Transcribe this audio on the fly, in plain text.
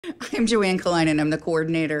I'm Joanne Kalinin. I'm the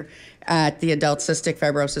coordinator at the Adult Cystic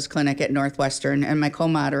Fibrosis Clinic at Northwestern and my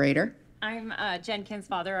co-moderator. I'm Jen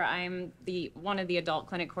Kinsfather. I'm one of the adult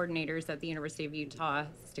clinic coordinators at the University of Utah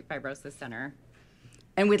Cystic Fibrosis Center.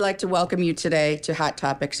 And we'd like to welcome you today to Hot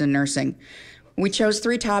Topics in Nursing. We chose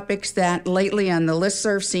 3 topics that lately on the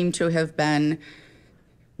listserv seem to have been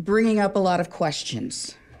bringing up a lot of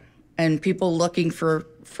questions and people looking for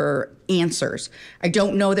answers. I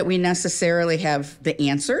don't know that we necessarily have the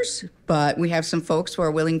answers, but we have some folks who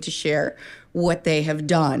are willing to share what they have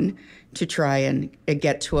done to try and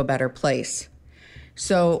get to a better place.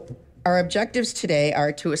 So our objectives today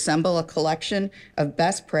are to assemble a collection of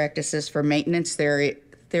best practices for maintenance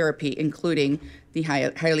therapy, including the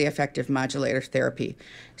highly effective modulator therapy.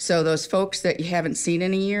 So those folks that you haven't seen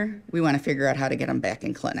in a year, we want to figure out how to get them back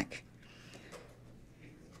in clinic.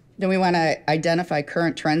 Then we want to identify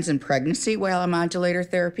current trends in pregnancy while on modulator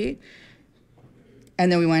therapy.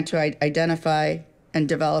 And then we want to identify and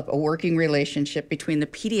develop a working relationship between the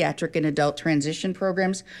pediatric and adult transition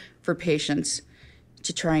programs for patients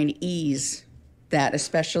to try and ease that,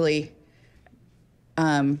 especially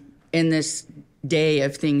in this day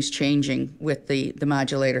of things changing with the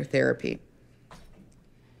modulator therapy.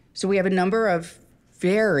 So we have a number of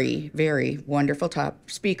very, very wonderful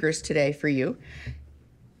top speakers today for you.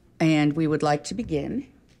 And we would like to begin.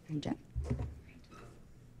 Jen.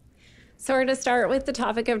 So we're going to start with the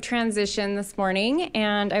topic of transition this morning,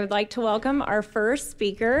 and I would like to welcome our first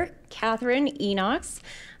speaker, Catherine Enox.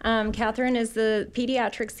 Catherine is the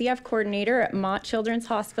pediatric CF coordinator at Mott Children's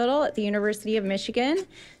Hospital at the University of Michigan.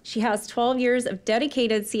 She has 12 years of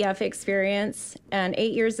dedicated CF experience and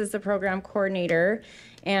 8 years as the program coordinator.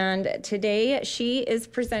 And today she is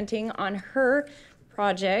presenting on her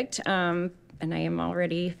project, and I am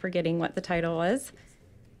already forgetting what the title was.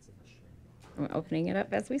 I'm opening it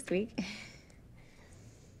up as we speak.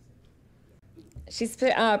 She's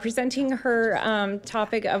presenting her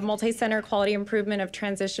topic of multi-center quality improvement of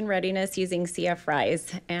transition readiness using CF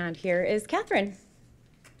RISE. And here is Catherine.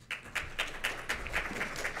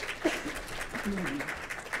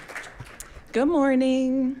 Good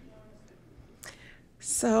morning.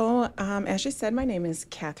 So, as you said, my name is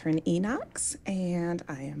Catherine Enox, and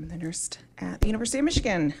I am the nurse at the University of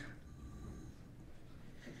Michigan.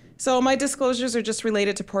 So my disclosures are just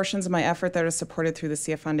related to portions of my effort that are supported through the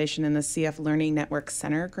CF Foundation and the CF Learning Network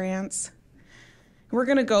Center grants. We're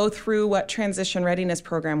going to go through what transition readiness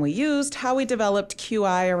program we used, how we developed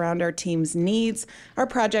QI around our team's needs, our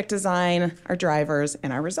project design, our drivers,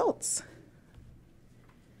 and our results.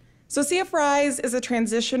 So CF RISE is a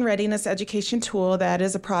transition readiness education tool that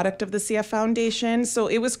is a product of the CF Foundation. So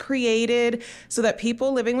it was created so that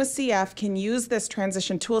people living with CF can use this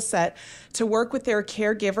transition tool set to work with their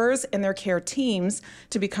caregivers and their care teams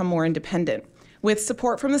to become more independent. With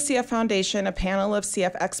support from the CF Foundation, a panel of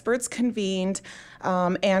CF experts convened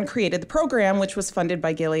and created the program, which was funded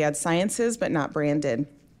by Gilead Sciences, but not branded.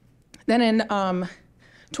 Then in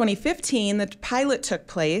 2015, the pilot took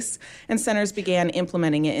place and centers began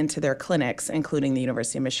implementing it into their clinics, including the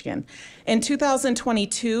University of Michigan. In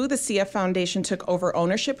 2022, the CF Foundation took over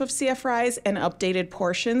ownership of CF RISE and updated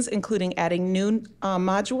portions, including adding new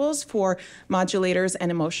modules for modulators and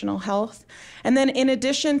emotional health. And then in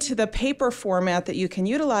addition to the paper format that you can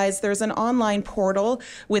utilize, there's an online portal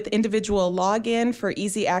with individual login for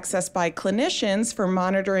easy access by clinicians for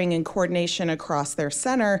monitoring and coordination across their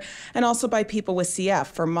center, and also by people with CF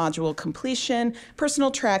for module completion,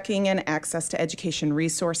 personal tracking, and access to education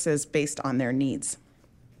resources based on their needs.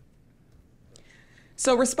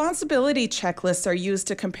 So responsibility checklists are used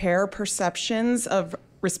to compare perceptions of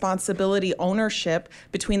responsibility ownership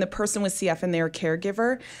between the person with CF and their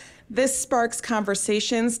caregiver. This sparks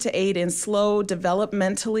conversations to aid in slow,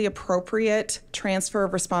 developmentally appropriate transfer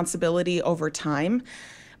of responsibility over time.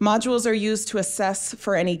 Modules are used to assess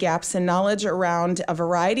for any gaps in knowledge around a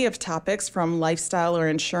variety of topics from lifestyle or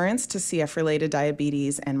insurance to CF-related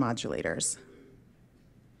diabetes and modulators.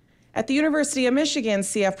 At the University of Michigan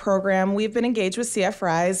CF program, we've been engaged with CF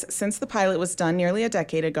RISE since the pilot was done nearly a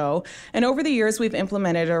decade ago. And over the years, we've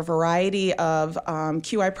implemented a variety of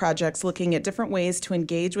QI projects looking at different ways to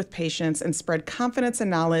engage with patients and spread confidence and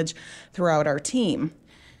knowledge throughout our team.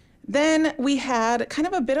 Then we had kind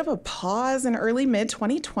of a bit of a pause in early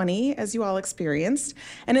mid-2020, as you all experienced.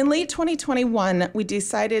 And in late 2021, we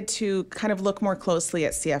decided to kind of look more closely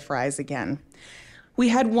at CF RISE again. We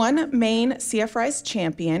had one main CF Rise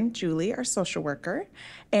champion, Julie, our social worker,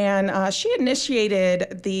 and she initially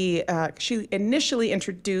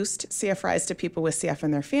introduced CF Rise to people with CF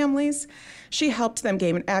and their families. She helped them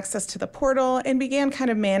gain access to the portal and began kind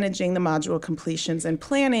of managing the module completions and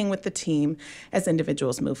planning with the team as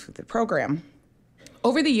individuals moved through the program.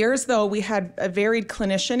 Over the years, though, we had a varied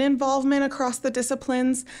clinician involvement across the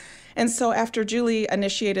disciplines. And so after Julie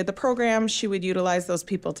initiated the program, she would utilize those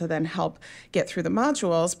people to then help get through the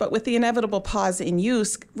modules. But with the inevitable pause in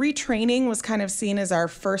use, retraining was kind of seen as our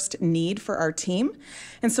first need for our team.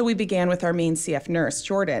 And so we began with our main CF nurse,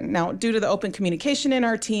 Jordan. Now, due to the open communication in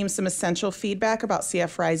our team, some essential feedback about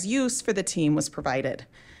CF Rise use for the team was provided.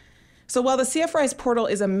 So while the CF Rise portal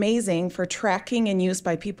is amazing for tracking and use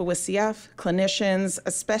by people with CF, clinicians,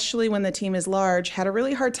 especially when the team is large, had a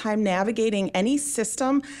really hard time navigating any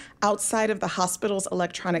system outside of the hospital's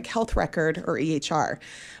electronic health record, or EHR,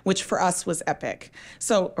 which for us was Epic.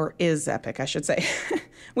 Or is Epic, I should say.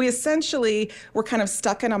 We essentially were kind of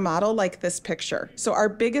stuck in a model like this picture. So our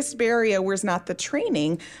biggest barrier was not the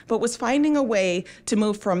training, but was finding a way to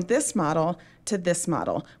move from this model to this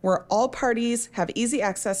model, where all parties have easy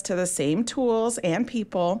access to the same tools and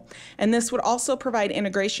people, and this would also provide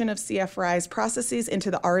integration of CF Rise processes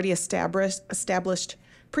into the already established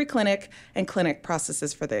preclinic and clinic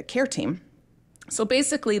processes for the care team. So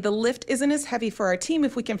basically, the lift isn't as heavy for our team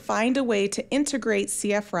if we can find a way to integrate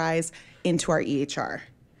CF Rise into our EHR.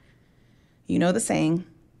 You know the saying,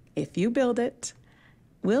 if you build it,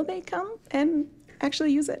 will they come and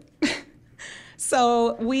actually use it?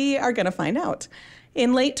 So we are going to find out.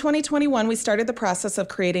 In late 2021, we started the process of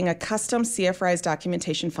creating a custom CF Rise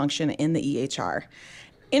documentation function in the EHR.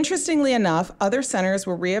 Interestingly enough, other centers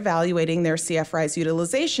were reevaluating their CF Rise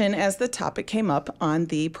utilization as the topic came up on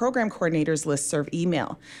the program coordinator's listserv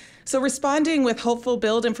email. So responding with hopeful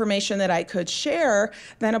build information that I could share,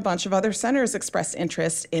 then a bunch of other centers expressed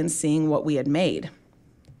interest in seeing what we had made.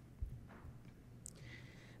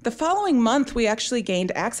 The following month, we actually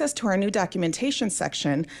gained access to our new documentation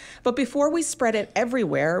section, but before we spread it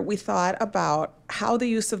everywhere, we thought about how the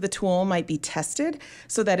use of the tool might be tested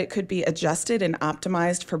so that it could be adjusted and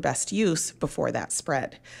optimized for best use before that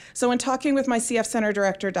spread. So in talking with my CF Center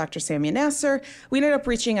Director, Dr. Samia Nasser, we ended up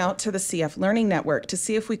reaching out to the CF Learning Network to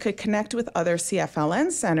see if we could connect with other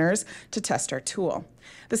CFLN centers to test our tool.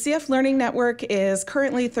 The CF Learning Network is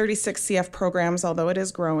currently 36 CF programs, although it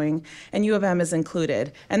is growing, and U of M is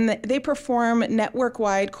included. And they perform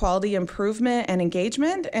network-wide quality improvement and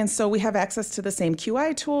engagement, and so we have access to the same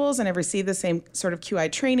QI tools and have received the same sort of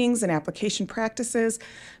QI trainings and application practices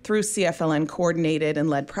through CFLN coordinated and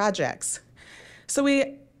led projects. So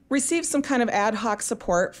we received some kind of ad hoc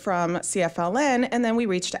support from CFLN, and then we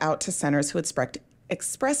reached out to centers who had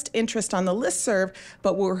expressed interest on the listserv,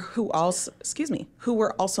 but who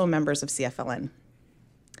were also members of CFLN.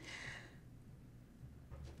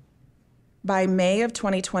 By May of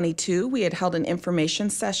 2022, we had held an information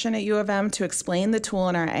session at U of M to explain the tool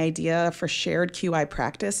and our idea for shared QI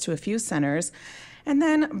practice to a few centers. And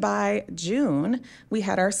then by June, we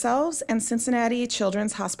had ourselves and Cincinnati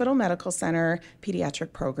Children's Hospital Medical Center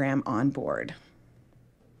pediatric program on board.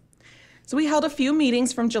 So we held a few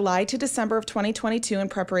meetings from July to December of 2022 in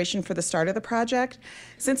preparation for the start of the project.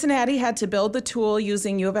 Cincinnati had to build the tool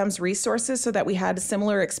using U of M's resources so that we had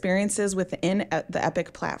similar experiences within the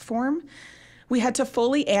Epic platform. We had to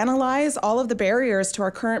fully analyze all of the barriers to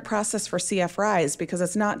our current process for CF Rise because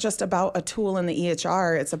it's not just about a tool in the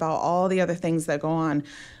EHR, it's about all the other things that go on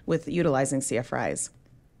with utilizing CF Rise.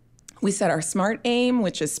 We set our SMART aim,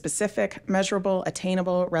 which is specific, measurable,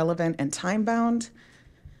 attainable, relevant, and time-bound.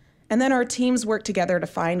 And then our teams worked together to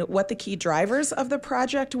find what the key drivers of the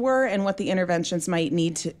project were and what the interventions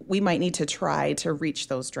we might need to try to reach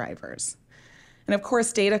those drivers. And of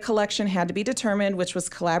course, data collection had to be determined, which was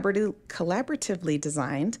collaboratively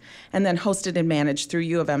designed and then hosted and managed through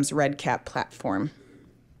U of M's REDCap platform.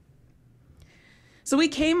 So we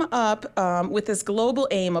came up with this global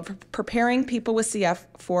aim of preparing people with CF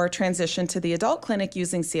for transition to the adult clinic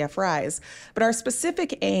using CF Rise. But our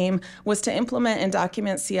specific aim was to implement and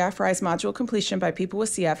document CF Rise module completion by people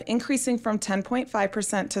with CF, increasing from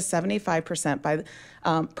 10.5% to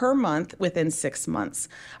 75% per month within 6 months.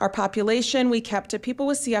 Our population we kept to people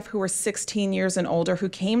with CF who were 16 years and older who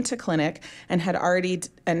came to clinic and had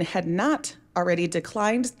not already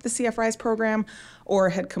declined the CF Rise program or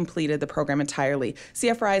had completed the program entirely.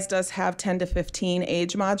 CF Rise does have 10 to 15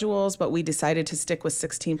 age modules, but we decided to stick with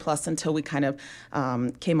 16 plus until we kind of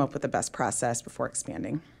came up with the best process before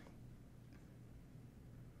expanding.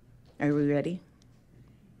 Are we ready?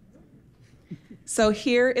 So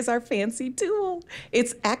here is our fancy tool.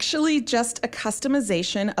 It's actually just a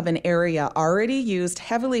customization of an area already used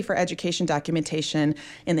heavily for education documentation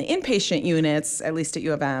in the inpatient units, at least at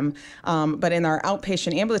U of M, but in our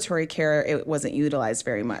outpatient ambulatory care, it wasn't utilized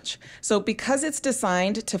very much. So because it's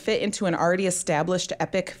designed to fit into an already established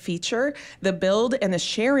Epic feature, the build and the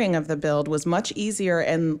sharing of the build was much easier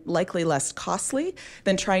and likely less costly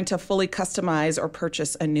than trying to fully customize or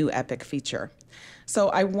purchase a new Epic feature. So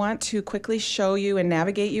I want to quickly show you and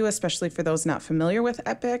navigate you, especially for those not familiar with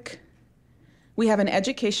Epic. We have an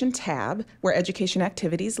education tab where education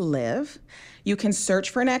activities live. You can search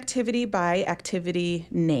for an activity by activity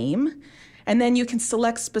name, and then you can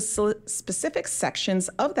select specific sections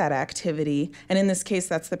of that activity. And in this case,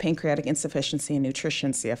 that's the pancreatic insufficiency and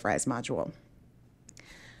nutrition CF-RISE module.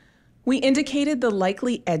 We indicated the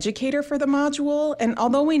likely educator for the module, and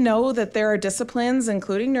although we know that there are disciplines,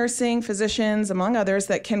 including nursing, physicians, among others,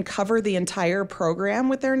 that can cover the entire program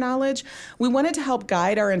with their knowledge, we wanted to help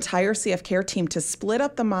guide our entire CF care team to split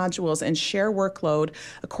up the modules and share workload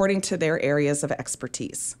according to their areas of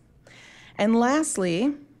expertise. And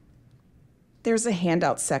lastly, there's a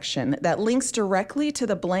handout section that links directly to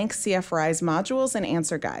the blank CF-RISE modules and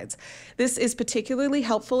answer guides. This is particularly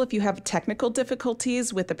helpful if you have technical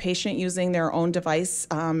difficulties with the patient using their own device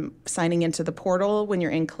signing into the portal when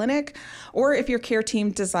you're in clinic, or if your care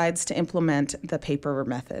team decides to implement the paper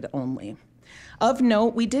method only. Of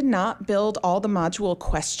note, we did not build all the module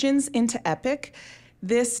questions into Epic.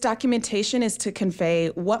 This documentation is to convey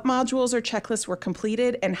what modules or checklists were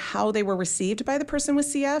completed and how they were received by the person with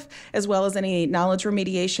CF, as well as any knowledge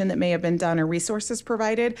remediation that may have been done or resources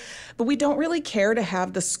provided. But we don't really care to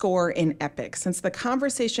have the score in Epic, since the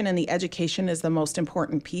conversation and the education is the most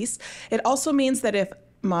important piece. It also means that if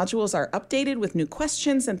modules are updated with new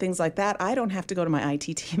questions and things like that, I don't have to go to my IT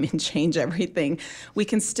team and change everything. We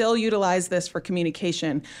can still utilize this for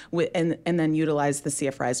communication and then utilize the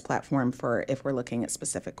CF-RISE platform for if we're looking at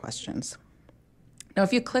specific questions. Now,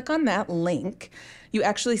 if you click on that link, you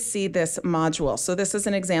actually see this module. So this is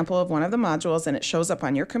an example of one of the modules, and it shows up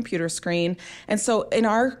on your computer screen. And so in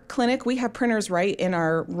our clinic, we have printers right in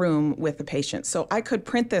our room with the patient. So I could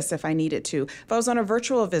print this if I needed to. If I was on a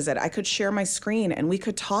virtual visit, I could share my screen and we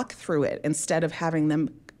could talk through it instead of having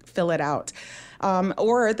them fill it out.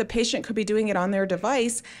 Or the patient could be doing it on their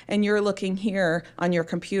device, and you're looking here on your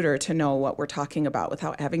computer to know what we're talking about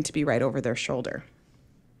without having to be right over their shoulder.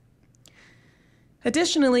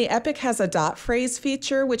 Additionally, Epic has a dot phrase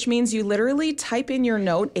feature, which means you literally type in your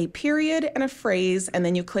note a period and a phrase, and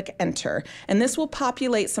then you click enter. And this will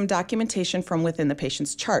populate some documentation from within the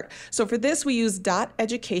patient's chart. So for this, we use dot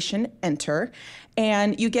education enter,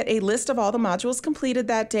 and you get a list of all the modules completed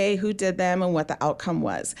that day, who did them, and what the outcome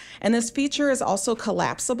was. And this feature is also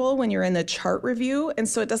collapsible when you're in the chart review, and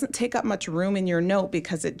so it doesn't take up much room in your note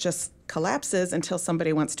because it just collapses until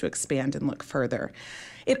somebody wants to expand and look further.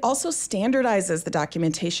 It also standardizes the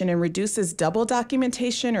documentation and reduces double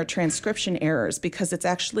documentation or transcription errors because it's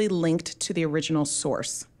actually linked to the original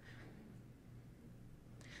source.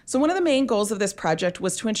 So one of the main goals of this project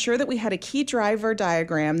was to ensure that we had a key driver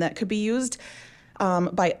diagram that could be used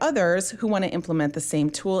by others who want to implement the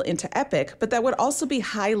same tool into Epic, but that would also be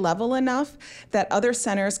high level enough that other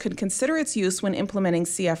centers could consider its use when implementing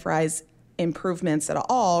CF-RISE improvements at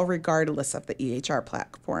all, regardless of the EHR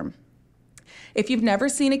platform. If you've never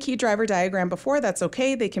seen a key driver diagram before, that's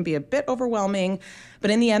okay. They can be a bit overwhelming, but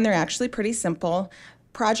in the end, they're actually pretty simple.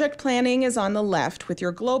 Project planning is on the left with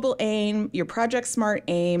your global aim, your project smart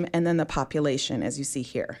aim, and then the population, as you see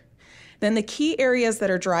here. Then the key areas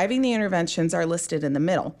that are driving the interventions are listed in the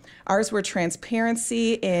middle. Ours were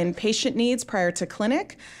transparency in patient needs prior to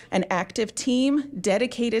clinic, an active team,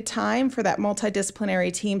 dedicated time for that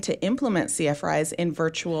multidisciplinary team to implement CF-RISE in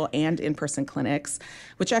virtual and in-person clinics,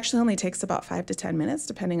 which actually only takes about 5 to 10 minutes,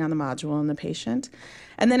 depending on the module and the patient.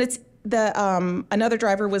 And then it's another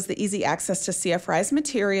driver was the easy access to CF-RISE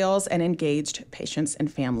materials and engaged patients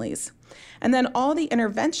and families. And then all the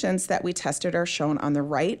interventions that we tested are shown on the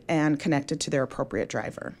right and connected to their appropriate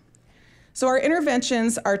driver. So our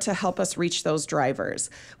interventions are to help us reach those drivers.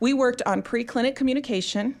 We worked on pre-clinic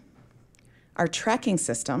communication, our tracking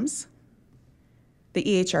systems, the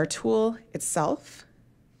EHR tool itself,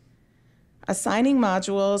 assigning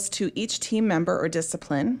modules to each team member or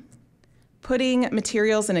discipline, putting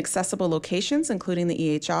materials in accessible locations, including the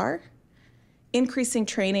EHR, increasing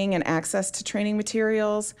training and access to training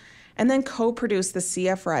materials, and then co-produce the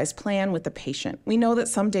CF Rise plan with the patient. We know that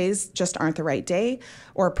some days just aren't the right day,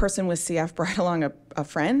 or a person with CF brought along a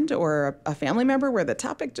friend or a family member where the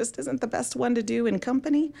topic just isn't the best one to do in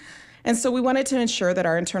company. And so we wanted to ensure that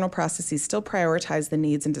our internal processes still prioritize the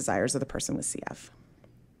needs and desires of the person with CF.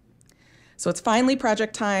 So it's finally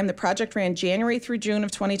project time. The project ran January through June of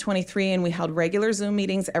 2023, and we held regular Zoom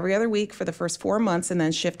meetings every other week for the first 4 months and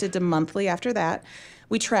then shifted to monthly after that.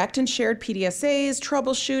 We tracked and shared PDSAs,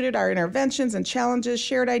 troubleshooted our interventions and challenges,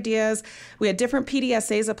 shared ideas. We had different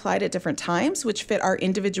PDSAs applied at different times, which fit our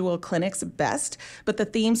individual clinics best, but the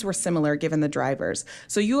themes were similar given the drivers.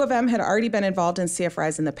 So U of M had already been involved in CF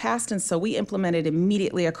Rise in the past, and so we implemented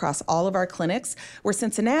immediately across all of our clinics, where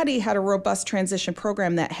Cincinnati had a robust transition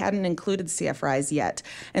program that hadn't included CF Rise yet.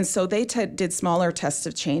 And so they did smaller tests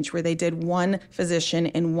of change where they did one physician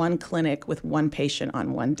in one clinic with one patient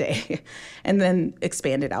on one day, and then expanded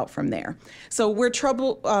out from there. So we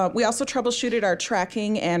also troubleshooted our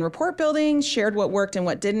tracking and report building, shared what worked and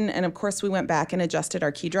what didn't, and of course we went back and adjusted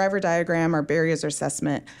our key driver diagram, our barriers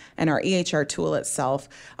assessment, and our EHR tool itself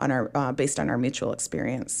based on our mutual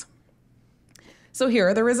experience. So here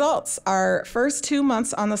are the results. Our first 2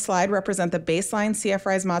 months on the slide represent the baseline CF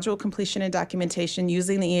Rise module completion and documentation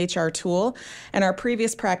using the EHR tool, and our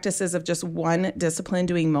previous practices of just one discipline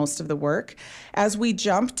doing most of the work. As we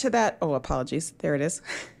jump to that, there it is.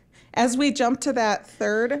 As we jump to that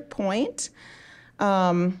third point,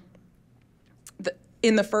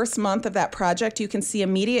 in the first month of that project, you can see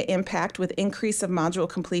immediate impact with increase of module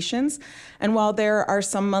completions. And while there are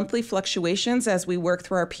some monthly fluctuations as we work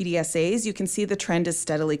through our PDSAs, you can see the trend is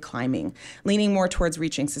steadily climbing, leaning more towards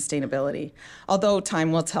reaching sustainability, although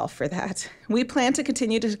time will tell for that. We plan to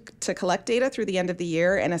continue to collect data through the end of the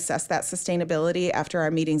year and assess that sustainability after our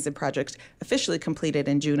meetings and project officially completed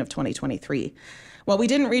in June of 2023. While we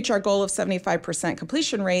didn't reach our goal of 75%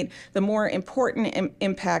 completion rate, the more important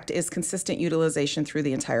impact is consistent utilization through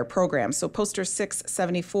the entire program. So poster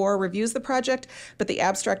 674 reviews the project, but the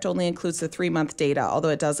abstract only includes the 3-month data, although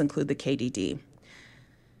it does include the KDD.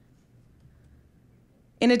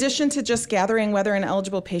 In addition to just gathering whether an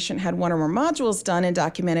eligible patient had one or more modules done and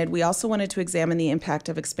documented, we also wanted to examine the impact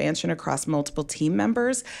of expansion across multiple team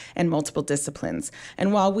members and multiple disciplines.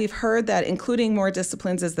 And while we've heard that including more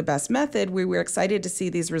disciplines is the best method, we were excited to see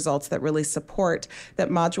these results that really support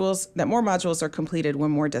that more modules are completed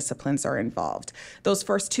when more disciplines are involved. Those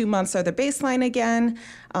first 2 months are the baseline again,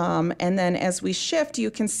 and then as we shift,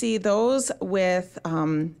 you can see those with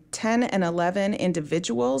 10 and 11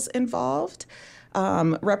 individuals involved.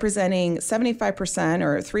 Representing 75%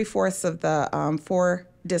 or 3/4 of the 4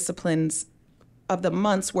 disciplines of the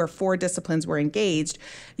months where 4 disciplines were engaged,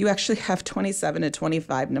 you actually have 27 to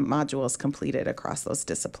 25 modules completed across those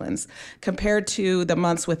disciplines, compared to the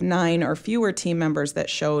months with 9 or fewer team members that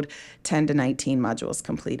showed 10 to 19 modules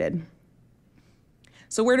completed.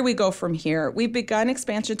 So where do we go from here? We've begun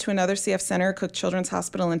expansion to another CF center, Cook Children's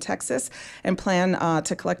Hospital in Texas, and plan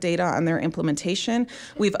to collect data on their implementation.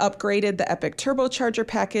 We've upgraded the Epic Turbocharger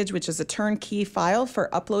package, which is a turnkey file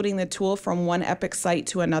for uploading the tool from one Epic site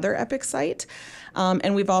to another Epic site.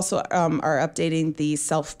 And we've also are updating the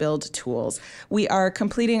self-build tools. We are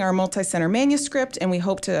completing our multi-center manuscript, and we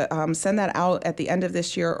hope to send that out at the end of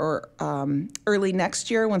this year or early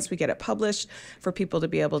next year once we get it published for people to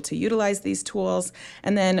be able to utilize these tools.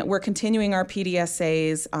 And then we're continuing our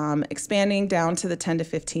PDSAs, expanding down to the 10 to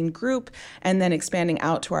 15 group, and then expanding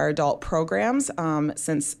out to our adult programs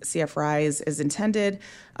since CF Rise is intended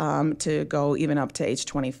to go even up to age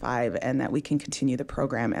 25, and that we can continue the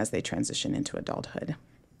program as they transition into adulthood.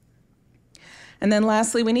 And then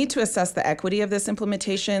lastly, we need to assess the equity of this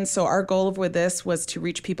implementation. So our goal with this was to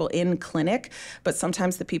reach people in clinic, but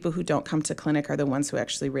sometimes the people who don't come to clinic are the ones who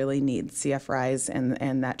actually really need CF Rise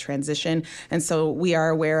and that transition. And so we are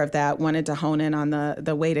aware of that, wanted to hone in on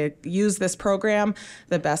the way to use this program,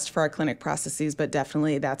 the best for our clinic processes, but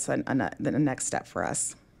definitely that's the next step for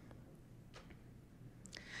us.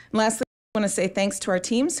 And lastly, I want to say thanks to our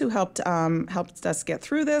teams who helped us get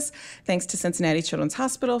through this. Thanks to Cincinnati Children's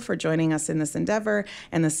Hospital for joining us in this endeavor,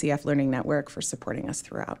 and the CF Learning Network for supporting us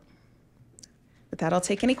throughout. With that, I'll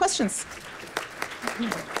take any questions.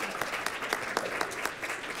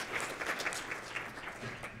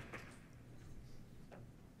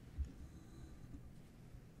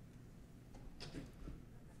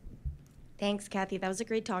 Thanks, Kathy. That was a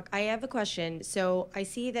great talk. I have a question. So I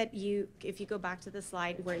see that if you go back to the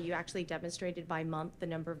slide where you actually demonstrated by month the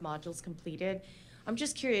number of modules completed, I'm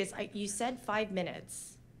just curious, you said 5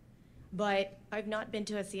 minutes, but I've not been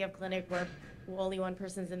to a CF clinic where only one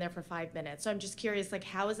person's in there for 5 minutes. So I'm just curious, like,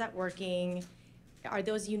 how is that working? are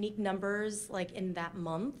those unique numbers like in that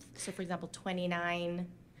month? So for example, 29.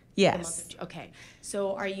 Yes. Okay.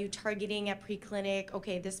 So are you targeting at preclinic?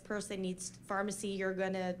 Okay, this person needs pharmacy, you're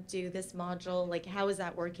going to do this module. Like, how is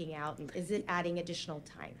that working out? And is it adding additional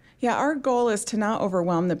time? Yeah, our goal is to not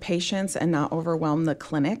overwhelm the patients and not overwhelm the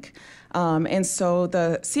clinic. And so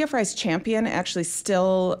the CFRI's champion actually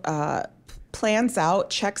still plans out,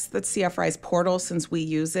 checks the CFRI's portal since we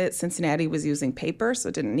use it. Cincinnati was using paper,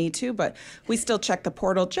 so didn't need to, but we still check the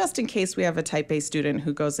portal just in case we have a type A student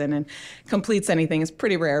who goes in and completes anything. It's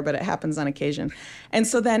pretty rare, but it happens on occasion. And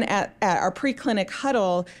so then at our preclinic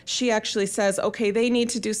huddle, she actually says, okay, they need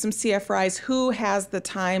to do some CFRIs. Who has the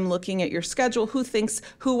time looking at your schedule?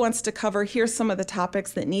 Who wants to cover? Here's some of the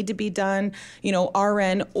topics that need to be done. You know,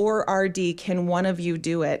 RN or RD, can one of you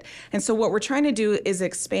do it? And so what we're trying to do is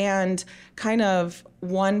expand kind of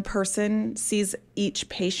one person sees each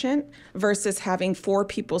patient versus having 4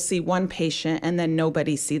 people see one patient and then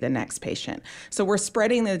nobody see the next patient. So we're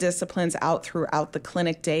spreading the disciplines out throughout the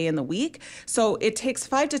clinic day and the week. So it takes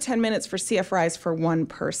 5 to 10 minutes for CFRIs for one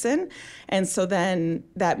person. And so then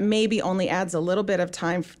that maybe only adds a little bit of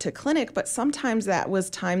time to clinic, but sometimes that was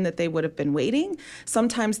time that they would have been waiting.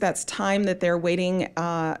 Sometimes that's time that they're waiting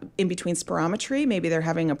in between spirometry. Maybe they're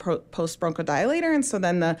having a post-bronchodilator, and so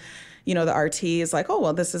then the RT is like, oh,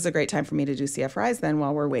 well, this is a great time for me to do CFRIs then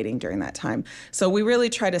while we're waiting during that time. So we really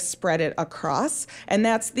try to spread it across. And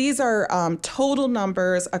these are total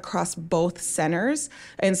numbers across both centers.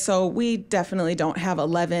 And so we definitely don't have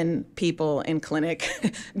 11 people in clinic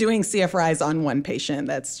doing CFRIs on one patient.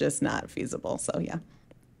 That's just not feasible. So, yeah.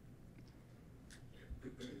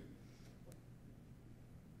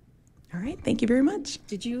 All right. Thank you very much.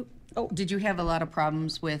 Did you have a lot of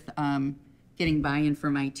problems with getting buy-in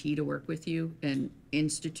from IT to work with you and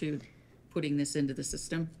institute putting this into the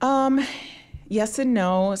system? Yes and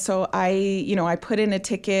no. So I put in a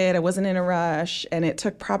ticket. I wasn't in a rush, and it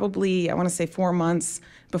took probably, I want to say 4 months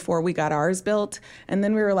before we got ours built. And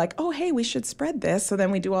then we were like, oh, hey, we should spread this. So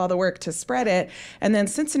then we do all the work to spread it. And then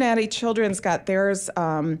Cincinnati Children's got theirs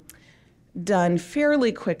done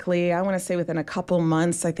fairly quickly. I want to say within a couple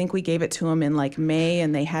months. I think we gave it to them in like May,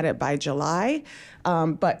 and they had it by July.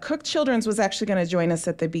 But Cook Children's was actually going to join us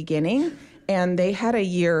at the beginning, and they had a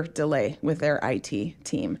year delay with their IT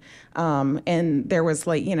team. And there was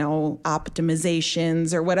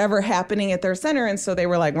optimizations or whatever happening at their center. And so they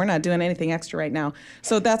were like, we're not doing anything extra right now.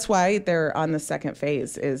 So that's why they're on the second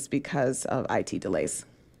phase, is because of IT delays.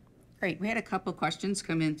 Great. We had a couple questions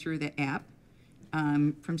come in through the app.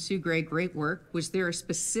 From Sue Gray, great work. Was there a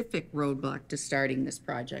specific roadblock to starting this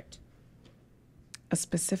project? A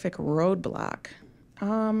specific roadblock?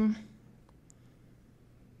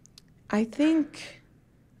 I think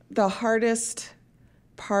the hardest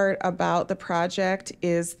part about the project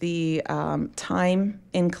is the time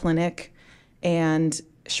in clinic and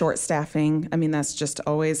short staffing. I mean, that's just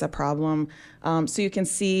always a problem. So you can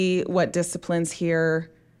see what disciplines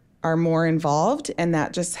here are more involved, and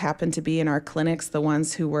that just happened to be in our clinics, the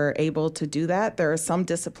ones who were able to do that. There are some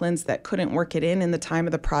disciplines that couldn't work it in the time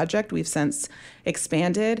of the project. We've since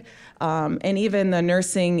expanded. And even the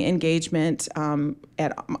nursing engagement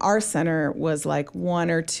at our center was like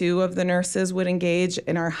 1 or 2 of the nurses would engage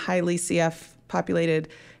in our highly CF populated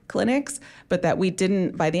clinics, but that we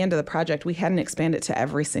didn't, by the end of the project, we hadn't expanded to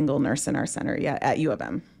every single nurse in our center yet at U of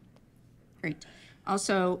M. Great.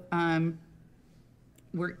 Also,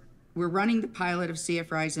 we're running the pilot of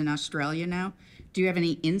CFRIs in Australia now. Do you have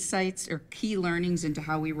any insights or key learnings into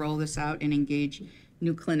how we roll this out and engage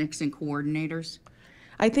new clinics and coordinators?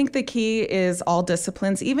 I think the key is all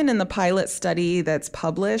disciplines. Even in the pilot study that's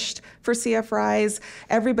published for CFRIs,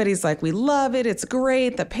 everybody's like, we love it, it's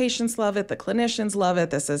great, the patients love it, the clinicians love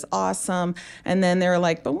it, this is awesome. And then they're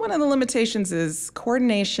like, but one of the limitations is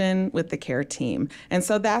coordination with the care team. And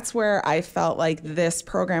so that's where I felt like this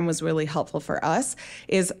program was really helpful for us,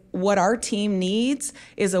 is what our team needs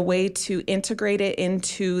is a way to integrate it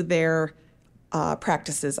into their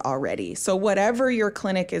practices already. So whatever your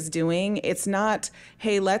clinic is doing, it's not,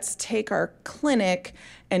 hey, let's take our clinic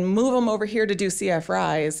and move them over here to do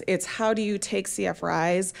CFRIs. It's how do you take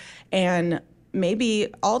CFRIs and maybe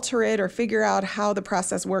alter it or figure out how the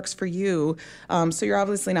process works for you. So you're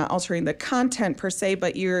obviously not altering the content per se,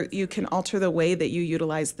 but you can alter the way that you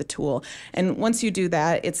utilize the tool. And once you do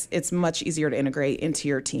that, it's much easier to integrate into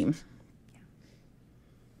your team.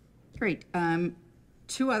 Great.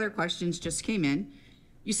 2 other questions just came in.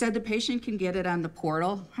 You said the patient can get it on the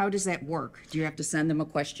portal. How does that work? Do you have to send them a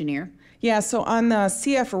questionnaire? Yeah, so on the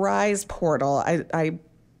CF Rise portal, I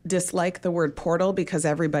dislike the word portal because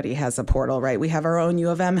everybody has a portal, right? We have our own U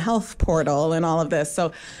of M health portal and all of this.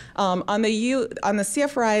 So on the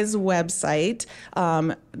CFRI's website,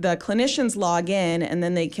 the clinicians log in and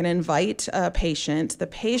then they can invite a patient. The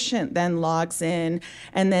patient then logs in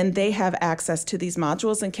and then they have access to these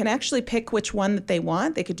modules and can actually pick which one that they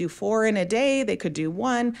want. They could do 4 in a day, they could do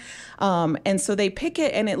 1. And so they pick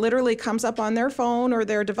it and it literally comes up on their phone or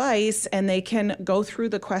their device and they can go through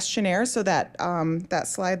the questionnaire. So that that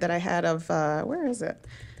slide that I had of, where is it?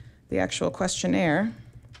 The actual questionnaire.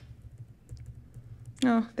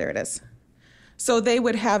 Oh, there it is. So they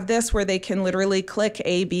would have this where they can literally click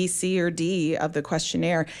A, B, C, or D of the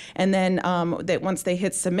questionnaire. And then that once they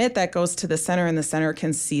hit submit, that goes to the center and the center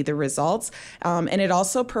can see the results. And it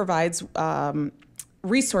also provides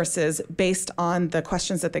resources based on the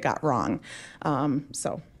questions that they got wrong.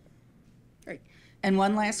 Great. And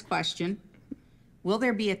one last question. Will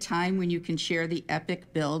there be a time when you can share the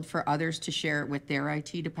Epic build for others to share it with their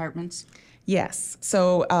IT departments? Yes.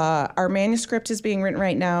 So our manuscript is being written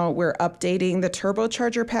right now. We're updating the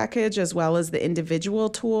turbocharger package as well as the individual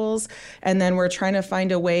tools. And then we're trying to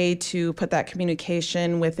find a way to put that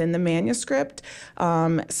communication within the manuscript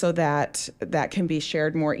so that that can be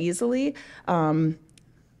shared more easily.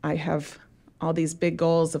 I have all these big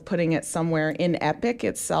goals of putting it somewhere in Epic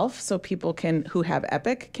itself so people who have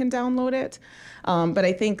Epic can download it. But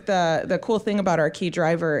I think the cool thing about our key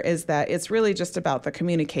driver is that it's really just about the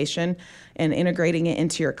communication and integrating it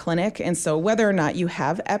into your clinic. And so whether or not you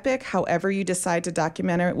have Epic, however you decide to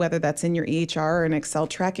document it, whether that's in your EHR or an Excel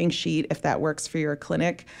tracking sheet, if that works for your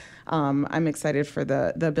clinic, I'm excited for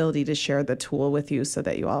the ability to share the tool with you so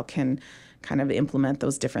that you all can kind of implement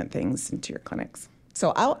those different things into your clinics.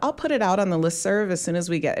 So I'll put it out on the listserv as soon as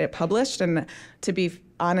we get it published. And to be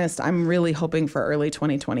honest, I'm really hoping for early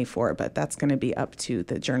 2024, but that's going to be up to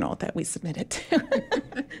the journal that we submit it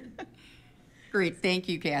to. Great. Thank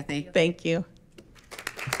you, Kathy. Thank you.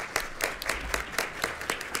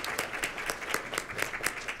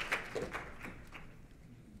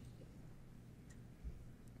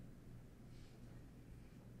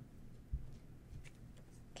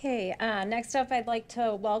 Okay, next up I'd like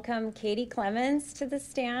to welcome Katie Clemens to the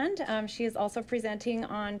stand. She is also presenting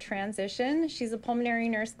on transition. She's a pulmonary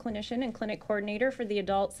nurse clinician and clinic coordinator for the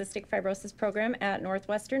Adult Cystic Fibrosis Program at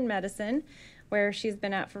Northwestern Medicine, where she's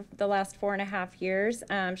been at for the last 4.5 years.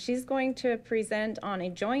 She's going to present on a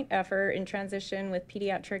joint effort in transition with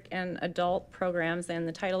pediatric and adult programs, and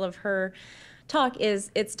the title of her talk is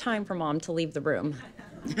 "It's Time for Mom to Leave the Room."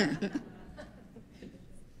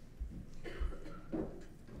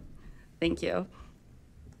 Thank you.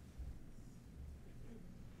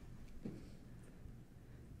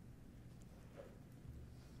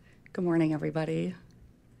 Good morning, everybody.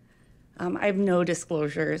 I have no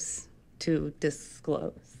disclosures to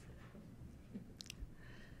disclose.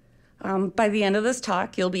 By the end of this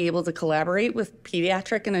talk, you'll be able to collaborate with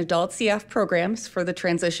pediatric and adult CF programs for the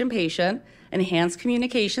transition patient, enhance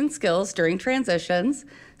communication skills during transitions,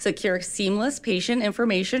 secure seamless patient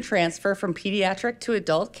information transfer from pediatric to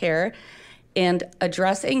adult care, and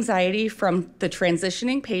address anxiety from the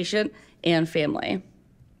transitioning patient and family.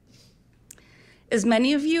 As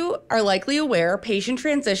many of you are likely aware, patient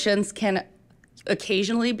transitions can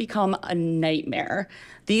occasionally become a nightmare.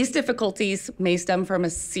 These difficulties may stem from a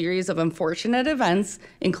series of unfortunate events,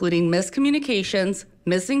 including miscommunications,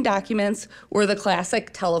 missing documents, or the classic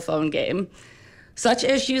telephone game. Such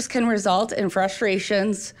issues can result in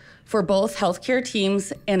frustrations for both healthcare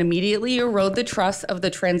teams and immediately erode the trust of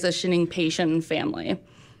the transitioning patient and family.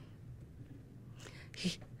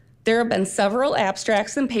 There have been several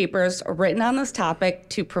abstracts and papers written on this topic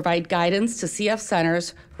to provide guidance to CF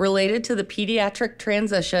centers related to the pediatric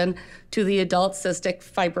transition to the adult cystic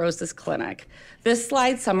fibrosis clinic. This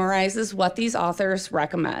slide summarizes what these authors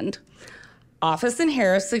recommend. Office and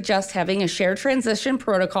Harris suggest having a shared transition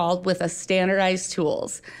protocol with a standardized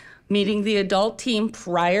tools, meeting the adult team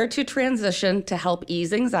prior to transition to help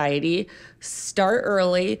ease anxiety, starting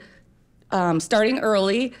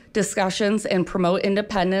early discussions and promote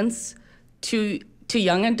independence to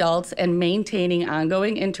young adults, and maintaining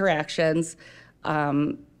ongoing interactions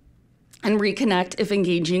and reconnect if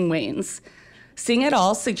engaging wanes. Seeing It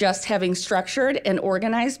All suggests having structured and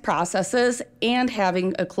organized processes and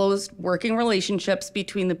having a close working relationships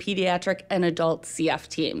between the pediatric and adult CF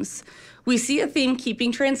teams. We see a theme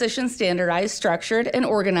keeping transition standardized, structured, and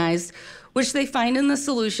organized, which they find in the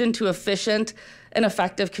solution to efficient and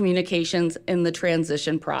effective communications in the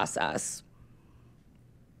transition process.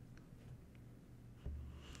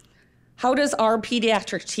 How does our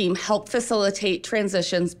pediatric team help facilitate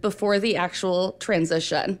transitions before the actual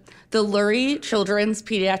transition? The Lurie Children's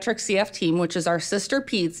Pediatric CF team, which is our sister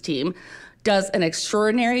peds team, does an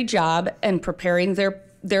extraordinary job in preparing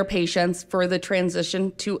their patients for the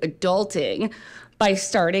transition to adulting by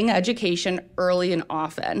starting education early and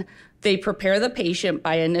often. They prepare the patient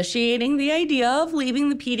by initiating the idea of leaving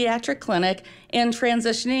the pediatric clinic and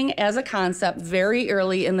transitioning as a concept very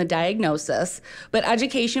early in the diagnosis. But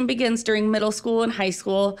education begins during middle school and high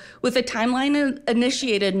school with a timeline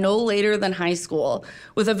initiated no later than high school,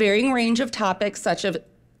 with a varying range of topics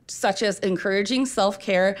such as encouraging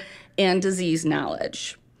self-care and disease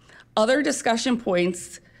knowledge. Other discussion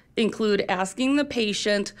points include asking the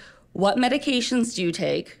patient, what medications do you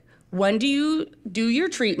take? When do you do your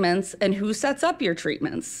treatments, and who sets up your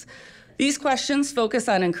treatments? These questions focus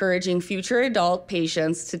on encouraging future adult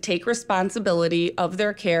patients to take responsibility of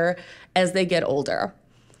their care as they get older.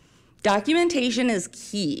 Documentation is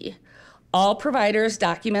key. All providers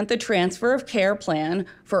document the transfer of care plan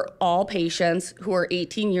for all patients who are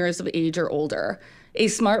 18 years of age or older. A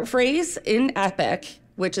smart phrase in EPIC,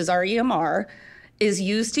 which is our EMR, is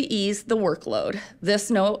used to ease the workload. This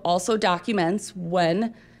note also documents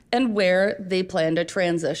when and where they plan to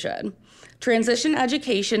transition. Transition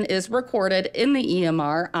education is recorded in the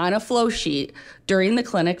EMR on a flow sheet during the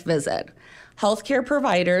clinic visit. Healthcare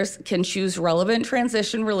providers can choose relevant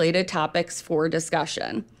transition-related topics for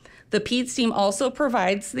discussion. The PEDS team also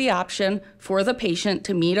provides the option for the patient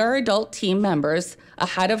to meet our adult team members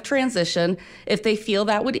ahead of transition if they feel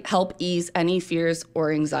that would help ease any fears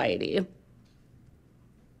or anxiety.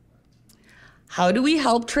 How do we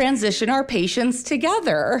help transition our patients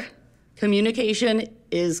together? Communication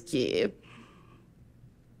is key.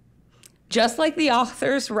 Just like the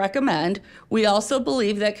authors recommend, we also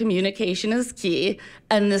believe that communication is key,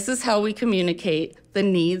 and this is how we communicate the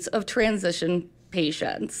needs of transition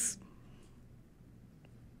patients.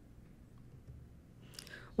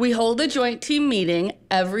 We hold a joint team meeting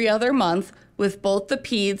every other month with both the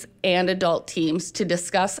peds and adult teams to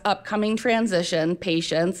discuss upcoming transition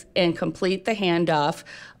patients and complete the handoff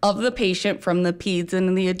of the patient from the peds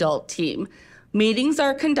and the adult team. Meetings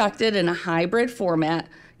are conducted in a hybrid format,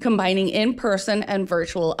 combining in-person and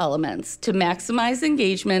virtual elements to maximize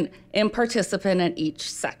engagement and participant at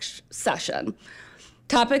each session.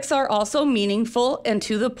 Topics are also meaningful and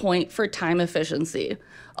to the point for time efficiency.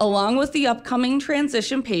 Along with the upcoming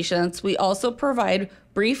transition patients, we also provide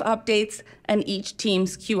brief updates on each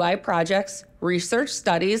team's QI projects, research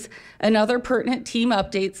studies, and other pertinent team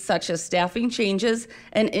updates such as staffing changes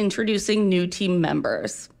and introducing new team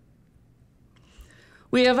members.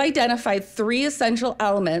 We have identified 3 essential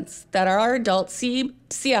elements that our adult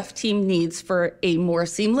CF team needs for a more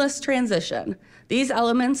seamless transition. These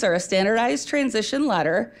elements are a standardized transition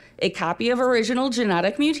letter, a copy of original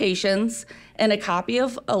genetic mutations, and a copy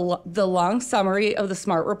of the long summary of the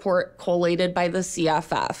SMART report collated by the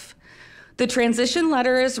CFF. The transition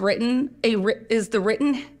letter is the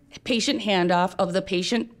written patient handoff of the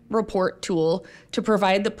patient report tool to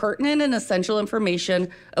provide the pertinent and essential information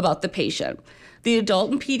about the patient. The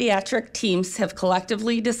adult and pediatric teams have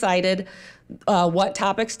collectively decided what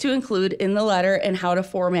topics to include in the letter and how to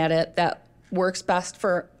format it that works best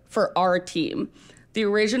for our team. The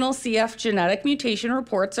original CF genetic mutation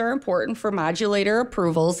reports are important for modulator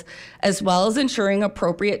approvals, as well as ensuring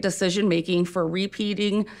appropriate decision-making for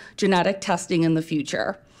repeating genetic testing in the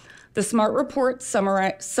future. The SMART report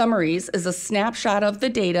summaries is a snapshot of the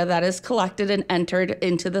data that is collected and entered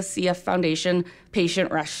into the CF Foundation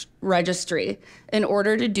patient registry. In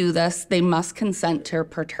order to do this, they must consent to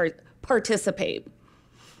participate.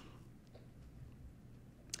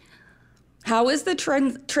 How is the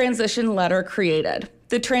transition letter created?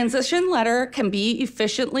 The transition letter can be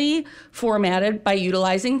efficiently formatted by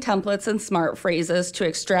utilizing templates and SMART phrases to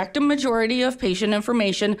extract a majority of patient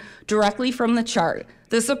information directly from the chart.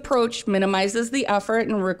 This approach minimizes the effort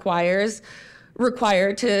and required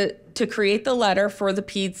to create the letter for the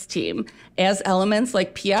PEDS team, as elements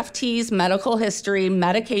like PFTs, medical history,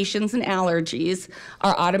 medications, and allergies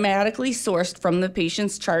are automatically sourced from the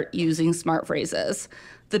patient's chart using SMART phrases.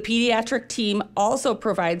 The pediatric team also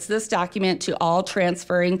provides this document to all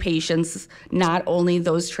transferring patients, not only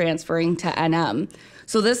those transferring to NM.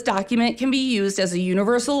 So this document can be used as a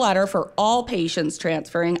universal letter for all patients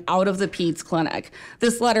transferring out of the PEDS clinic.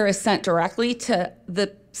 This letter is sent directly to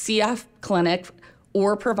the CF clinic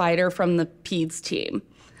or provider from the PEDS team.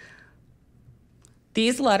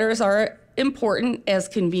 These letters are important as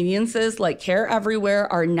conveniences like Care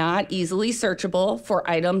Everywhere are not easily searchable for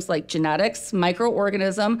items like genetics,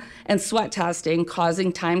 microorganism, and sweat testing,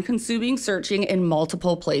 causing time-consuming searching in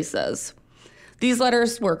multiple places. These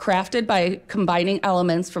letters were crafted by combining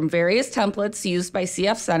elements from various templates used by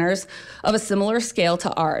CF centers of a similar scale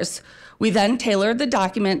to ours. We then tailored the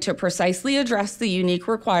document to precisely address the unique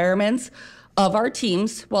requirements of our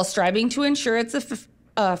teams while striving to ensure its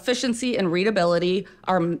efficiency and readability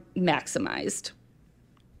are maximized.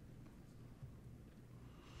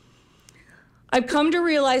 I've come to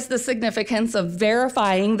realize the significance of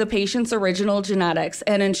verifying the patient's original genetics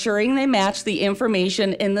and ensuring they match the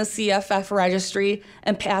information in the CFF registry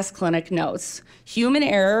and past clinic notes. Human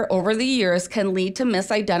error over the years can lead to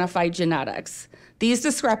misidentified genetics. These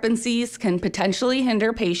discrepancies can potentially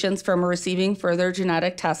hinder patients from receiving further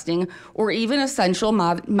genetic testing or even essential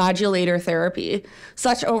modulator therapy.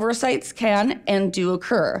 Such oversights can and do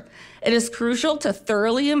occur. It is crucial to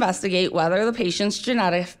thoroughly investigate whether the patient's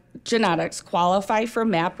genetics qualify for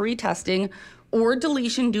MAP retesting or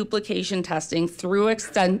deletion duplication testing through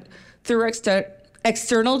external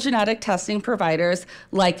genetic testing providers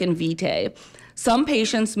like Invitae. Some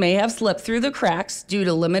patients may have slipped through the cracks due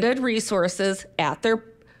to limited resources at their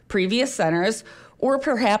previous centers, or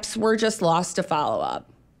perhaps were just lost to follow-up.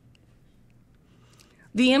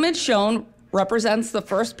 The image shown represents the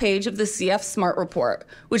first page of the CF Smart Report,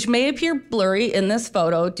 which may appear blurry in this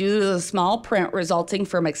photo due to the small print resulting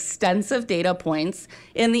from extensive data points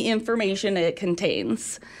in the information it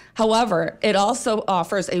contains. However, it also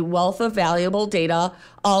offers a wealth of valuable data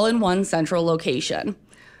all in one central location.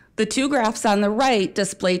 The two graphs on the right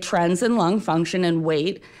display trends in lung function and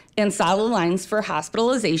weight and solid lines for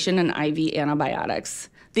hospitalization and IV antibiotics.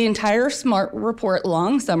 The entire Smart Report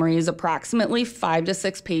long summary is approximately 5 to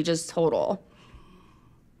 6 pages total.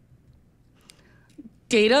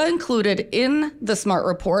 Data included in the Smart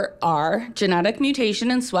Report are genetic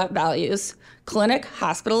mutation and sweat values, clinic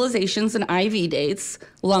hospitalizations and IV dates,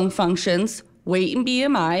 lung functions, weight and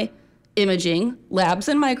BMI, imaging, labs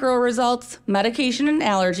and micro results, medication and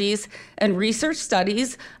allergies, and research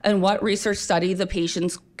studies and what research study the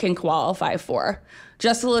patients can qualify for.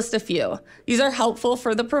 Just to list a few. These are helpful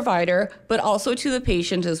for the provider, but also to the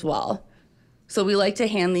patient as well. So we like to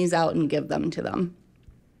hand these out and give them to them.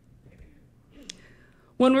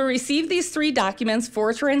 When we receive these 3 documents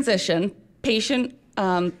for transition,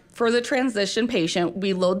 for the transition patient,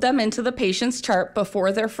 we load them into the patient's chart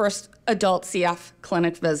before their first adult CF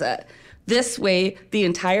clinic visit. This way, the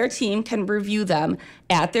entire team can review them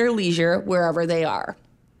at their leisure wherever they are.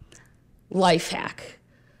 Life hack.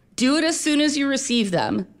 Do it as soon as you receive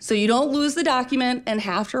them so you don't lose the document and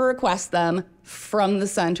have to request them from the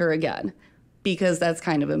center again, because that's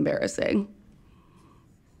kind of embarrassing.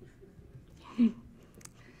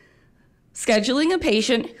 Scheduling a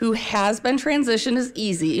patient who has been transitioned is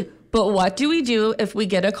easy, but what do we do if we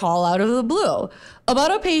get a call out of the blue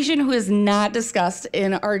about a patient who is not discussed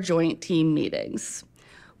in our joint team meetings?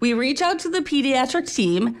 We reach out to the pediatric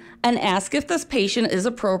team and ask if this patient is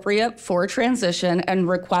appropriate for transition and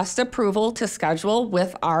request approval to schedule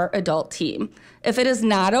with our adult team. If it is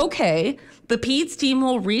not okay, the peds team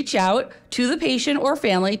will reach out to the patient or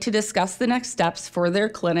family to discuss the next steps for their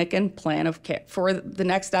clinic and plan of care, for the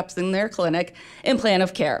next steps in their clinic and plan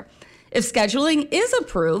of care. If scheduling is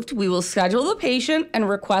approved, we will schedule the patient and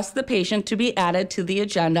request the patient to be added to the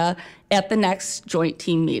agenda at the next joint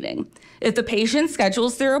team meeting. If the patient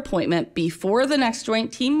schedules their appointment before the next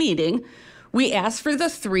joint team meeting, we ask for the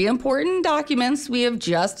 3 important documents we have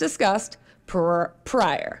just discussed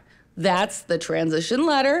prior. That's the transition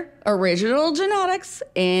letter, original genetics,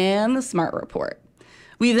 and the Smart Report.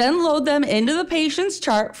 We then load them into the patient's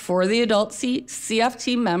chart for the adult CF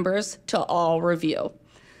team members to all review.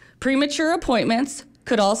 Premature appointments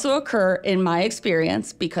could also occur in my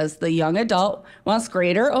experience because the young adult wants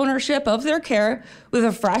greater ownership of their care with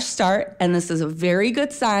a fresh start, and this is a very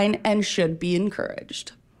good sign and should be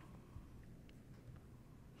encouraged.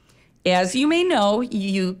 As you may know,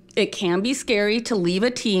 it can be scary to leave a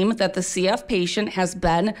team that the CF patient has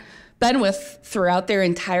been with throughout their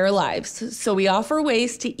entire lives. So we offer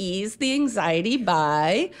ways to ease the anxiety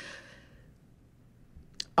by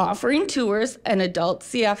offering tours and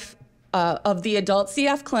of the adult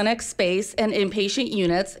CF clinic space and inpatient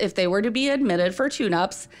units if they were to be admitted for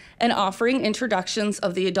tune-ups, and offering introductions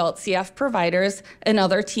of the adult CF providers and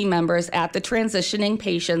other team members at the transitioning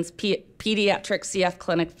patient's pediatric CF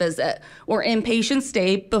clinic visit or inpatient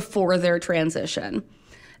stay before their transition.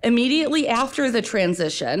 Immediately after the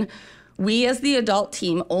transition, We, as the adult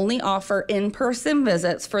team, only offer in-person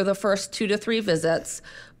visits for the first 2 to 3 visits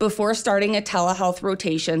before starting a telehealth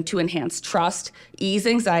rotation to enhance trust, ease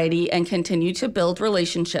anxiety, and continue to build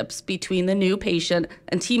relationships between the new patient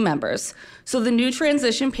and team members. So the new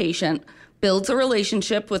transition patient builds a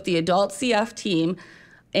relationship with the adult CF team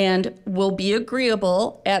and will be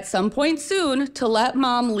agreeable at some point soon to let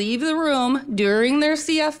mom leave the room during their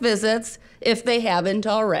CF visits if they haven't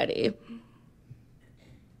already.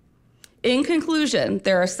 In conclusion,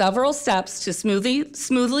 there are several steps to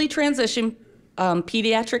smoothly transition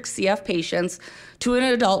pediatric CF patients to an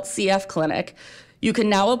adult CF clinic. You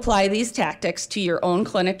can now apply these tactics to your own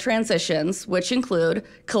clinic transitions, which include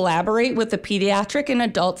collaborate with the pediatric and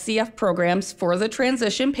adult CF programs for the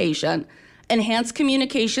transition patient, enhance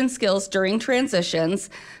communication skills during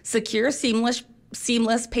transitions, secure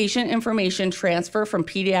seamless patient information transfer from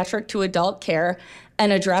pediatric to adult care,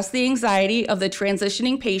 and address the anxiety of the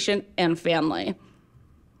transitioning patient and family.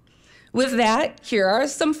 With that, here are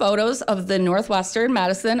some photos of the Northwestern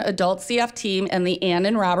Medicine Adult CF team and the Ann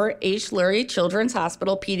and Robert H. Lurie Children's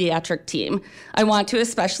Hospital Pediatric team. I want to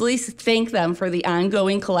especially thank them for the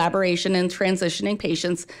ongoing collaboration in transitioning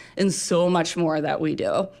patients and so much more that we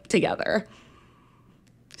do together.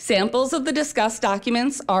 Samples of the discussed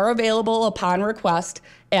documents are available upon request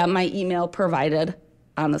at my email provided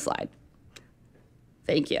on the slide.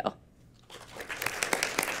 Thank you.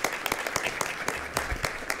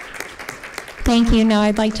 Thank you. Now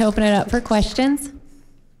I'd like to open it up for questions.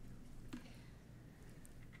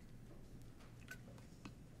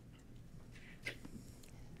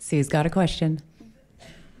 Sue's got a question.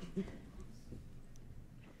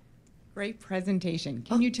 Great presentation.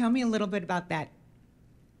 Can you tell me a little bit about that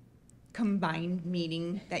combined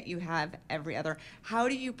meeting that you have every other? How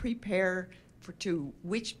do you prepare to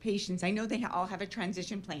which patients? I know they all have a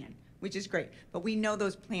transition plan, which is great, but we know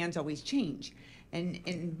those plans always change. And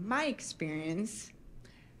in my experience,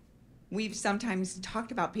 we've sometimes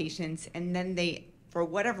talked about patients and then they, for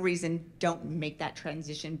whatever reason, don't make that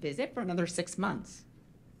transition visit for another 6 months.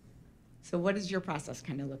 So what does your process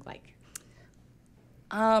kind of look like?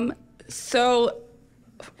 So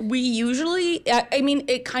we usually, I mean,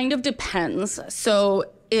 it kind of depends. So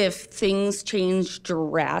if things change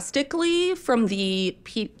drastically from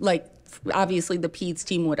obviously the peds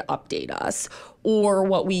team would update us, or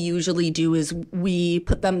what we usually do is we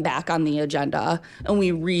put them back on the agenda and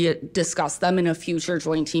we re-discuss them in a future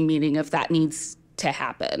joint team meeting if that needs to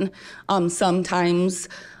happen. Sometimes,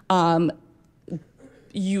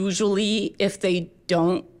 usually if they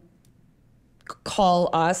don't call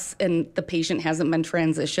us and the patient hasn't been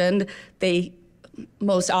transitioned, they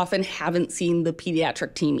most often haven't seen the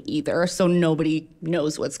pediatric team either, so nobody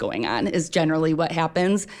knows what's going on is generally what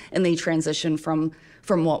happens, and they transition from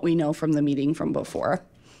what we know from the meeting from before.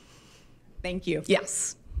 Thank you.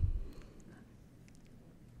 Yes.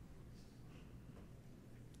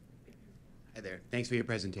 Hi there. Thanks for your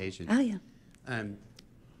presentation. Oh, yeah.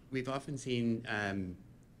 We've often seen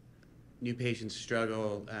new patients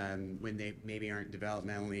struggle when they maybe aren't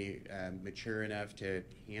developmentally mature enough to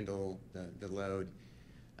handle the load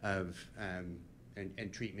of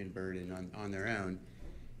and treatment burden on their own.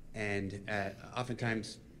 And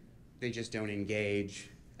oftentimes they just don't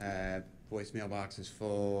engage. Voicemail box is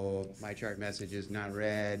full, my chart message is not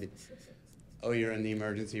read, oh, you're in the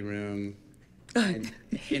emergency room. And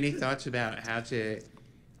any thoughts about how to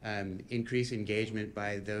increase engagement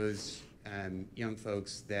by those young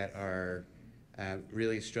folks that are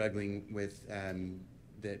really struggling with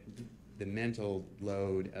the mental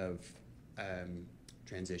load of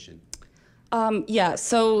transition? Yeah,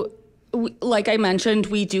 so like I mentioned,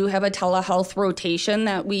 we do have a telehealth rotation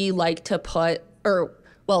that we like to put, or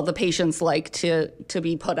well, the patients like to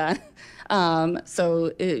be put on.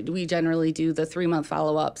 We generally do the 3-month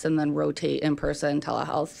follow-ups and then rotate in-person,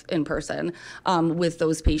 telehealth in-person. With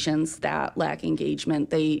those patients that lack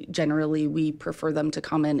engagement, we prefer them to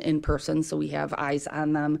come in person, so we have eyes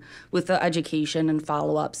on them with the education and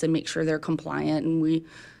follow-ups and make sure they're compliant, and we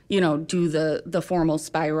do the formal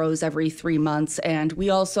spiros every 3 months. And we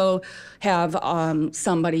also have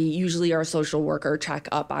somebody, usually our social worker, check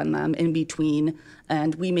up on them in between.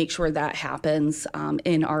 And we make sure that happens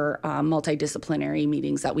in our multidisciplinary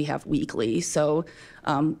meetings that we have weekly. So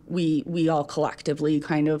we all collectively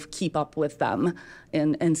kind of keep up with them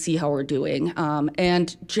and see how we're doing.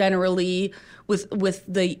 And generally with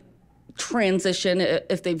the transition,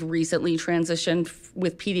 if they've recently transitioned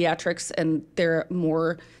with pediatrics and they're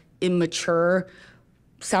more immature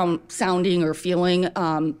sounding or feeling,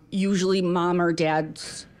 usually mom or dad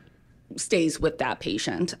stays with that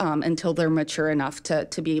patient until they're mature enough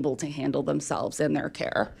to be able to handle themselves in their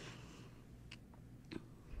care.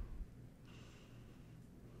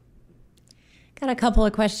 Got a couple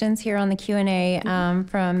of questions here on the Q&A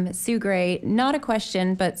from Sue Gray. Not a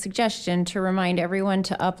question, but suggestion to remind everyone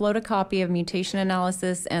to upload a copy of mutation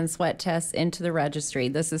analysis and sweat tests into the registry.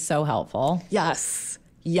 This is so helpful. Yes,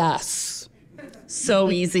 yes. So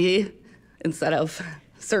easy instead of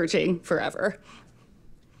searching forever.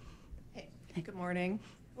 Hey, good morning.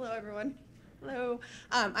 Hello, everyone. Hello.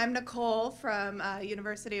 I'm Nicole from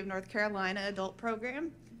University of North Carolina Adult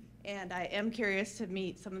Program. And I am curious to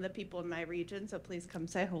meet some of the people in my region, so please come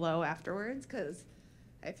say hello afterwards, because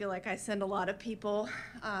I feel like I send a lot of people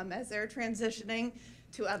as they're transitioning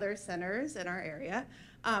to other centers in our area.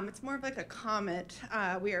 It's more of like a comment.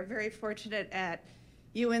 We are very fortunate at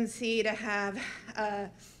UNC to have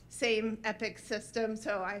a same EPIC system,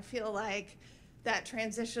 so I feel like that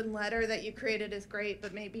transition letter that you created is great,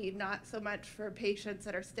 but maybe not so much for patients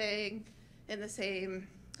that are staying in the same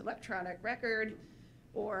electronic record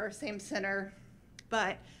or same center.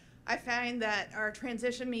 But I find that our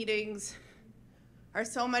transition meetings are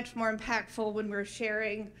so much more impactful when we're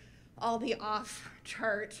sharing all the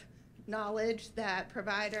off-chart knowledge that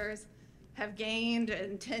providers have gained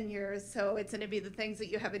in 10 years. So it's gonna be the things that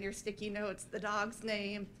you have in your sticky notes, the dog's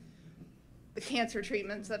name, the cancer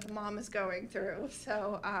treatments that the mom is going through.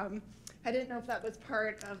 So I didn't know if that was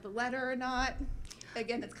part of the letter or not.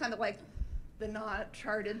 Again, it's kind of like the not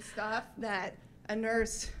charted stuff that a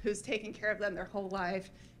nurse who's taking care of them their whole life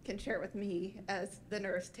can share with me as the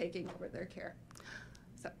nurse taking over their care.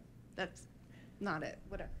 So that's not it,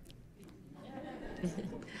 whatever.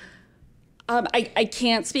 I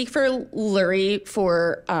can't speak for Lurie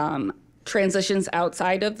for transitions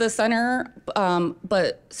outside of the center,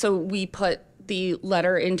 but so we put the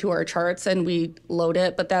letter into our charts and we load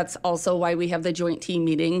it, but that's also why we have the joint team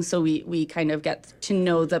meeting, so we kind of get to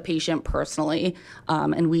know the patient personally,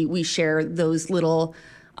 and we share those little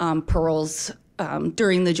pearls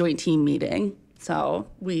during the joint team meeting, so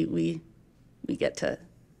we get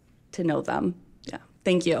to know them. Yeah,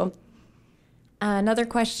 thank you. Another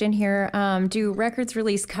question here. Do records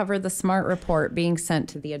release cover the SMART report being sent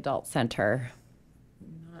to the adult center?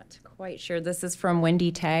 Not quite sure. This is from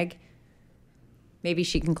Wendy Tagg. Maybe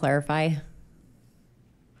she can clarify.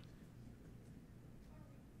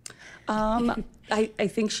 I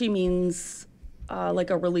think she means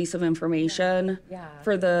like a release of information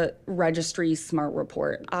for the registry SMART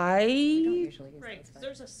report. Right,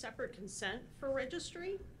 there's a separate consent for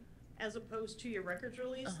registry as opposed to your records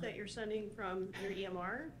release that you're sending from your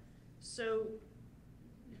EMR. So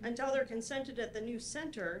until they're consented at the new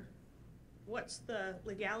center, what's the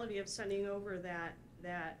legality of sending over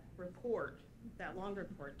that report, that long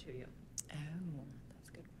report to you? Oh, that's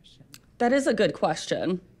a good question. That is a good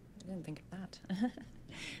question. I didn't think of that.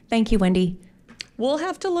 Thank you, Wendy. We'll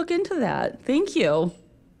have to look into that. Thank you.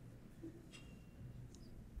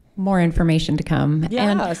 More information to come.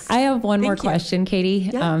 Yes. And I have one more Thank you. question,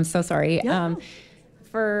 Katie. Yeah. I'm so sorry. Yeah.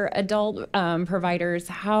 For adult providers,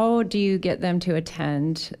 how do you get them to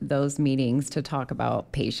attend those meetings to talk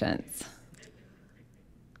about patients?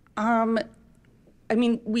 I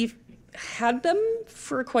mean, we've had them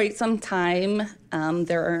for quite some time.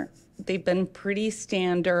 They've been pretty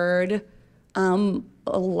standard.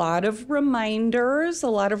 A lot of reminders, a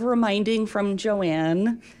lot of reminding from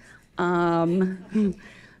Joanne.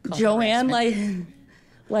 Joanne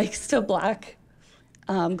likes to block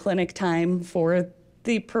clinic time for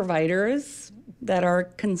the providers that are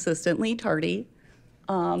consistently tardy.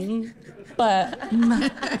 But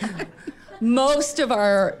most of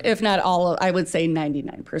our, if not all, I would say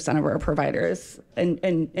 99% of our providers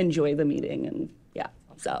enjoy the meeting, and yeah,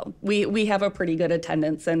 so we have a pretty good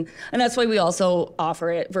attendance, and that's why we also offer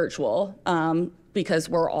it virtual, because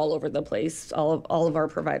we're all over the place. All of our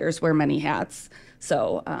providers wear many hats,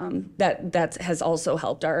 so that has also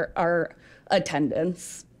helped our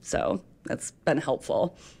attendance. So that's been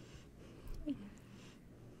helpful.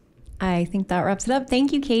 I think that wraps it up.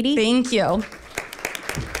 Thank you, Katie. Thank you.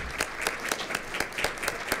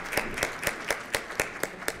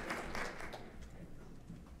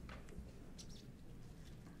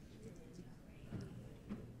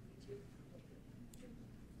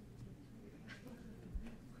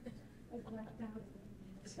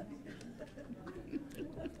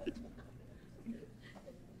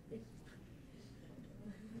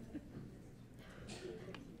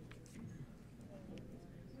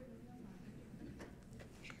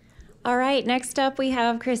 All right, next up we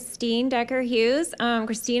have Christine Decker-Hughes.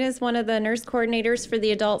 Christine is one of the nurse coordinators for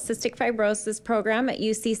the Adult Cystic Fibrosis Program at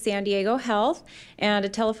UC San Diego Health and a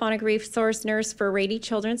telephonic resource nurse for Rady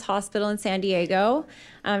Children's Hospital in San Diego.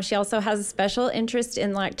 She also has a special interest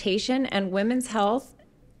in lactation and women's health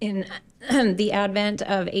in the advent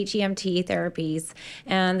of HEMT therapies.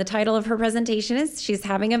 And the title of her presentation is She's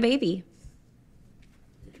Having a Baby.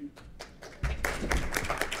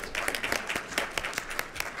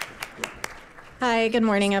 Hi, good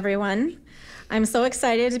morning, everyone. I'm so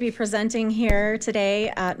excited to be presenting here today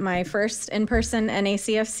at my first in-person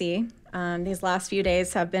NACFC. These last few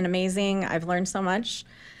days have been amazing. I've learned so much.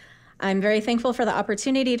 I'm very thankful for the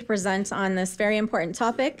opportunity to present on this very important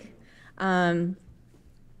topic. And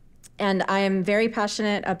I am very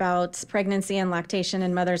passionate about pregnancy and lactation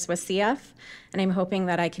in mothers with CF, and I'm hoping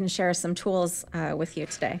that I can share some tools with you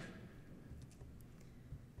today.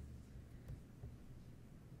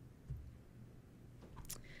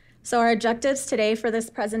 So our objectives today for this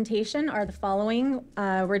presentation are the following.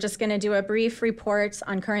 We're just going to do a brief report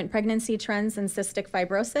on current pregnancy trends in cystic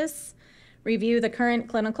fibrosis, review the current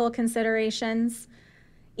clinical considerations,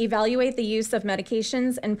 evaluate the use of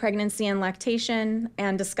medications in pregnancy and lactation,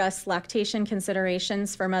 and discuss lactation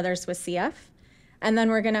considerations for mothers with CF. And then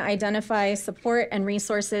we're going to identify support and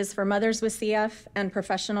resources for mothers with CF and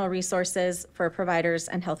professional resources for providers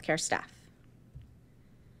and healthcare staff.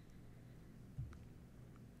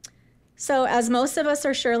 So as most of us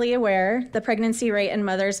are surely aware, the pregnancy rate in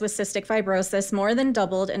mothers with cystic fibrosis more than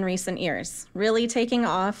doubled in recent years, really taking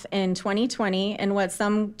off in 2020 in what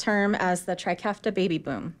some term as the Trikafta baby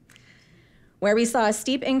boom, where we saw a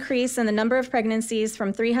steep increase in the number of pregnancies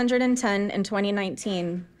from 310 in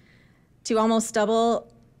 2019 to almost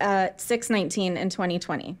double at 619 in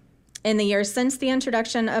 2020. In the years since the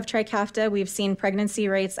introduction of Trikafta, we've seen pregnancy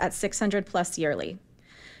rates at 600 plus yearly.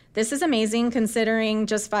 This is amazing considering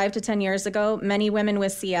just 5 to 10 years ago, many women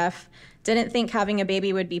with CF didn't think having a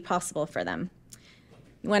baby would be possible for them.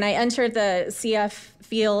 When I entered the CF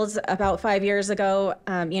field about 5 years ago,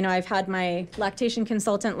 I've had my lactation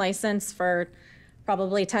consultant license for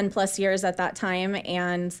probably 10 plus years at that time,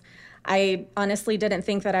 and I honestly didn't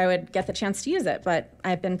think that I would get the chance to use it, but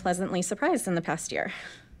I've been pleasantly surprised in the past year.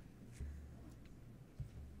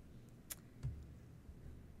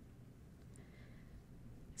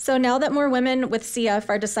 So now that more women with CF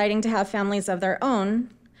are deciding to have families of their own,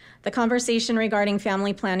 the conversation regarding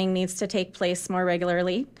family planning needs to take place more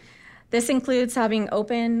regularly. This includes having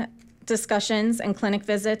open discussions and clinic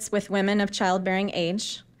visits with women of childbearing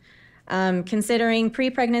age, considering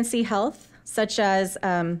pre-pregnancy health, such as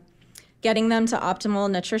getting them to optimal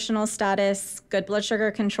nutritional status, good blood sugar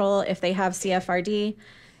control if they have CFRD,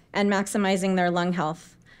 and maximizing their lung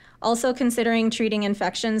health. Also considering treating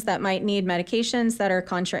infections that might need medications that are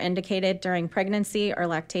contraindicated during pregnancy or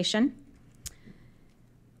lactation.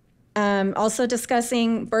 Also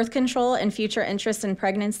discussing birth control and future interest in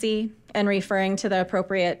pregnancy and referring to the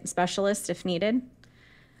appropriate specialist if needed.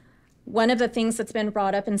 One of the things that's been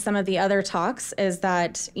brought up in some of the other talks is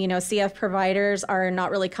that, CF providers are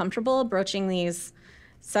not really comfortable broaching these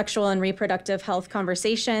sexual and reproductive health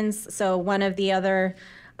conversations. So one of the other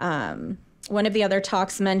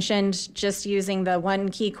talks mentioned just using the one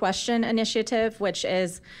key question initiative, which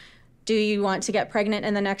is, do you want to get pregnant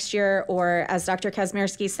in the next year? Or as Dr.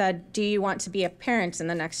 Kazmierski said, do you want to be a parent in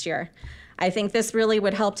the next year? I think this really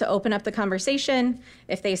would help to open up the conversation.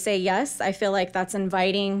 If they say yes, I feel like that's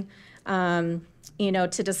inviting,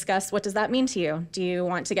 to discuss what does that mean to you? Do you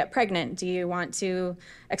want to get pregnant? Do you want to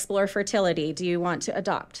explore fertility? Do you want to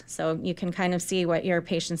adopt? So you can kind of see what your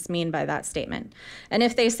patients mean by that statement. And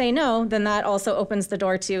if they say no, then that also opens the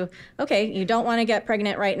door to, okay, you don't want to get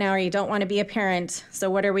pregnant right now, or you don't want to be a parent, so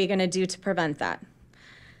what are we going to do to prevent that?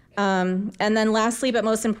 And then lastly, but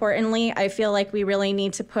most importantly, I feel like we really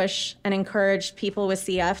need to push and encourage people with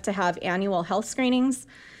CF to have annual health screenings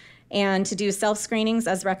and to do self-screenings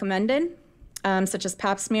as recommended, such as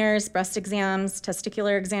pap smears, breast exams,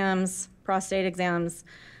 testicular exams, prostate exams,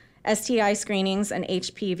 STI screenings, and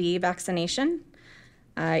HPV vaccination.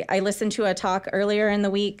 I listened to a talk earlier in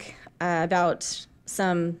the week about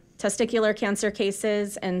some testicular cancer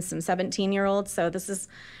cases and some 17-year-olds, so this is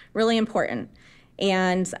really important.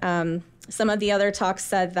 And some of the other talks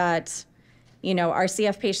said that, our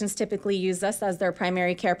CF patients typically use us as their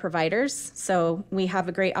primary care providers, so we have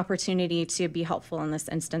a great opportunity to be helpful in this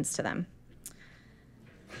instance to them.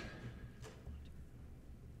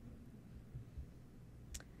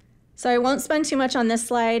 So I won't spend too much on this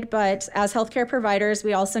slide, but as healthcare providers,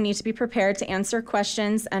 we also need to be prepared to answer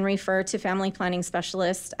questions and refer to family planning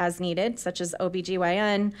specialists as needed, such as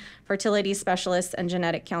OBGYN, fertility specialists, and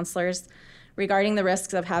genetic counselors regarding the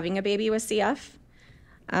risks of having a baby with CF.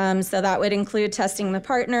 So that would include testing the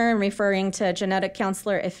partner and referring to a genetic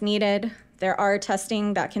counselor if needed. There are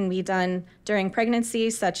testing that can be done during pregnancy,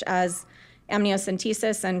 such as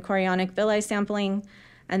amniocentesis and chorionic villi sampling.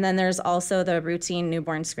 And then there's also the routine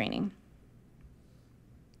newborn screening.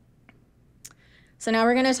 So now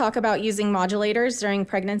we're going to talk about using modulators during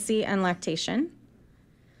pregnancy and lactation.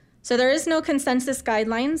 So there is no consensus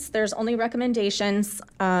guidelines. There's only recommendations.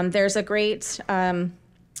 There's a great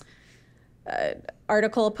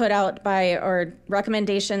article put out by, or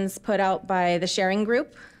recommendations put out by the sharing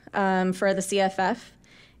group for the CFF.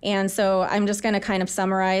 And so I'm just going to kind of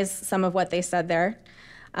summarize some of what they said there.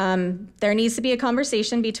 There needs to be a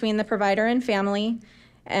conversation between the provider and family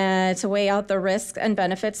to weigh out the risks and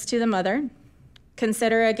benefits to the mother.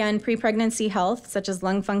 Consider, again, pre-pregnancy health, such as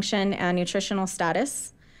lung function and nutritional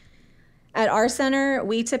status. At our center,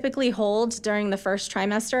 we typically hold during the first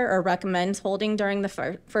trimester, or recommend holding during the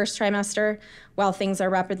first trimester while things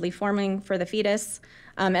are rapidly forming for the fetus,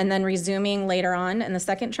 and then resuming later on in the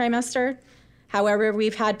second trimester. However,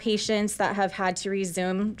 we've had patients that have had to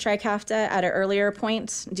resume Trikafta at an earlier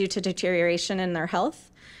point due to deterioration in their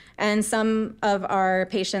health, and some of our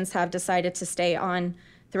patients have decided to stay on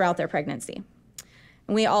throughout their pregnancy.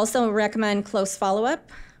 We also recommend close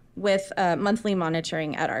follow-up with monthly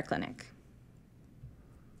monitoring at our clinic.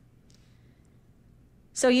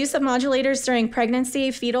 So use of modulators during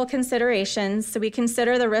pregnancy, fetal considerations. So we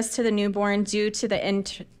consider the risk to the newborn due to the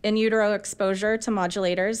in utero exposure to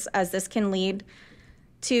modulators, as this can lead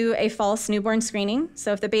to a false newborn screening.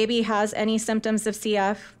 So if the baby has any symptoms of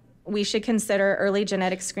CF, we should consider early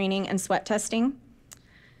genetic screening and sweat testing.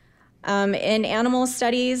 In animal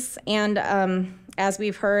studies, and as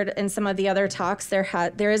we've heard in some of the other talks,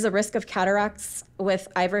 there is a risk of cataracts with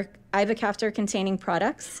ivacaftor-containing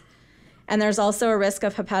products. And there's also a risk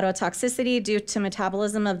of hepatotoxicity due to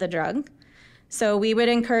metabolism of the drug. So we would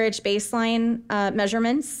encourage baseline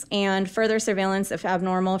measurements and further surveillance if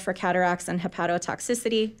abnormal for cataracts and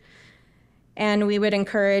hepatotoxicity. And we would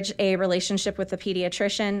encourage a relationship with the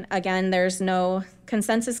pediatrician. Again, there's no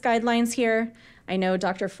consensus guidelines here. I know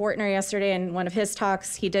Dr. Fortner yesterday in one of his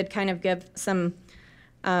talks, he did kind of give some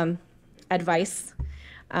advice.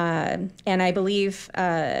 And I believe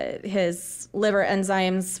his liver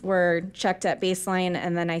enzymes were checked at baseline,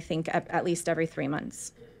 and then I think at least every 3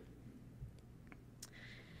 months.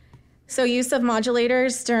 So use of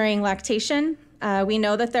modulators during lactation. We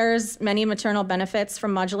know that there's many maternal benefits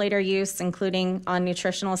from modulator use, including on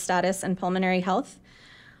nutritional status and pulmonary health.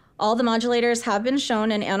 All the modulators have been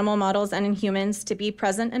shown in animal models and in humans to be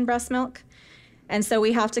present in breast milk. And so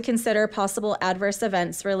we have to consider possible adverse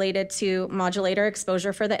events related to modulator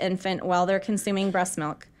exposure for the infant while they're consuming breast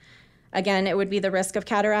milk. Again, it would be the risk of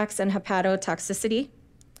cataracts and hepatotoxicity.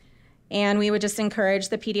 And we would just encourage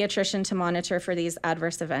the pediatrician to monitor for these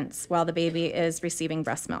adverse events while the baby is receiving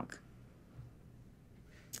breast milk.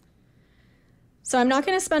 So I'm not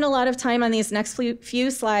going to spend a lot of time on these next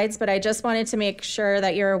few slides, but I just wanted to make sure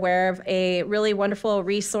that you're aware of a really wonderful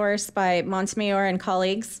resource by Montemayor and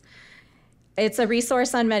colleagues. It's a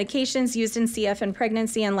resource on medications used in CF in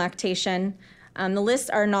pregnancy and lactation. The lists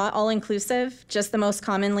are not all-inclusive, just the most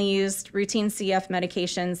commonly used routine CF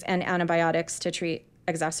medications and antibiotics to treat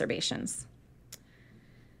exacerbations.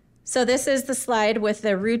 So this is the slide with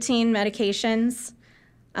the routine medications.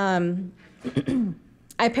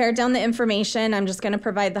 I pared down the information. I'm just going to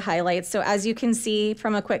provide the highlights. So as you can see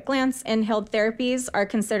from a quick glance, inhaled therapies are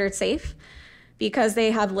considered safe because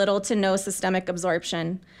they have little to no systemic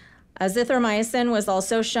absorption. Azithromycin was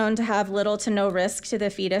also shown to have little to no risk to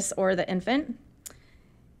the fetus or the infant.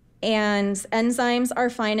 And enzymes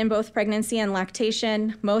are fine in both pregnancy and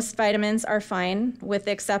lactation. Most vitamins are fine, with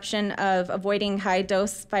the exception of avoiding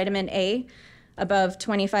high-dose vitamin A above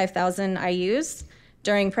 25,000 IUs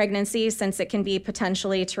during pregnancy, since it can be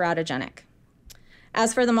potentially teratogenic.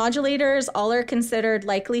 As for the modulators, all are considered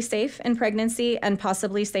likely safe in pregnancy and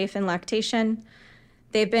possibly safe in lactation.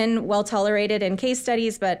 They've been well tolerated in case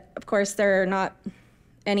studies, but of course there are not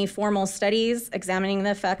any formal studies examining the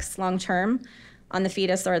effects long-term on the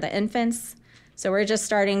fetus or the infants. So we're just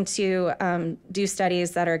starting to do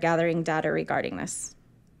studies that are gathering data regarding this.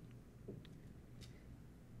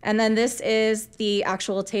 And then this is the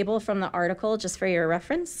actual table from the article, just for your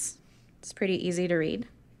reference. It's pretty easy to read.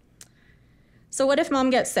 So what if mom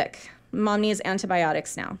gets sick? Mom needs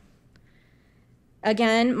antibiotics now.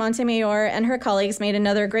 Again, Montemayor and her colleagues made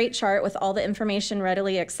another great chart with all the information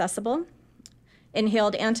readily accessible.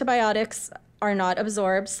 Inhaled antibiotics are not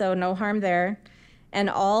absorbed, so no harm there. And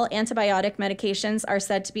all antibiotic medications are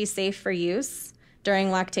said to be safe for use during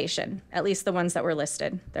lactation, at least the ones that were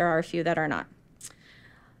listed. There are a few that are not.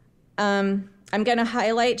 I'm going to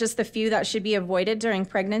highlight just a few that should be avoided during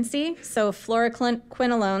pregnancy. So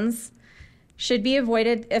fluoroquinolones should be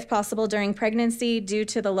avoided if possible during pregnancy due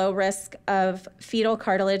to the low risk of fetal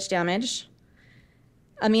cartilage damage.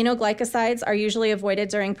 Aminoglycosides are usually avoided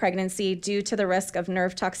during pregnancy due to the risk of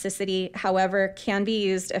nerve toxicity, however, can be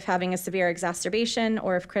used if having a severe exacerbation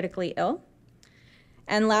or if critically ill.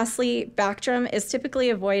 And lastly, Bactrim is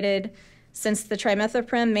typically avoided since the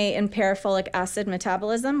trimethoprim may impair folic acid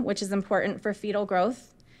metabolism, which is important for fetal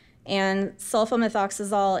growth. And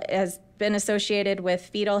sulfamethoxazole has been associated with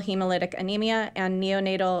fetal hemolytic anemia and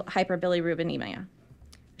neonatal hyperbilirubinemia. I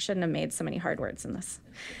shouldn't have made so many hard words in this.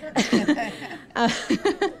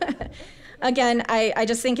 Again, I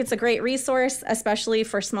just think it's a great resource, especially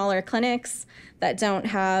for smaller clinics that don't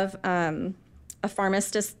have a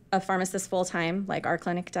pharmacist full-time like our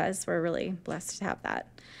clinic does. We're really blessed to have that.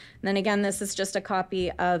 And then again, this is just a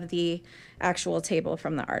copy of the actual table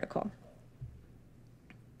from the article.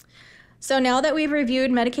 So now that we've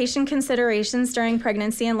reviewed medication considerations during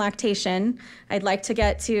pregnancy and lactation, I'd like to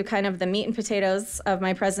get to kind of the meat and potatoes of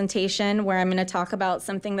my presentation, where I'm going to talk about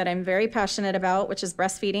something that I'm very passionate about, which is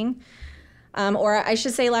breastfeeding, or I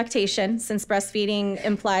should say lactation, since breastfeeding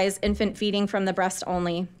implies infant feeding from the breast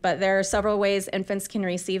only. But there are several ways infants can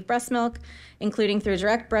receive breast milk, including through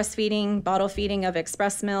direct breastfeeding, bottle feeding of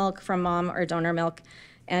express milk from mom or donor milk,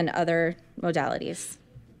 and other modalities.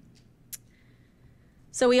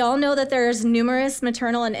 So we all know that there's numerous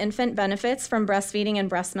maternal and infant benefits from breastfeeding and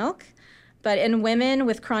breast milk, but in women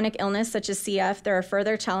with chronic illness such as CF, there are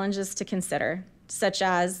further challenges to consider, such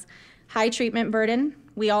as high treatment burden.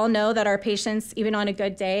 We all know that our patients, even on a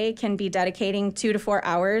good day, can be dedicating 2 to 4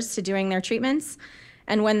 hours to doing their treatments,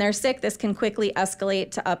 and when they're sick, this can quickly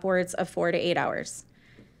escalate to upwards of 4 to 8 hours.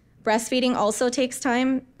 Breastfeeding also takes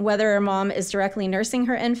time, whether a mom is directly nursing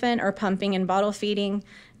her infant or pumping and bottle feeding.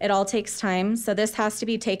 It all takes time, so this has to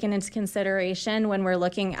be taken into consideration when we're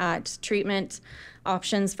looking at treatment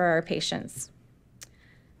options for our patients.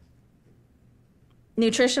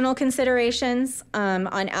 Nutritional considerations.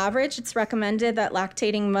 On average, it's recommended that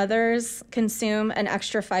lactating mothers consume an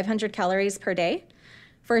extra 500 calories per day.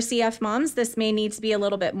 For CF moms, this may need to be a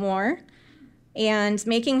little bit more. And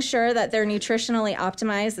making sure that they're nutritionally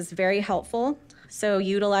optimized is very helpful. So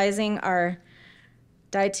utilizing our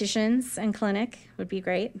dietitians in clinic would be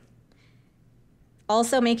great.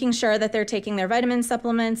 Also, making sure that they're taking their vitamin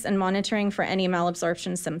supplements and monitoring for any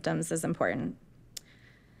malabsorption symptoms is important.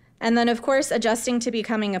 And then, of course, adjusting to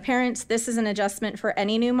becoming a parent. This is an adjustment for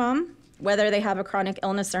any new mom, whether they have a chronic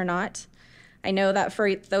illness or not. I know that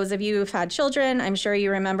for those of you who've had children, I'm sure you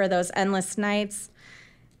remember those endless nights.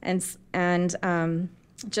 And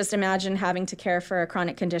just imagine having to care for a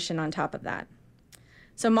chronic condition on top of that.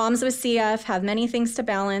 So moms with CF have many things to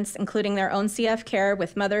balance, including their own CF care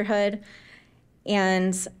with motherhood,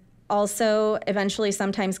 and also eventually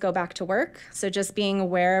sometimes go back to work. So just being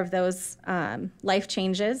aware of those life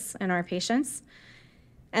changes in our patients.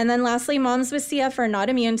 And then lastly, moms with CF are not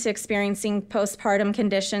immune to experiencing postpartum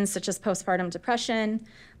conditions such as postpartum depression,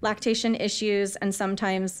 lactation issues, and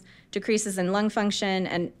sometimes decreases in lung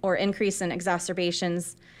function or increase in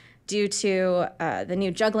exacerbations due to the new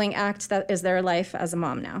juggling act that is their life as a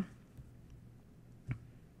mom now.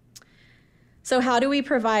 So how do we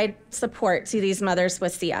provide support to these mothers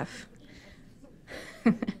with CF?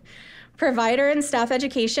 Provider and staff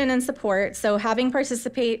education and support. So having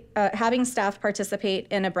staff participate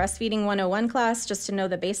in a breastfeeding 101 class just to know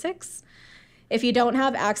the basics. If you don't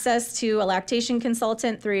have access to a lactation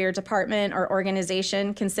consultant through your department or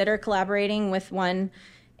organization, consider collaborating with one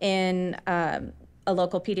in a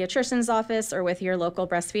local pediatrician's office or with your local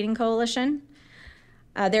breastfeeding coalition.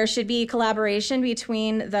 There should be collaboration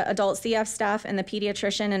between the adult CF staff and the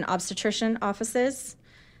pediatrician and obstetrician offices.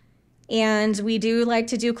 And we do like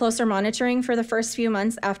to do closer monitoring for the first few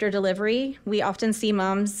months after delivery. We often see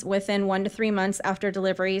moms within 1 to 3 months after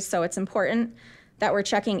delivery, so it's important that we're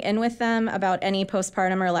checking in with them about any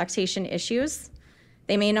postpartum or lactation issues.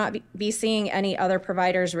 They may not be seeing any other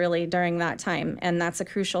providers really during that time, and that's a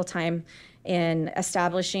crucial time in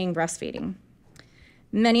establishing breastfeeding.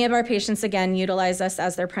 Many of our patients, again, utilize us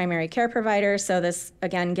as their primary care provider, so this,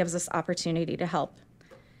 again, gives us opportunity to help.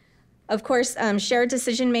 Of course, shared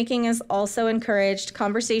decision-making is also encouraged.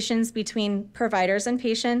 Conversations between providers and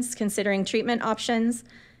patients, considering treatment options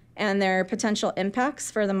and their potential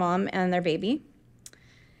impacts for the mom and their baby.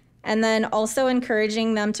 And then also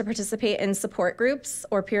encouraging them to participate in support groups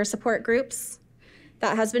or peer support groups.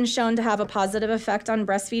 That has been shown to have a positive effect on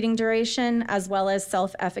breastfeeding duration, as well as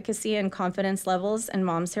self-efficacy and confidence levels in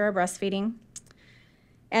moms who are breastfeeding.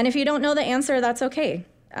 And if you don't know the answer, that's okay.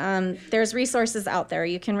 There's resources out there.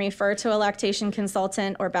 You can refer to a lactation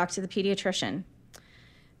consultant or back to the pediatrician.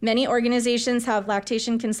 Many organizations have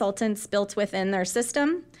lactation consultants built within their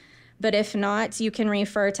system. But if not, you can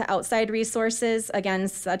refer to outside resources, again,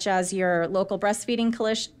 such as your local breastfeeding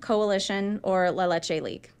coalition or La Leche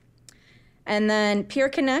League. And then Peer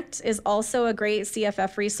Connect is also a great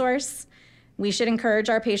CFF resource. We should encourage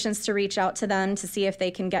our patients to reach out to them to see if they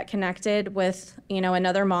can get connected with,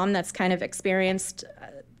 another mom that's kind of experienced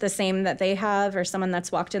the same that they have, or someone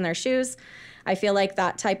that's walked in their shoes. I feel like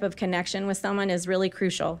that type of connection with someone is really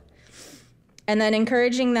crucial. And then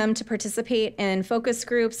encouraging them to participate in focus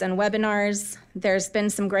groups and webinars. There's been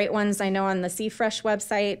some great ones I know on the CFresh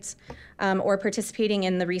website, or participating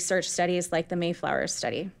in the research studies like the Mayflower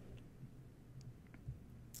study.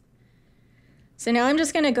 So now I'm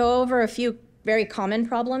just going to go over a few very common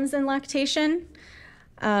problems in lactation,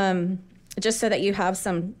 just so that you have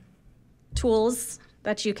some tools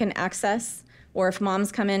that you can access, or if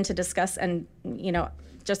moms come in to discuss, and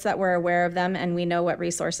just that we're aware of them and we know what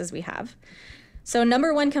resources we have. So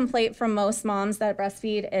number one complaint from most moms that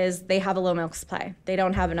breastfeed is they have a low milk supply. They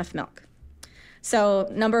don't have enough milk. So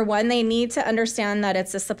number one, they need to understand that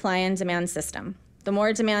it's a supply and demand system. The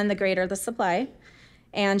more demand, the greater the supply.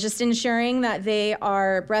 And just ensuring that they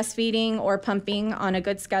are breastfeeding or pumping on a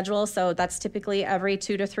good schedule. So that's typically every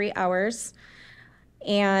 2 to 3 hours.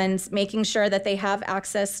 And making sure that they have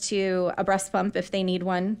access to a breast pump if they need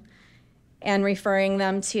one. And referring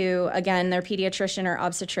them to, again, their pediatrician or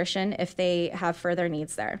obstetrician if they have further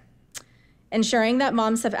needs there. Ensuring that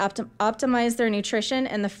moms have optimized their nutrition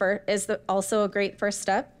is also a great first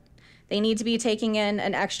step. They need to be taking in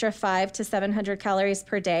an extra 500 to 700 calories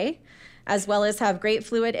per day, as well as have great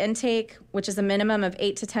fluid intake, which is a minimum of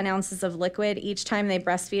 8 to 10 ounces of liquid each time they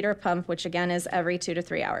breastfeed or pump, which again is every 2 to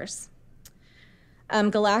 3 hours.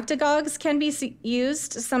 Galactagogues can be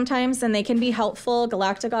used sometimes, and they can be helpful.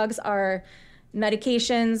 Galactagogues are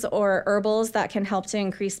medications or herbals that can help to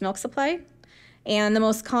increase milk supply. And the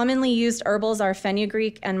most commonly used herbals are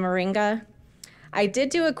fenugreek and moringa. I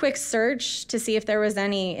did do a quick search to see if there was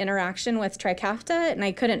any interaction with Trikafta, and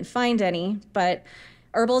I couldn't find any, but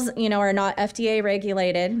herbals, are not FDA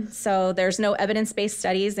regulated, so there's no evidence-based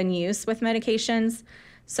studies in use with medications,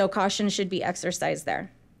 so caution should be exercised there.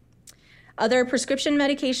 Other prescription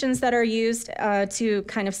medications that are used to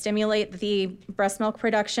kind of stimulate the breast milk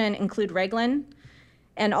production include Reglan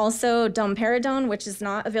and also domperidone, which is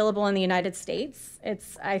not available in the United States.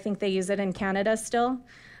 I think they use it in Canada still.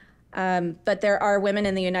 But there are women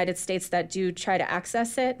in the United States that do try to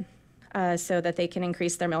access it so that they can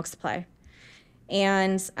increase their milk supply.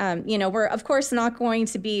 And, we're of course not going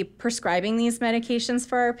to be prescribing these medications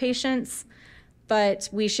for our patients, but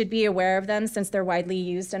we should be aware of them since they're widely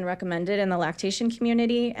used and recommended in the lactation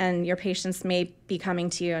community, and your patients may be coming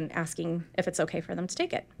to you and asking if it's okay for them to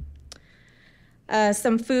take it.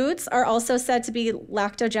 Some foods are also said to be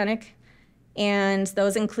lactogenic, and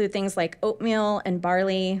those include things like oatmeal and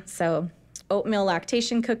barley. So oatmeal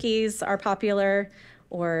lactation cookies are popular,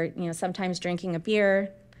 or sometimes drinking a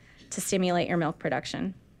beer to stimulate your milk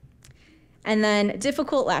production. And then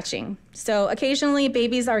difficult latching. So occasionally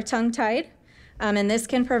babies are tongue-tied, and this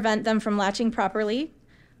can prevent them from latching properly.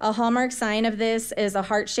 A hallmark sign of this is a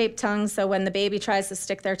heart-shaped tongue, so when the baby tries to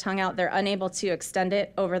stick their tongue out, they're unable to extend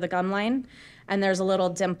it over the gum line, and there's a little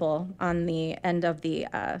dimple on the end of the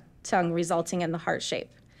tongue, resulting in the heart shape.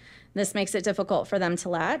 This makes it difficult for them to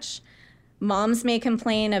latch. Moms may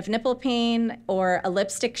complain of nipple pain or a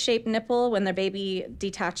lipstick-shaped nipple when their baby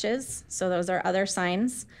detaches, so those are other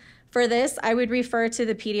signs. For this, I would refer to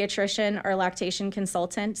the pediatrician or lactation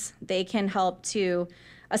consultant. They can help to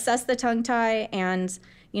assess the tongue tie, and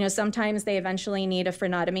sometimes they eventually need a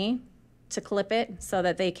frenotomy to clip it so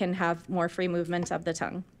that they can have more free movement of the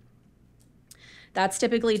tongue. That's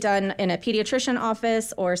typically done in a pediatrician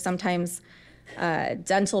office, or sometimes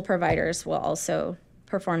dental providers will also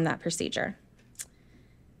perform that procedure.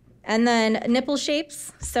 And then nipple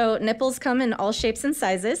shapes. So nipples come in all shapes and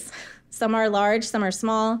sizes. Some are large, some are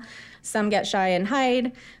small, some get shy and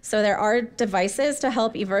hide. So there are devices to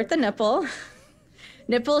help evert the nipple.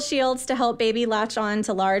 Nipple shields to help baby latch on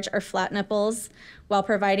to large or flat nipples while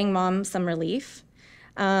providing mom some relief.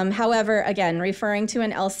 However, again, referring to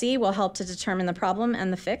an LC will help to determine the problem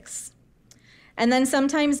and the fix. And then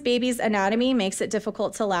sometimes baby's anatomy makes it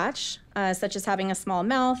difficult to latch, such as having a small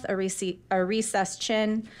mouth, a recessed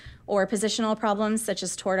chin, or positional problems such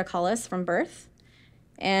as torticollis from birth.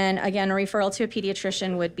 And again, a referral to a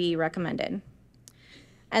pediatrician would be recommended.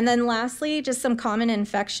 And then lastly, just some common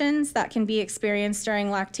infections that can be experienced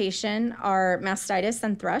during lactation are mastitis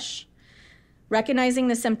and thrush. Recognizing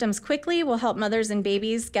the symptoms quickly will help mothers and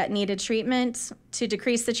babies get needed treatment to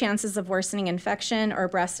decrease the chances of worsening infection or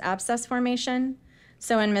breast abscess formation.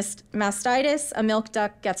 So in mastitis, a milk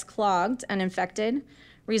duct gets clogged and infected,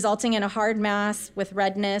 resulting in a hard mass with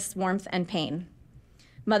redness, warmth, and pain.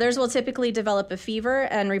 Mothers will typically develop a fever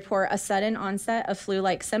and report a sudden onset of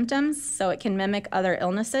flu-like symptoms, so it can mimic other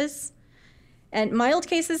illnesses. And mild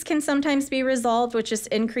cases can sometimes be resolved with just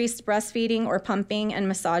increased breastfeeding or pumping and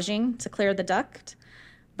massaging to clear the duct,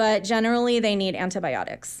 but generally they need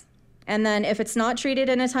antibiotics. And then if it's not treated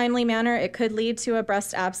in a timely manner, it could lead to a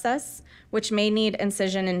breast abscess, which may need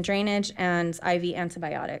incision and drainage and IV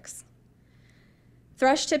antibiotics.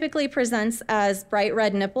 Thrush typically presents as bright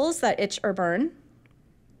red nipples that itch or burn.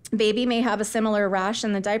 Baby may have a similar rash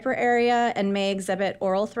in the diaper area and may exhibit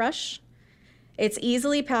oral thrush. It's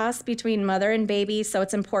easily passed between mother and baby, so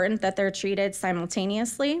it's important that they're treated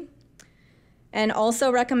simultaneously. And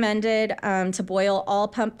also recommended to boil all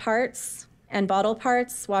pump parts and bottle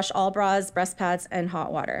parts, wash all bras, breast pads, and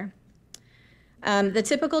hot water. The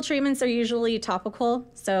typical treatments are usually topical,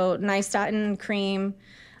 so nystatin cream,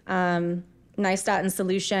 nystatin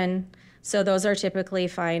solution. So those are typically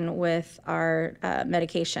fine with our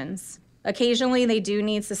medications. Occasionally, they do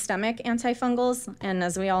need systemic antifungals, and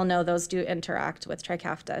as we all know, those do interact with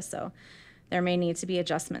Trikafta, so there may need to be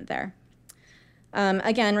adjustment there.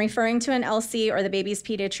 Again, referring to an LC or the baby's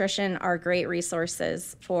pediatrician are great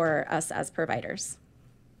resources for us as providers.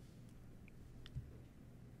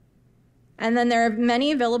 And then there are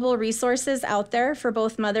many available resources out there for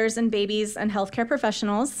both mothers and babies and healthcare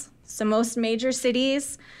professionals. So most major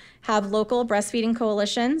cities have local breastfeeding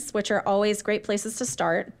coalitions, which are always great places to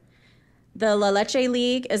start. The La Leche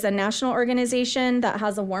League is a national organization that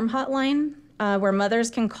has a warm hotline where mothers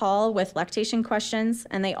can call with lactation questions,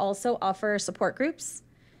 and they also offer support groups.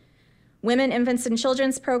 Women, Infants, and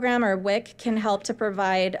Children's Program, or WIC, can help to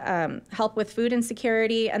provide help with food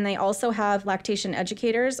insecurity, and they also have lactation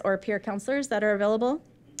educators or peer counselors that are available.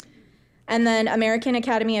 And then American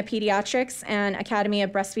Academy of Pediatrics and Academy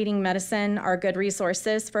of Breastfeeding Medicine are good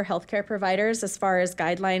resources for healthcare providers as far as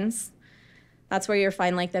guidelines. That's where you'll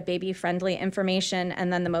find like the baby-friendly information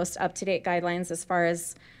and then the most up-to-date guidelines as far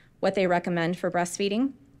as what they recommend for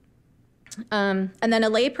breastfeeding. And then a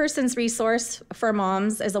layperson's resource for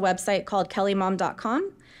moms is a website called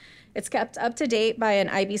kellymom.com. It's kept up to date by an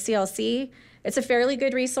IBCLC. It's a fairly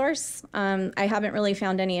good resource. I haven't really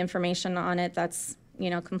found any information on it that's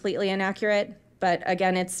completely inaccurate, but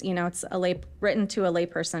again, it's written to a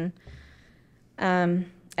layperson.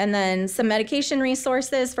 And then some medication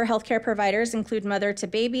resources for healthcare providers include Mother to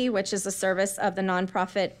Baby, which is a service of the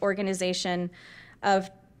nonprofit organization of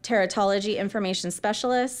Teratology Information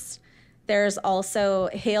Specialists. There's also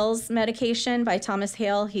Hale's medication by Thomas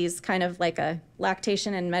Hale. He's kind of like a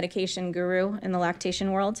lactation and medication guru in the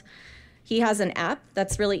lactation world. He has an app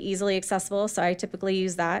that's really easily accessible, so I typically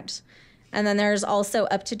use that. And then there's also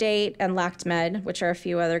UpToDate and LactMed, which are a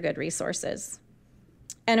few other good resources.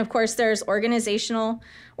 And of course, there's organizational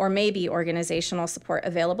or maybe organizational support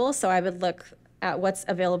available. So I would look at what's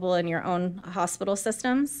available in your own hospital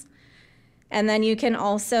systems. And then you can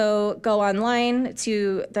also go online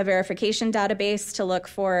to the verification database to look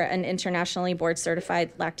for an internationally board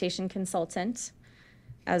certified lactation consultant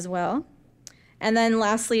as well. And then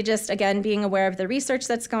lastly, just again, being aware of the research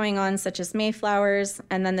that's going on, such as Mayflowers.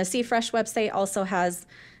 And then the CFresh website also has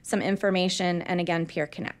some information, and again, Peer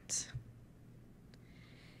Connect.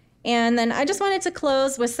 And then I just wanted to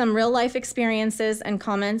close with some real life experiences and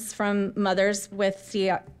comments from mothers with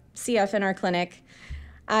CF in our clinic.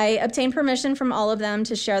 I obtained permission from all of them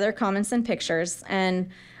to share their comments and pictures, and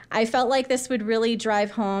I felt like this would really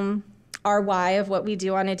drive home our why of what we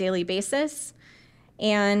do on a daily basis.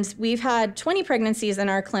 And we've had 20 pregnancies in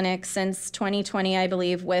our clinic since 2020, I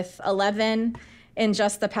believe, with 11 in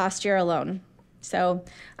just the past year alone. So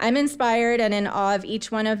I'm inspired and in awe of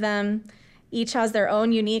each one of them. Each has their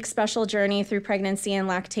own unique special journey through pregnancy and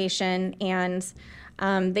lactation. And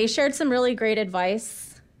they shared some really great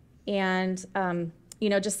advice. And,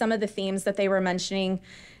 just some of the themes that they were mentioning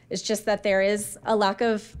is just that there is a lack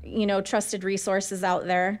of, trusted resources out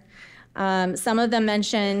there. Some of them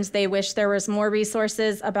mentioned they wish there was more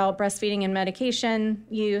resources about breastfeeding and medication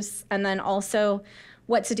use, and then also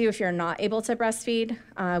what to do if you're not able to breastfeed.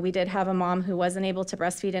 We did have a mom who wasn't able to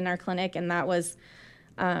breastfeed in our clinic, and that was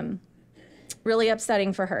really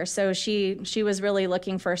upsetting for her. So she was really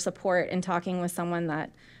looking for support and talking with someone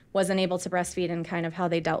that wasn't able to breastfeed and kind of how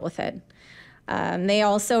they dealt with it. They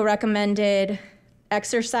also recommended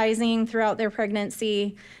exercising throughout their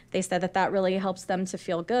pregnancy. They said that really helps them to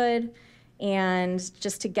feel good and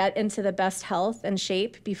just to get into the best health and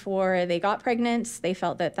shape before they got pregnant. They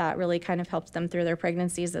felt that really kind of helped them through their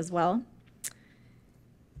pregnancies as well.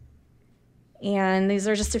 And these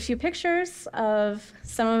are just a few pictures of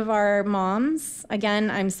some of our moms. Again,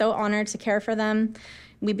 I'm so honored to care for them.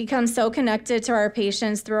 We become so connected to our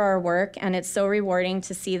patients through our work, and it's so rewarding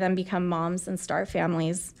to see them become moms and start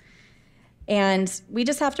families. And we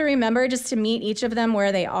just have to remember just to meet each of them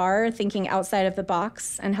where they are, thinking outside of the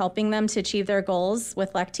box and helping them to achieve their goals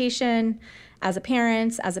with lactation, as a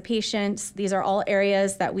parent, as a patient. These are all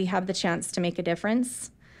areas that we have the chance to make a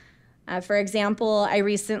difference. For example, I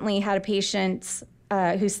recently had a patient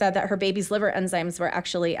who said that her baby's liver enzymes were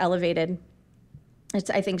actually elevated.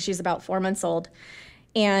 I think she's about 4 months old.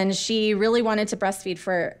 And she really wanted to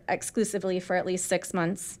breastfeed exclusively for at least 6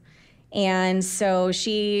 months. And so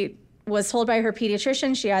she was told by her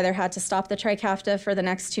pediatrician she either had to stop the Trikafta for the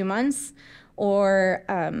next 2 months or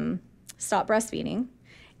stop breastfeeding.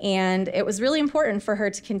 And it was really important for her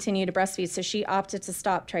to continue to breastfeed, so she opted to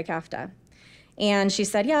stop Trikafta. And she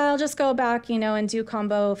said, yeah, I'll just go back, and do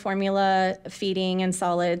combo formula feeding and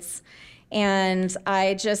solids. And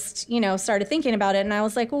I just, started thinking about it, and I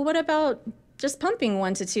was like, well, what about just pumping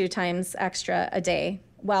 1 to 2 times extra a day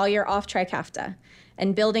while you're off Trikafta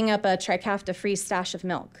and building up a Trikafta-free stash of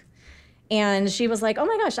milk? And she was like, oh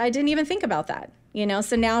my gosh, I didn't even think about that.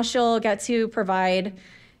 So now she'll get to provide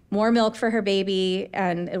more milk for her baby,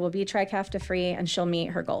 and it will be Trikafta-free, and she'll meet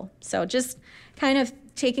her goal. So just kind of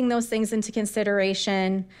taking those things into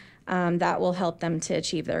consideration, that will help them to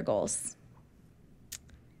achieve their goals.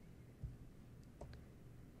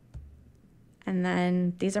 And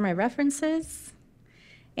then these are my references.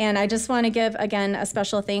 And I just want to give, again, a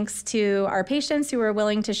special thanks to our patients who are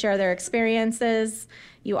willing to share their experiences.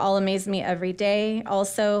 You all amaze me every day.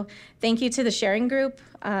 Also, thank you to the sharing group.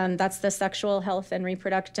 That's the Sexual Health and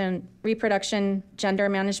Reproduction Gender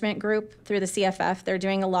Management Group through the CFF. They're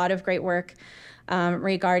doing a lot of great work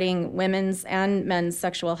regarding women's and men's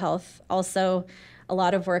sexual health. Also, a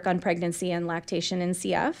lot of work on pregnancy and lactation in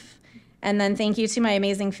CF. And then thank you to my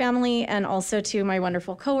amazing family and also to my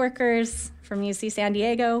wonderful coworkers from UC San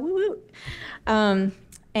Diego. Woo-woo.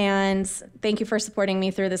 And thank you for supporting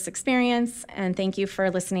me through this experience, and thank you for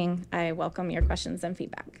listening. I welcome your questions and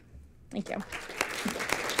feedback. Thank you.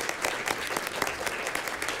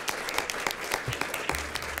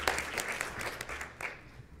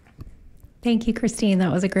 Thank you, Christine.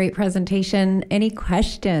 That was a great presentation. Any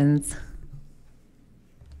questions?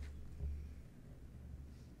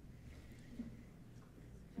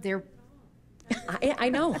 I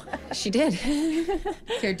know, she did.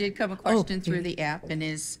 There did come a question through the app, and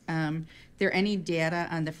is there any data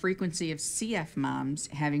on the frequency of CF moms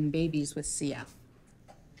having babies with CF?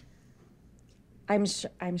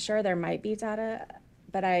 I'm sure there might be data,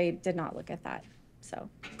 but I did not look at that, so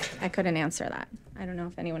I couldn't answer that. I don't know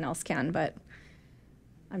if anyone else can, but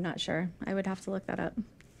I'm not sure. I would have to look that up.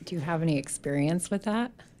 Do you have any experience with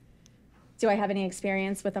that? Do I have any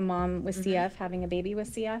experience with a mom with CF having a baby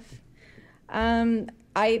with CF?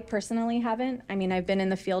 I personally haven't. I mean, I've been in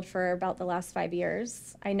the field for about the last 5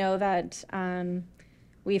 years. I know that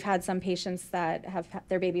we've had some patients that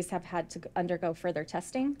their babies have had to undergo further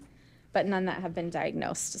testing, but none that have been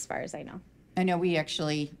diagnosed as far as I know. I know we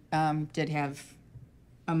actually did have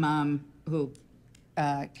a mom who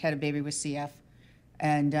had a baby with CF,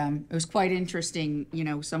 and it was quite interesting,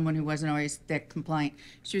 someone who wasn't always that compliant.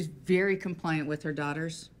 She was very compliant with her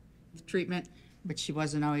daughter's treatment, but she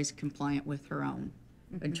wasn't always compliant with her own,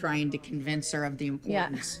 and trying to convince her of the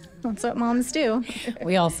importance. Yeah, that's what moms do.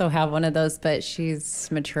 We also have one of those, but she's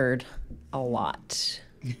matured a lot.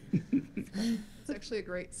 It's actually a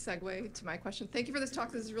great segue to my question. Thank you for this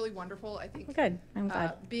talk. This is really wonderful. I think good. I'm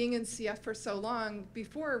glad. Being in CF for so long,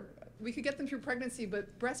 before we could get them through pregnancy,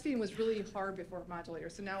 but breastfeeding was really hard before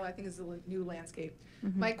modulators. So now I think is a new landscape.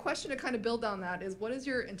 My question to kind of build on that is, what is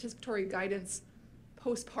your anticipatory guidance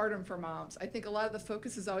postpartum for moms? I think a lot of the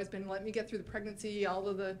focus has always been, let me get through the pregnancy, all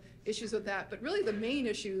of the issues with that. But really the main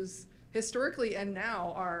issues historically and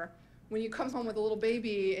now are when you come home with a little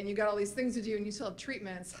baby and you got all these things to do and you still have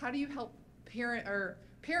treatments, how do you help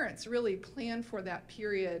parents really plan for that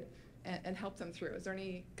period and help them through? Is there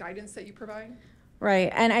any guidance that you provide?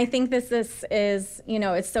 Right, and I think this is,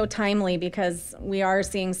 it's so timely because we are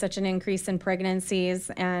seeing such an increase in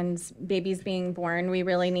pregnancies and babies being born. We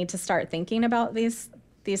really need to start thinking about these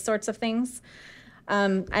sorts of things.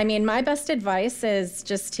 I mean, my best advice is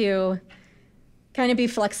just to kind of be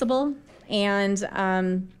flexible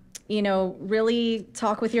and, really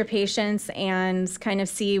talk with your patients and kind of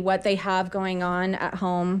see what they have going on at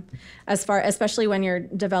home especially when you're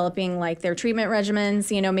developing like their treatment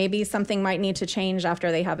regimens. Maybe something might need to change after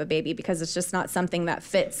they have a baby because it's just not something that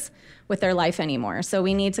fits with their life anymore. So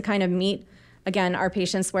we need to kind of meet, again, our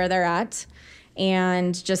patients where they're at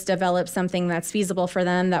and just develop something that's feasible for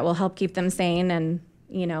them that will help keep them sane and,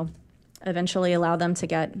 eventually allow them to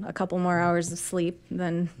get a couple more hours of sleep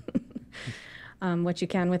than what you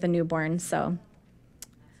can with a newborn. So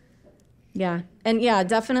yeah, and yeah,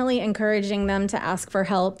 definitely encouraging them to ask for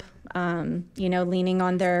help, leaning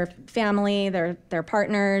on their family, their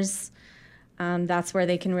partners. That's where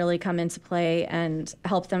they can really come into play and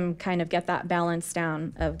help them kind of get that balance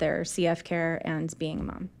down of their CF care and being a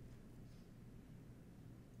mom.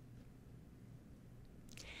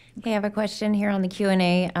 Okay, I have a question here on the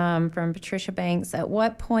Q&A from Patricia Banks. At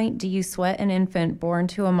what point do you sweat an infant born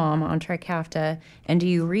to a mom on Trikafta, and do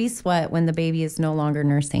you re-sweat when the baby is no longer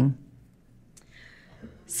nursing?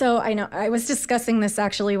 So I know I was discussing this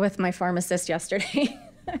actually with my pharmacist yesterday.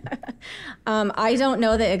 I don't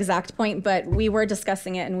know the exact point, but we were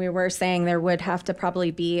discussing it and we were saying there would have to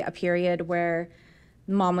probably be a period where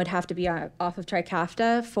mom would have to be off of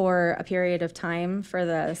Trikafta for a period of time for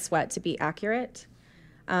the sweat to be accurate.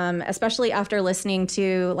 Especially after listening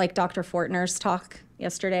to like Dr. Fortner's talk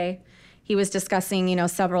yesterday. He was discussing,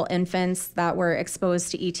 several infants that were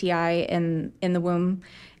exposed to ETI in the womb.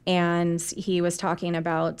 And he was talking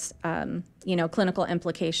about, clinical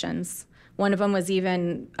implications. One of them was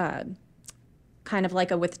even kind of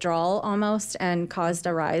like a withdrawal almost and caused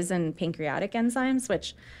a rise in pancreatic enzymes,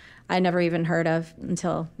 which I never even heard of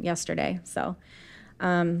until yesterday. So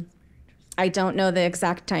I don't know the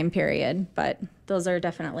exact time period, but those are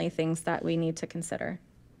definitely things that we need to consider.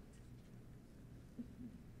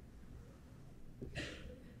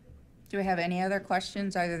 Do we have any other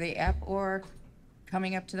questions, either the app or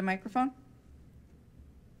coming up to the microphone?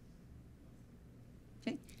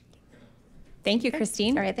 Okay. Thank you,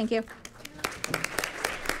 Christine. All right, thank you.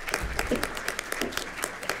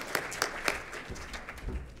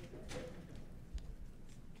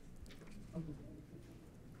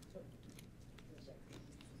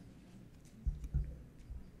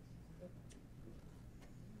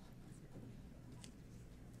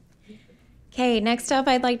 Okay, next up,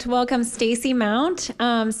 I'd like to welcome Stacy Mount.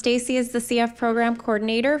 Stacy is the CF program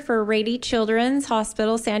coordinator for Rady Children's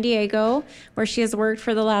Hospital, San Diego, where she has worked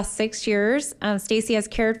for the last 6 years. Stacy has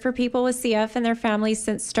cared for people with CF and their families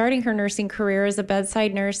since starting her nursing career as a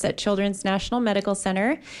bedside nurse at Children's National Medical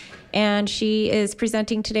Center, and she is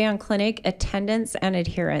presenting today on clinic attendance and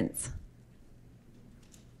adherence.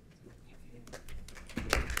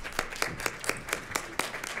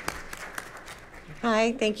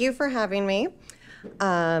 Hi, thank you for having me.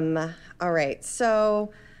 All right,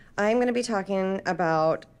 so I'm going to be talking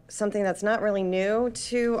about something that's not really new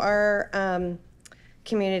to our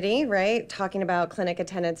community, right? Talking about clinic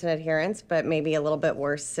attendance and adherence, but maybe a little bit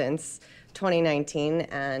worse since 2019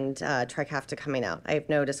 and Trikafta coming out. I have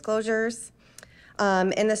no disclosures.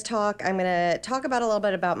 In this talk, I'm going to talk about a little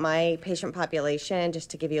bit about my patient population,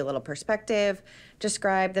 just to give you a little perspective,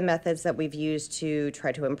 describe the methods that we've used to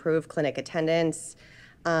try to improve clinic attendance,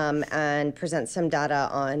 and present some data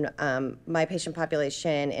on my patient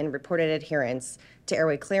population and reported adherence to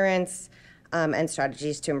airway clearance, and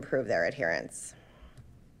strategies to improve their adherence.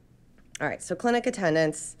 All right, so clinic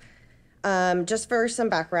attendance. Just for some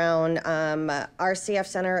background, our CF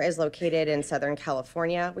center is located in Southern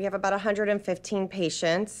California. We have about 115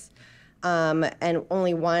 patients and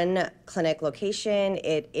only one clinic location.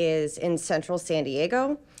 It is in central San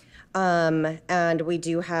Diego. And we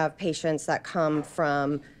do have patients that come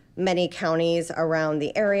from many counties around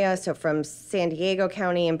the area. So from San Diego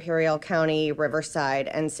County, Imperial County, Riverside,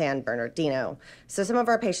 and San Bernardino. So some of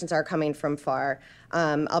our patients are coming from far,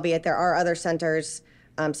 albeit there are other centers.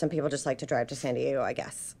 Some people just like to drive to San Diego, I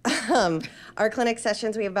guess. Our clinic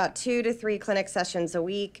sessions, we have about 2 to 3 clinic sessions a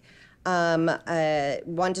week, 1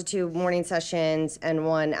 to 2 morning sessions, and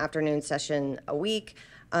 1 afternoon session a week.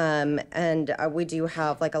 And we do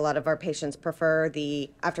have, like, a lot of our patients prefer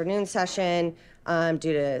the afternoon session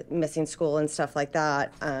due to missing school and stuff like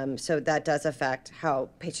that. So that does affect how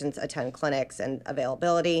patients attend clinics and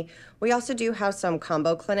availability. We also do have some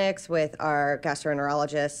combo clinics with our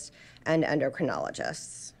gastroenterologists and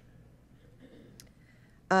endocrinologists.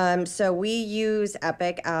 So we use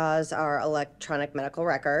Epic as our electronic medical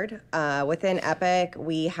record. Within Epic,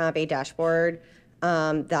 we have a dashboard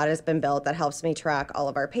that has been built that helps me track all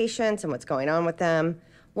of our patients and what's going on with them.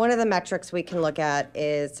 One of the metrics we can look at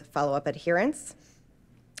is follow-up adherence.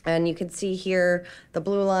 And you can see here, the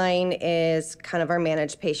blue line is kind of our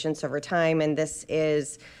managed patients over time, and this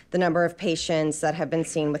is the number of patients that have been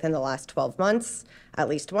seen within the last 12 months, at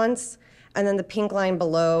least once. And then the pink line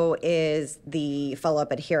below is the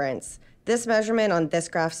follow-up adherence. This measurement on this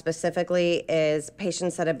graph specifically is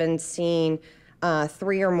patients that have been seen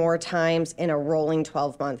 3 or more times in a rolling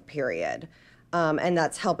 12-month period. And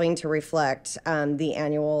that's helping to reflect the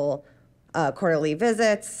annual quarterly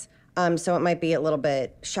visits, So it might be a little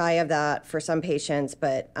bit shy of that for some patients,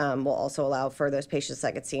 but we'll also allow for those patients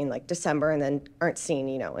that get seen like December and then aren't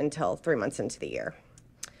seen, until 3 months into the year.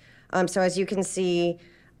 So as you can see,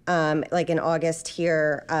 like in August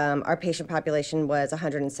here, our patient population was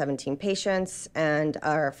 117 patients, and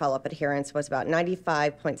our follow-up adherence was about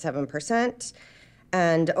 95.7%.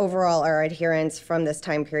 And overall, our adherence from this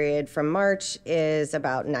time period from March is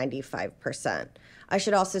about 95%. I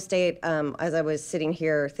should also state, as I was sitting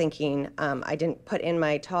here thinking, I didn't put in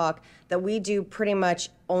my talk, that we do pretty much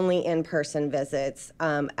only in-person visits.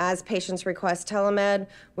 As patients request telemed,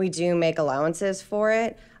 we do make allowances for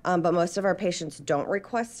it, but most of our patients don't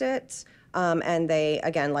request it, and they,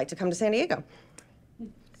 again, like to come to San Diego.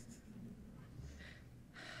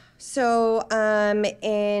 So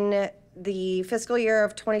in the fiscal year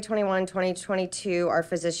of 2021-2022, our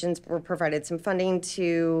physicians were provided some funding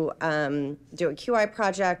to do a QI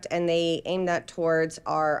project, and they aimed that towards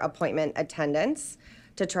our appointment attendance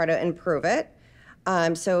to try to improve it.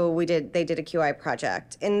 So they did a QI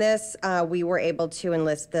project. In this, we were able to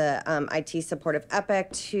enlist the IT support of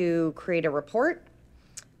Epic to create a report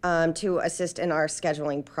to assist in our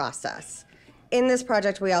scheduling process. In this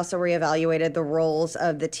project, we also reevaluated the roles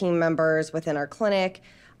of the team members within our clinic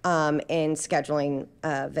in scheduling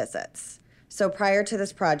visits. So prior to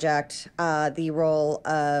this project, the role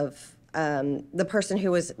of the person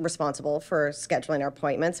who was responsible for scheduling our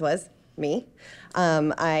appointments was me.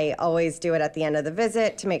 I always do it at the end of the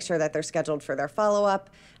visit to make sure that they're scheduled for their follow-up,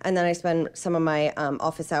 and then I spend some of my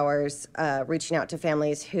office hours reaching out to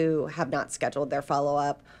families who have not scheduled their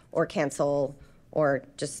follow-up or cancel or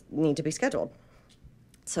just need to be scheduled.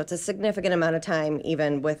 So it's a significant amount of time,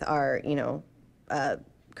 even with our,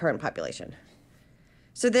 current population.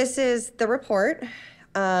 So this is the report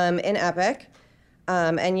in Epic,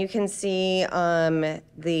 and you can see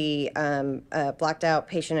the blacked out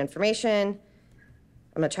patient information.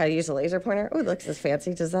 I'm gonna try to use a laser pointer. Oh, it looks as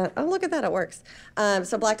fancy. Does that? Oh, look at that, it works.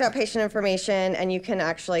 So blacked out patient information, and you can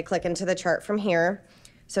actually click into the chart from here.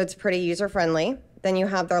 So it's pretty user-friendly. Then you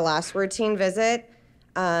have their last routine visit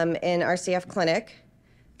in our CF clinic.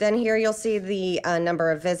 Then here you'll see the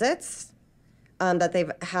number of visits that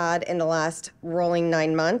they've had in the last rolling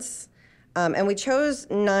 9 months. And we chose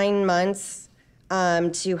 9 months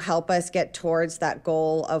to help us get towards that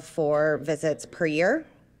goal of 4 visits per year.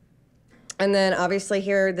 And then obviously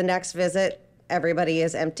here, the next visit, everybody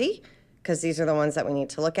is empty because these are the ones that we need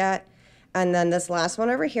to look at. And then this last one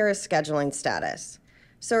over here is scheduling status.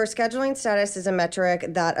 So our scheduling status is a metric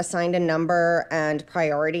that assigned a number and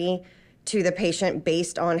priority to the patient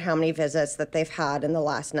based on how many visits that they've had in the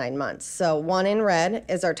last 9 months. So 1 in red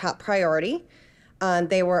is our top priority.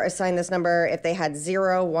 They were assigned this number if they had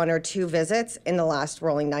 0, 1, or 2 visits in the last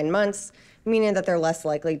rolling 9 months, meaning that they're less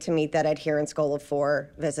likely to meet that adherence goal of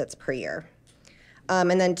 4 visits per year.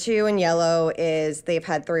 And then 2 in yellow is they've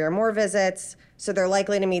had 3 or more visits, so they're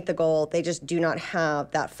likely to meet the goal. They just do not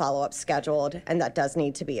have that follow-up scheduled, and that does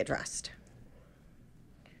need to be addressed.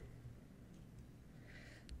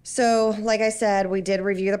 So, like I said, we did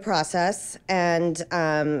review the process, and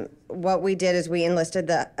what we did is we enlisted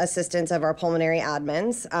the assistance of our pulmonary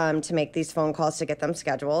admins to make these phone calls to get them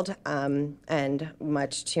scheduled, and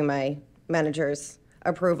much to my manager's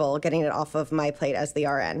approval, getting it off of my plate as the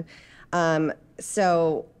RN.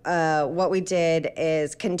 So what we did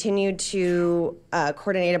is continue to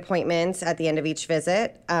coordinate appointments at the end of each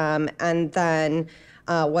visit, and then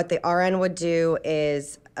what the RN would do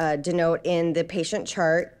is denote in the patient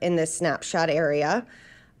chart in this snapshot area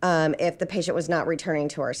if the patient was not returning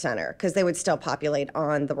to our center, because they would still populate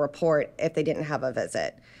on the report if they didn't have a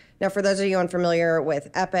visit. Now, for those of you unfamiliar with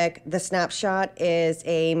Epic, the snapshot is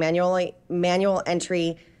a manual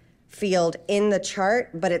entry field in the chart,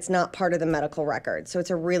 but it's not part of the medical record. So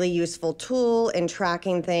it's a really useful tool in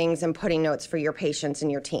tracking things and putting notes for your patients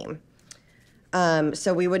and your team.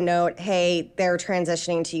 So we would note, hey, they're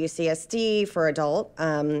transitioning to UCSD for adult,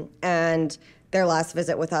 and their last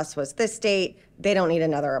visit with us was this date. They don't need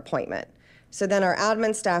another appointment. So then our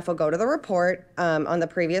admin staff will go to the report on the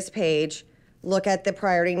previous page, look at the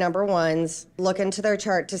priority number 1s, look into their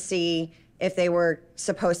chart to see if they were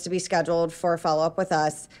supposed to be scheduled for a follow-up with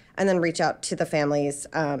us, and then reach out to the families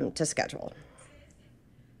to schedule.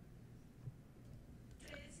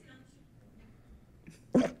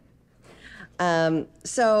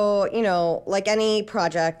 So, you know, like any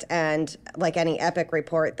project and like any Epic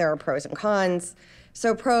report, there are pros and cons.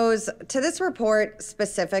 So pros, to this report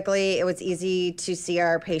specifically, it was easy to see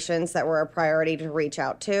our patients that were a priority to reach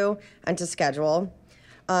out to and to schedule.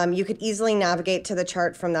 You could easily navigate to the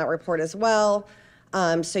chart from that report as well,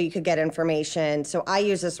 so you could get information. So I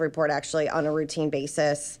use this report actually on a routine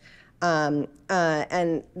basis. And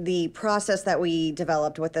the process that we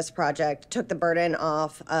developed with this project took the burden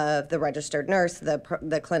off of the registered nurse,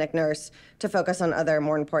 the clinic nurse, to focus on other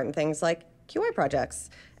more important things like QI projects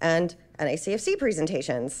and NACFC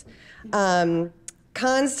presentations.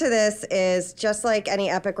 Cons to this is just like any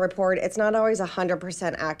EPIC report, it's not always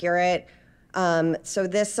 100% accurate. So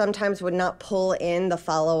this sometimes would not pull in the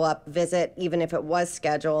follow-up visit, even if it was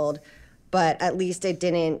scheduled, but at least it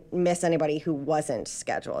didn't miss anybody who wasn't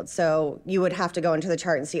scheduled. So you would have to go into the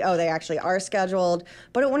chart and see, oh, they actually are scheduled,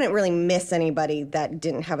 but it wouldn't really miss anybody that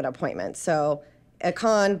didn't have an appointment. So a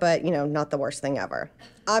con, but not the worst thing ever.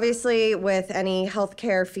 Obviously, with any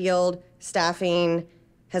healthcare field, staffing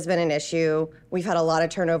has been an issue. We've had a lot of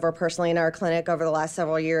turnover personally in our clinic over the last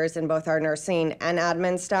several years in both our nursing and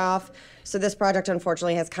admin staff. So this project,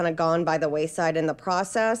 unfortunately, has kind of gone by the wayside in the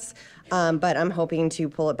process, but I'm hoping to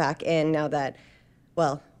pull it back in now that,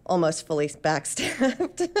 well, almost fully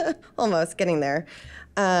backstaffed, almost getting there.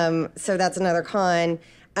 So that's another con.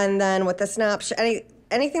 And then with the snapshot,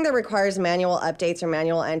 anything that requires manual updates or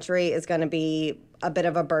manual entry is going to be a bit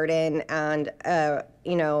of a burden and,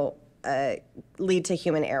 lead to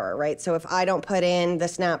human error, right? So if I don't put in the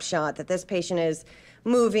snapshot that this patient is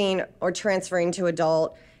moving or transferring to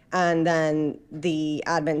adult, and then the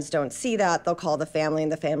admins don't see that, they'll call the family,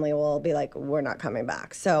 and the family will be like, we're not coming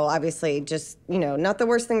back. So obviously just, not the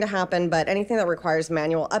worst thing to happen, but anything that requires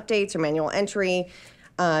manual updates or manual entry,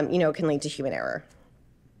 can lead to human error.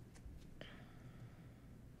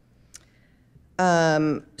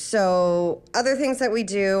 So other things that we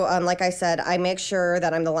do, like I said, I make sure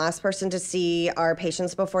that I'm the last person to see our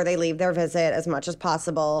patients before they leave their visit as much as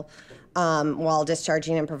possible, while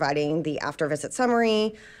discharging and providing the after visit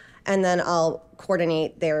summary. And then I'll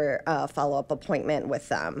coordinate their follow-up appointment with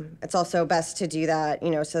them. It's also best to do that,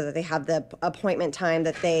 so that they have the appointment time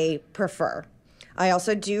that they prefer. I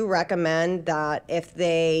also do recommend that if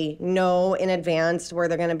they know in advance where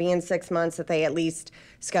they're going to be in 6 months, that they at least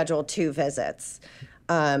schedule 2 visits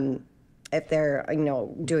if they're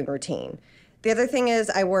doing routine. The other thing is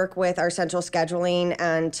I work with our central scheduling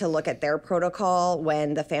and to look at their protocol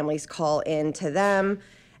when the families call in to them,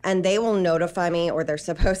 and they will notify me, or they're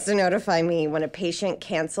supposed to notify me, when a patient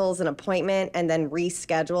cancels an appointment and then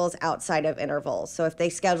reschedules outside of intervals. So if they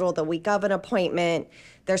schedule the week of an appointment,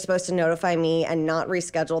 they're supposed to notify me and not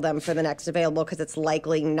reschedule them for the next available, because it's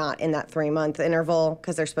likely not in that 3-month interval,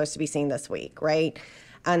 because they're supposed to be seen this week, right?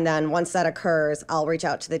 And then once that occurs, I'll reach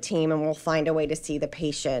out to the team and we'll find a way to see the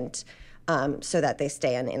patient so that they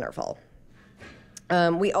stay in interval.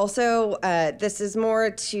 We also, this is more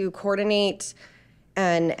to coordinate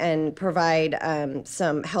and provide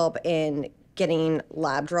some help in getting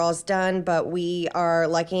lab draws done, but we are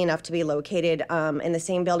lucky enough to be located in the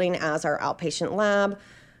same building as our outpatient lab,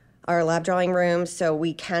 our lab drawing room, so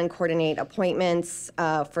we can coordinate appointments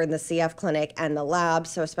for the CF clinic and the lab.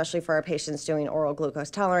 So especially for our patients doing oral glucose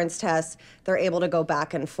tolerance tests, they're able to go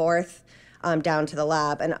back and forth down to the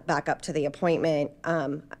lab and back up to the appointment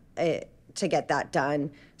to get that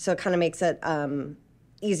done. So it kind of makes it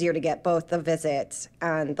easier to get both the visits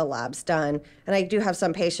and the labs done. And I do have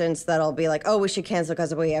some patients that'll be like, oh, we should cancel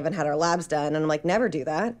because we haven't had our labs done. And I'm like, never do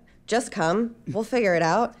that. Just come, we'll figure it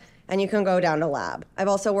out, and you can go down to lab. I've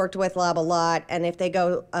also worked with lab a lot, and if they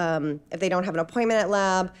go, if they don't have an appointment at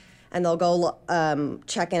lab, and they'll go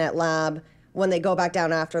check in at lab, when they go back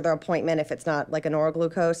down after their appointment, if it's not like an oral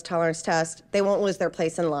glucose tolerance test, they won't lose their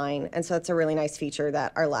place in line. And so it's a really nice feature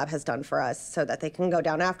that our lab has done for us, so that they can go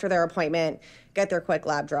down after their appointment, get their quick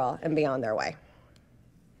lab draw, and be on their way.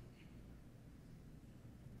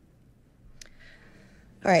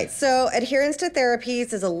 All right, so adherence to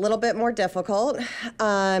therapies is a little bit more difficult.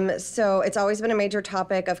 So it's always been a major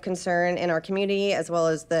topic of concern in our community, as well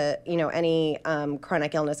as the, any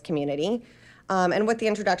chronic illness community. And with the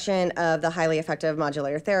introduction of the highly effective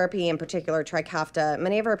modulator therapy, in particular Trikafta,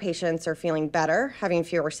 many of our patients are feeling better, having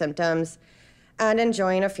fewer symptoms, and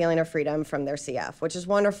enjoying a feeling of freedom from their CF, which is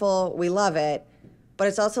wonderful. We love it. But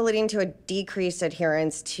it's also leading to a decreased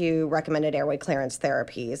adherence to recommended airway clearance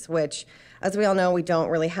therapies, which, as we all know, we don't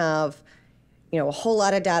really have, a whole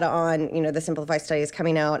lot of data on. The Simplify study is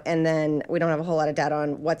coming out, and then we don't have a whole lot of data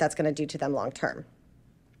on what that's going to do to them long term.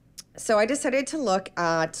 So I decided to look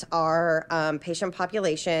at our patient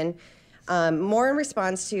population, more in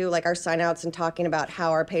response to like our sign-outs and talking about how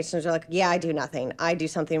our patients are like, yeah, I do nothing. I do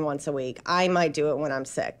something once a week. I might do it when I'm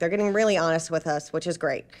sick. They're getting really honest with us, which is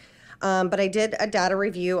great. But I did a data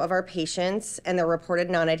review of our patients and their reported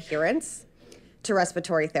non-adherence to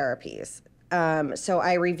respiratory therapies. So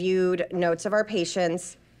I reviewed notes of our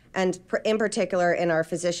patients, and in particular in our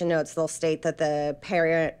physician notes, they'll state that the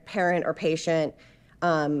parent or patient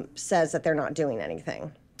says that they're not doing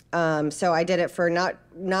anything. So I did it for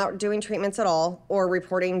not doing treatments at all or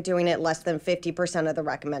reporting doing it less than 50% of the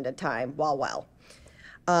recommended time while well.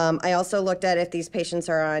 I also looked at if these patients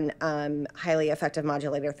are on highly effective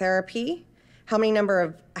modulator therapy, how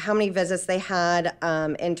many visits they had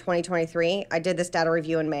in 2023. I did this data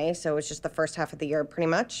review in May, so it's just the first half of the year pretty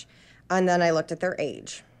much. And then I looked at their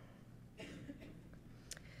age.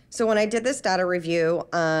 So when I did this data review,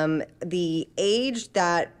 the age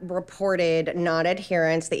that reported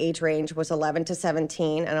non-adherence, the age range was 11 to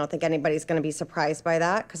 17. I don't think anybody's going to be surprised by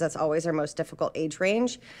that because that's always our most difficult age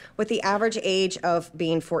range, with the average age of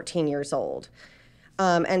being 14 years old.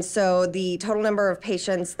 And so the total number of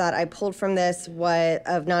patients that I pulled from this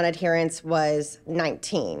of non-adherence was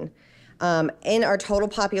 19. In our total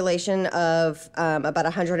population of about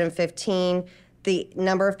 115, the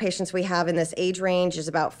number of patients we have in this age range is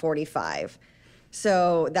about 45.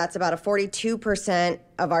 So that's about a 42%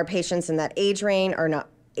 of our patients in that age range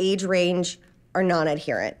are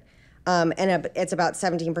non-adherent. And it's about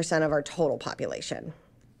 17% of our total population.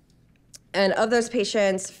 And of those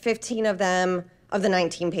patients, 15 of them, of the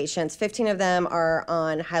 19 patients, 15 of them are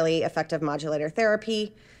on highly effective modulator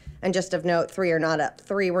therapy. And just of note, 3 were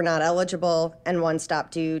not eligible and 1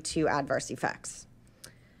 stopped due to adverse effects.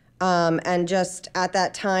 And just at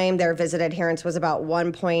that time, their visit adherence was about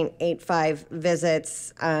 1.85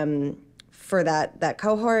 visits for that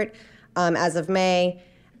cohort as of May.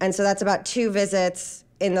 And so that's about 2 visits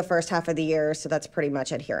in the first half of the year. So that's pretty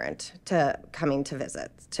much adherent to coming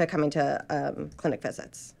to clinic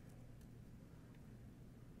visits.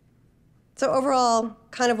 So overall,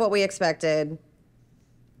 kind of what we expected.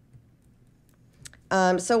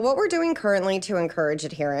 So what we're doing currently to encourage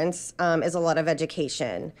adherence is a lot of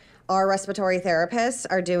education. Our respiratory therapists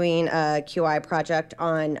are doing a QI project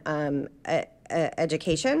on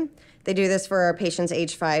education. They do this for our patients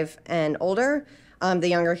age 5 and older. The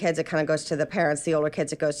younger kids, it kind of goes to the parents. The older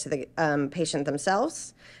kids, it goes to the patient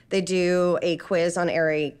themselves. They do a quiz on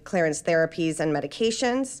airway clearance therapies and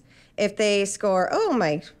medications. If they score, oh,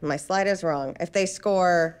 my slide is wrong. If they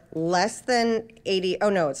score less than 80, oh,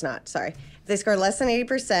 no, it's not, sorry. If they score less than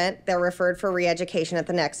 80%, they're referred for re-education at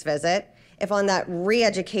the next visit. If on that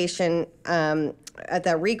re-education, at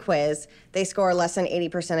that re-quiz, they score less than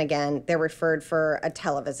 80% again, they're referred for a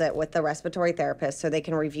televisit with the respiratory therapist so they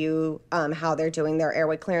can review how they're doing their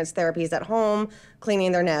airway clearance therapies at home,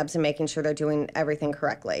 cleaning their nebs, and making sure they're doing everything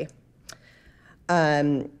correctly.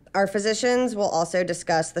 Our physicians will also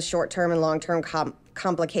discuss the short-term and long-term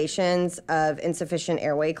complications of insufficient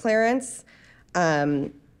airway clearance.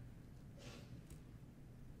 And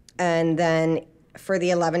then for the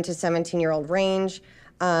 11 to 17-year-old range,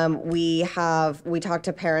 we talk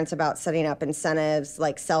to parents about setting up incentives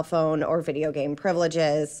like cell phone or video game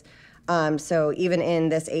privileges. So even in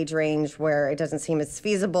this age range where it doesn't seem as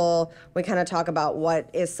feasible, we kind of talk about what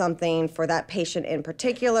is something for that patient in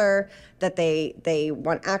particular that they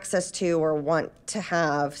want access to or want to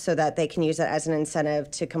have so that they can use it as an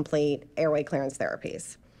incentive to complete airway clearance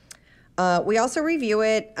therapies. We also review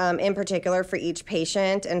it in particular for each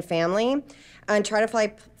patient and family and try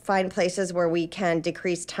to find places where we can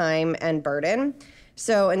decrease time and burden.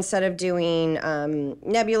 So instead of doing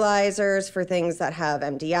nebulizers for things that have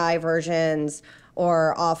MDI versions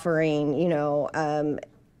or offering,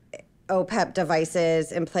 OPEP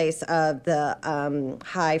devices in place of the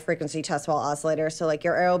high frequency chest wall oscillator. So like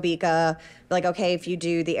your Aerobica, like, okay, if you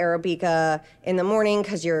do the Aerobica in the morning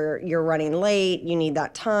because you're running late, you need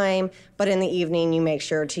that time, but in the evening you make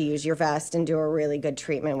sure to use your vest and do a really good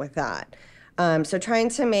treatment with that. So trying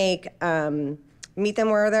to meet them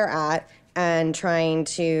where they're at and trying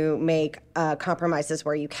to make compromises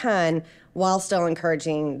where you can while still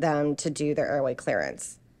encouraging them to do their airway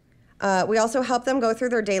clearance. We also help them go through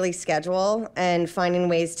their daily schedule and finding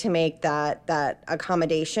ways to make that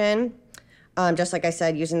accommodation. Just like I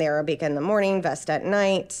said, using the Aerobica in the morning, vest at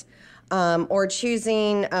night, or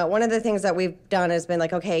choosing, one of the things that we've done has been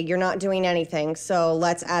like, okay, you're not doing anything, so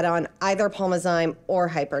let's add on either Pulmozyme or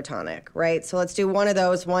hypertonic, right? So let's do one of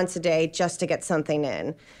those once a day just to get something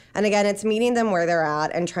in. And again, it's meeting them where they're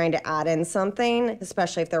at and trying to add in something,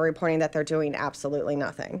 especially if they're reporting that they're doing absolutely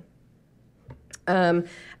nothing. And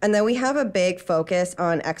then we have a big focus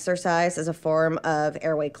on exercise as a form of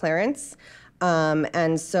airway clearance.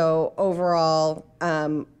 And so overall,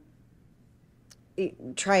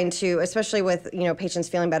 trying to, especially with patients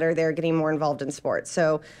feeling better, they're getting more involved in sports.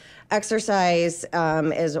 So exercise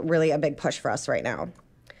is really a big push for us right now.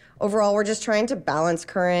 Overall, we're just trying to balance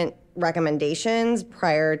current recommendations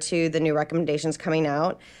prior to the new recommendations coming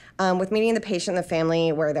out. with meeting the patient and the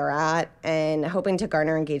family where they're at and hoping to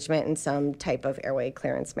garner engagement in some type of airway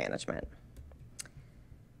clearance management.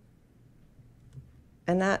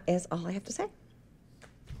 And that is all I have to say.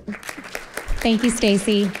 Thank you,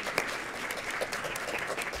 Stacy.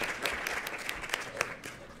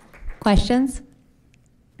 Questions?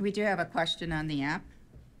 We do have a question on the app,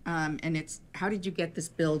 and it's, how did you get this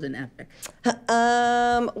build in Epic?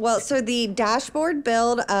 Well, so the dashboard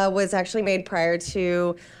build was actually made prior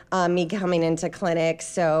to me coming into clinic.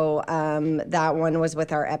 So that one was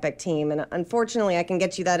with our Epic team. And unfortunately, I can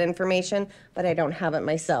get you that information, but I don't have it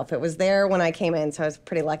myself. It was there when I came in, so I was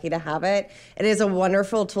pretty lucky to have it. It is a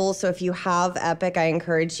wonderful tool. So if you have Epic, I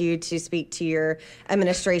encourage you to speak to your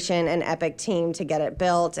administration and Epic team to get it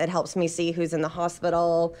built. It helps me see who's in the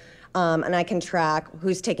hospital, and I can track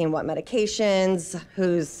who's taking what medications,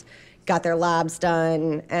 who's got their labs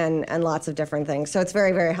done, and lots of different things. So it's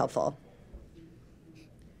very, very helpful.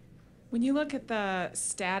 When you look at the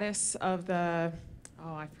status of the,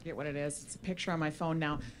 oh, I forget what it is. It's a picture on my phone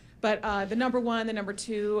now. But the number one, the number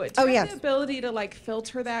two, do you have the ability to like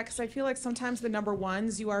filter that? Because I feel like sometimes the number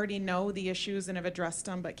ones, you already know the issues and have addressed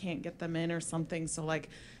them, but can't get them in or something. So like,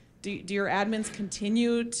 do your admins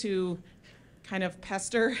continue to kind of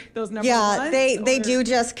pester those number ones? Yeah, they do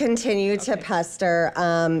just continue to pester.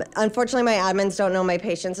 Unfortunately, my admins don't know my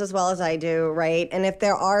patients as well as I do, right? And if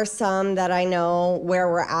there are some that I know where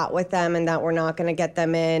we're at with them and that we're not going to get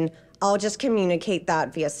them in, I'll just communicate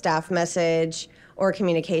that via staff message or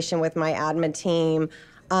communication with my admin team.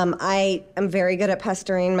 I am very good at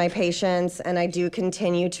pestering my patients, and I do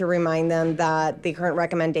continue to remind them that the current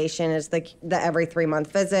recommendation is the every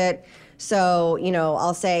 3-month visit. So, you know,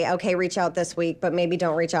 I'll say, okay, reach out this week, but maybe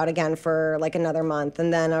don't reach out again for like another month.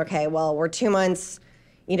 And then, okay, well, we're 2 months,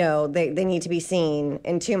 you know, they need to be seen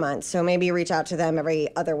in 2 months. So maybe reach out to them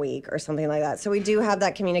every other week or something like that. So we do have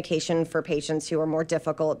that communication for patients who are more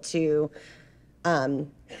difficult to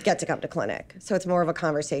get to come to clinic. So it's more of a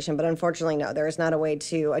conversation. But unfortunately, no, there is not a way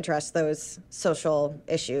to address those social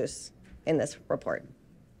issues in this report.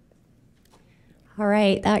 All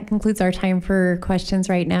right, that concludes our time for questions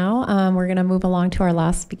right now. We're going to move along to our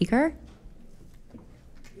last speaker.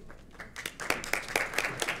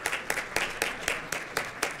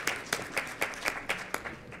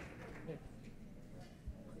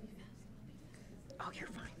 Oh, you're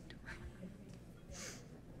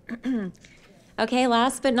fine. Okay,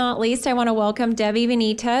 last but not least, I want to welcome Debbie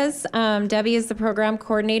Benitez. Debbie is the program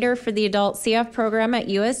coordinator for the adult CF program at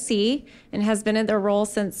USC and has been in the role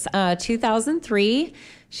since 2003.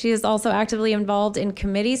 She is also actively involved in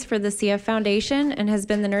committees for the CF Foundation and has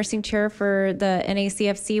been the nursing chair for the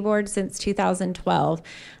NACFC board since 2012.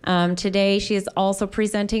 Today, she is also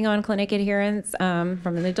presenting on clinic adherence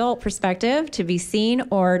from an adult perspective, to be seen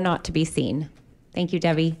or not to be seen. Thank you,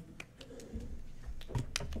 Debbie.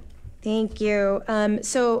 Thank you.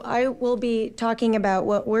 So I will be talking about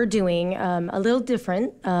what we're doing a little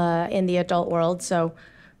different in the adult world. So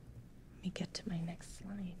let me get to my next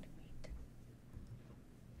slide.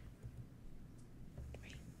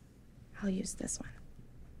 Wait. I'll use this one.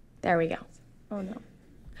 There we go. Oh, no.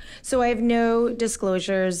 So I have no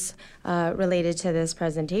disclosures related to this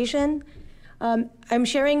presentation. I'm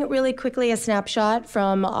sharing really quickly a snapshot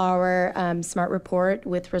from our SMART report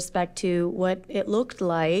with respect to what it looked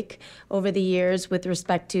like over the years with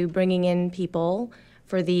respect to bringing in people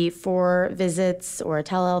for the 4 visits or a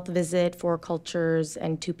telehealth visit, 4 cultures,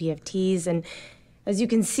 and 2 PFTs. And as you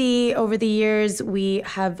can see, over the years, we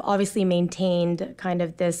have obviously maintained kind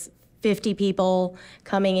of this 50 people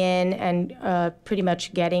coming in and pretty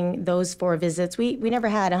much getting those 4 visits. We never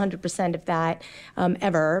had 100% of that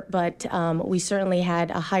ever, but we certainly had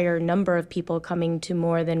a higher number of people coming to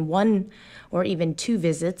more than 1 or even 2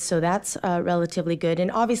 visits, so that's relatively good. And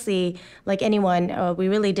obviously, like anyone, we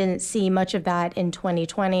really didn't see much of that in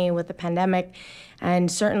 2020 with the pandemic, and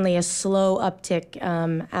certainly a slow uptick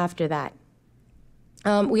after that.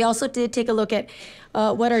 We also did take a look at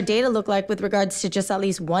what our data looked like with regards to just at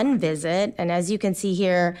least 1 visit. And as you can see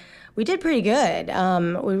here, we did pretty good.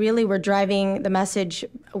 We really were driving the message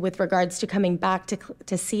with regards to coming back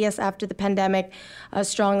to see us after the pandemic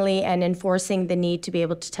strongly and enforcing the need to be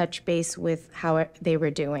able to touch base with how they were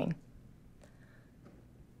doing.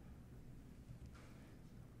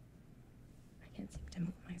 I can't seem to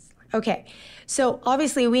move my slide. Okay. So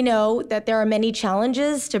obviously we know that there are many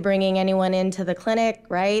challenges to bringing anyone into the clinic,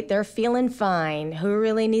 right? They're feeling fine. Who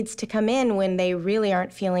really needs to come in when they really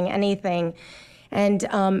aren't feeling anything?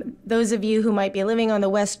 And those of you who might be living on the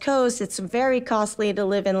West Coast, it's very costly to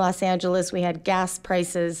live in Los Angeles. We had gas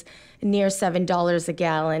prices near $7 a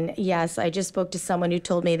gallon. Yes, I just spoke to someone who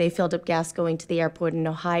told me they filled up gas going to the airport in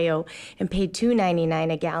Ohio and paid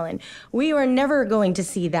 $2.99 a gallon. We are never going to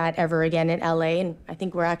see that ever again in LA, and I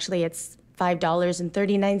think we're actually at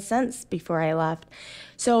 $5.39 before I left.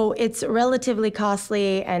 So it's relatively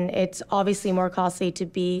costly, and it's obviously more costly to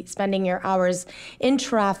be spending your hours in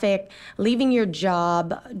traffic, leaving your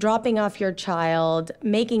job, dropping off your child,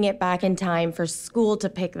 making it back in time for school to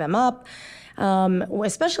pick them up,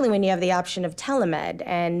 especially when you have the option of telemed.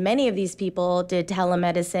 And many of these people did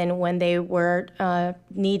telemedicine when they were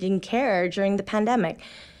needing care during the pandemic.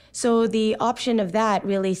 So the option of that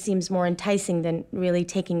really seems more enticing than really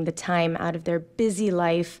taking the time out of their busy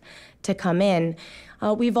life to come in.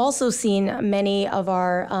 We've also seen many of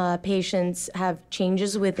our patients have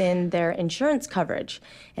changes within their insurance coverage,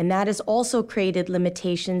 and that has also created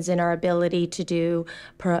limitations in our ability to do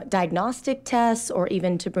diagnostic tests or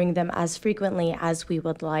even to bring them as frequently as we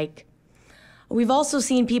would like. We've also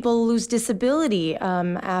seen people lose disability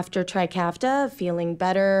after Trikafta, feeling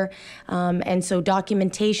better, and so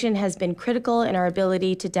documentation has been critical in our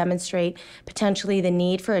ability to demonstrate potentially the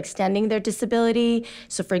need for extending their disability.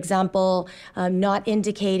 So for example, not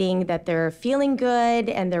indicating that they're feeling good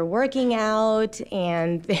and they're working out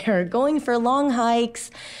and they're going for long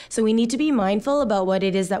hikes. So we need to be mindful about what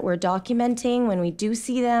it is that we're documenting when we do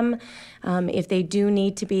see them, if they do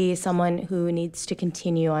need to be someone who needs to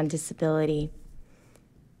continue on disability.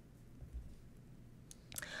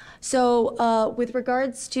 So with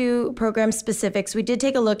regards to program specifics, we did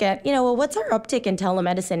take a look at, well, what's our uptick in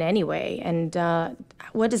telemedicine anyway? And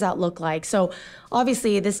what does that look like? So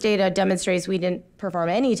obviously this data demonstrates we didn't perform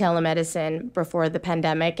any telemedicine before the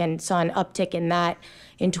pandemic and saw an uptick in that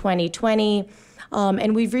in 2020.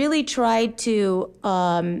 And we've really tried to,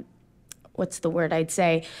 what's the word I'd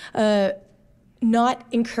say? Not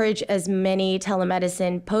encourage as many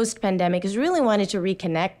telemedicine post-pandemic, because we really wanted to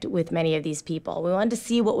reconnect with many of these people. We wanted to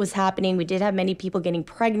see what was happening. We did have many people getting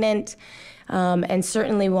pregnant, and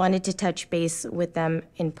certainly wanted to touch base with them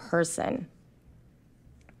in person.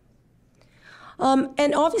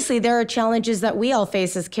 And obviously there are challenges that we all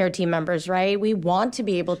face as care team members, right? We want to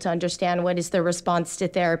be able to understand what is their response to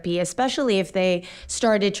therapy, especially if they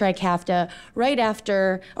started Trikafta right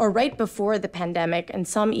after or right before the pandemic, and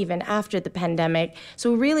some even after the pandemic.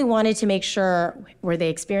 So we really wanted to make sure, were they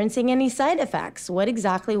experiencing any side effects? What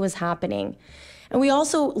exactly was happening? And we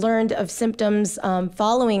also learned of symptoms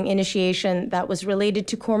following initiation that was related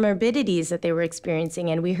to comorbidities that they were experiencing.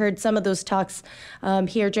 And we heard some of those talks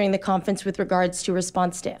here during the conference with regards to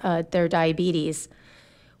response to their diabetes.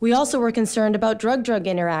 We also were concerned about drug-drug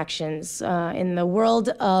interactions. In the world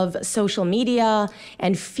of social media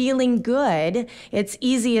and feeling good, it's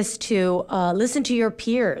easiest to listen to your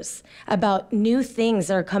peers about new things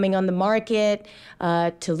that are coming on the market,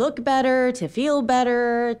 to look better, to feel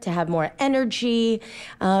better, to have more energy.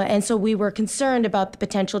 And so we were concerned about the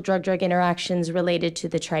potential drug-drug interactions related to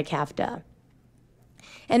the Trikafta.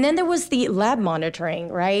 And then there was the lab monitoring,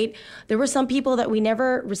 right? There were some people that we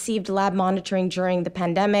never received lab monitoring during the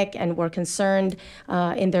pandemic and were concerned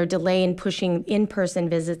in their delay in pushing in-person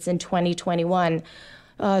visits in 2021.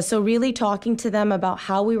 So really talking to them about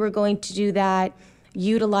how we were going to do that,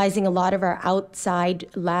 utilizing a lot of our outside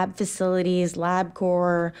lab facilities,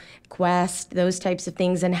 LabCorp, Quest, those types of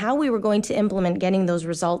things, and how we were going to implement getting those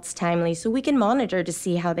results timely so we can monitor to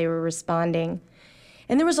see how they were responding.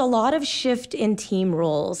 And there was a lot of shift in team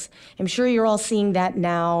roles. I'm sure you're all seeing that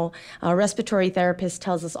now. A respiratory therapist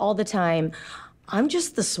tells us all the time, I'm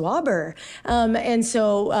just the swabber. And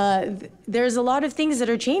so there's a lot of things that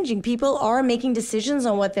are changing. People are making decisions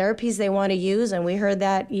on what therapies they want to use, and we heard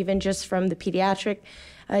that even just from the pediatric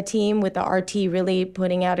team with the RT really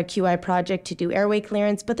putting out a QI project to do airway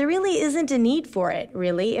clearance, but there really isn't a need for it,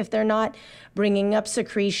 really, if they're not bringing up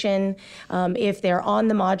secretion, if they're on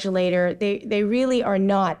the modulator, they really are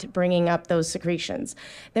not bringing up those secretions.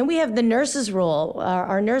 Then we have the nurse's role.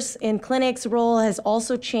 Our nurse in clinics role has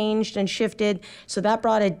also changed and shifted, so that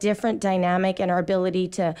brought a different dynamic in our ability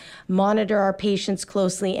to monitor our patients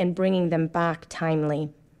closely and bringing them back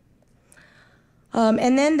timely.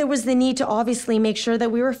 And then there was the need to obviously make sure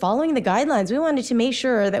that we were following the guidelines. We wanted to make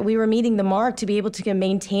sure that we were meeting the mark to be able to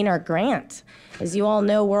maintain our grant. As you all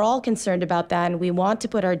know, we're all concerned about that, and we want to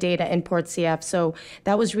put our data in PortCF, so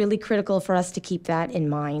that was really critical for us to keep that in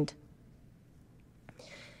mind.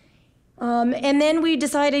 And then we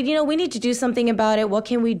decided, we need to do something about it. What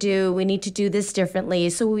can we do? We need to do this differently.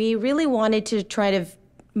 So we really wanted to try to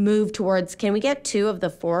move towards, can we get 2 of the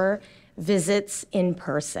 4 visits in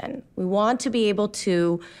person. We want to be able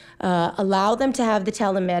to allow them to have the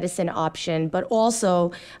telemedicine option, but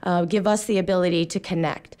also give us the ability to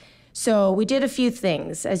connect. So we did a few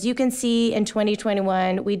things. As you can see, in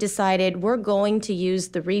 2021, we decided we're going to use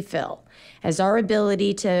the refill as our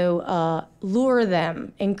ability to lure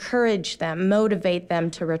them, encourage them, motivate them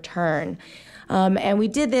to return. And we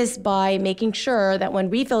did this by making sure that when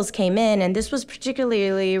refills came in, and this was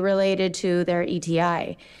particularly related to their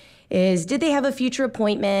ETI, is did they have a future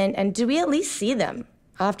appointment, and did we at least see them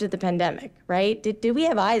after the pandemic, right? Did we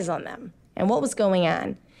have eyes on them, and what was going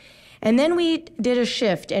on? And then we did a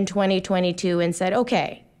shift in 2022 and said,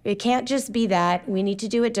 okay, it can't just be that. We need to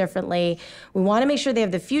do it differently. We want to make sure they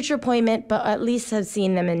have the future appointment, but at least have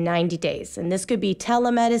seen them in 90 days. And this could be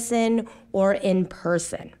telemedicine or in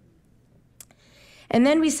person. And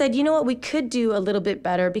then we said, you know what, we could do a little bit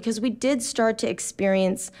better because we did start to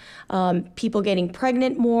experience people getting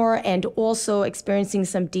pregnant more and also experiencing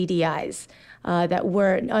some DDIs that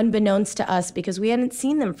were unbeknownst to us because we hadn't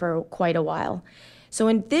seen them for quite a while. So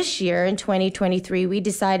in this year, in 2023, we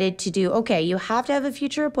decided to do, okay, you have to have a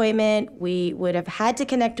future appointment. We would have had to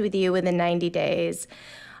connect with you within 90 days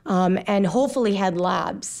and hopefully had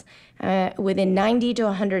labs within 90 to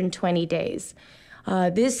 120 days.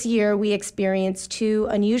 This year, we experienced 2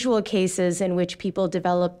 unusual cases in which people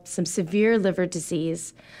developed some severe liver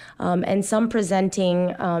disease and some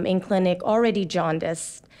presenting in clinic already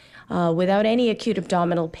jaundiced without any acute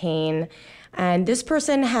abdominal pain. And this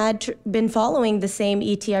person had been following the same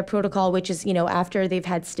ETI protocol, which is, after they've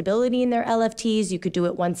had stability in their LFTs, you could do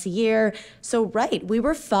it once a year. So, right, we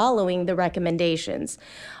were following the recommendations.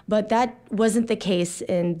 But that wasn't the case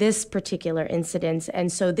in this particular incident.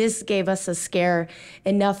 And so this gave us a scare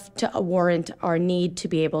enough to warrant our need to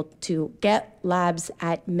be able to get labs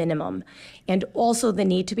at minimum. And also the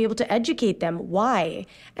need to be able to educate them why.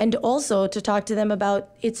 And also to talk to them about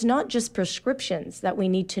it's not just prescriptions that we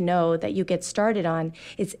need to know that you get started on.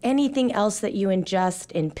 It's anything else that you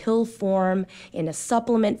ingest in pill form, in a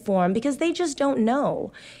supplement form, because they just don't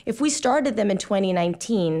know. If we started them in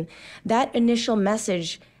 2019, that initial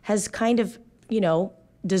message has kind of,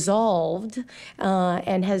 dissolved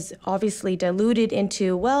and has obviously diluted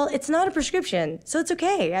into, well, it's not a prescription, so it's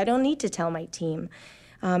okay. I don't need to tell my team.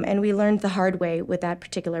 And we learned the hard way with that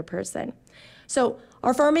particular person. So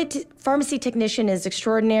our pharmacy technician is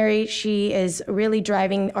extraordinary. She is really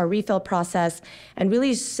driving our refill process and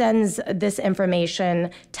really sends this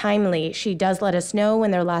information timely. She does let us know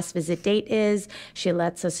when their last visit date is. She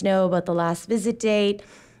lets us know about the last visit date.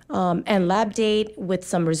 And lab date with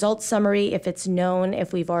some results summary if it's known,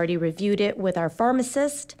 if we've already reviewed it with our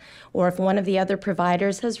pharmacist, or if one of the other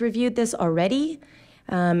providers has reviewed this already,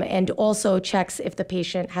 and also checks if the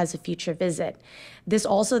patient has a future visit. This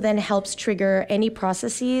also then helps trigger any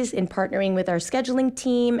processes in partnering with our scheduling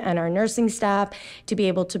team and our nursing staff to be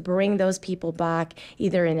able to bring those people back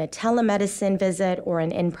either in a telemedicine visit or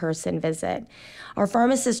an in-person visit. Our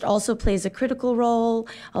pharmacist also plays a critical role,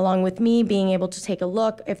 along with me being able to take a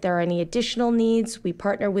look if there are any additional needs. We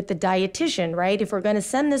partner with the dietitian, right? If we're going to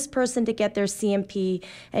send this person to get their CMP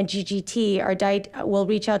and GGT, our diet will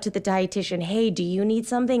reach out to the dietitian. Hey, do you need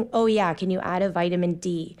something? Oh yeah, can you add a vitamin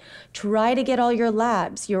D? Try to get all your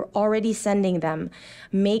labs. You're already sending them.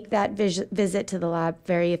 Make that visit to the lab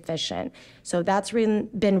very efficient. So that's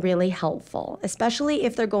been really helpful, especially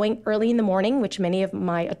if they're going early in the morning, which many of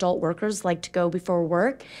my adult workers like to go before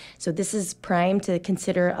work. So this is prime to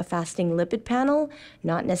consider a fasting lipid panel,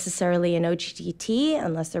 not necessarily an OGTT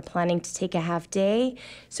unless they're planning to take a half day.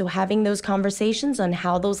 So having those conversations on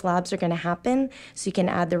how those labs are going to happen so you can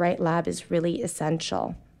add the right lab is really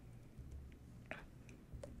essential.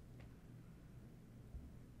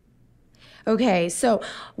 Okay, so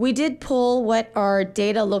we did pull what our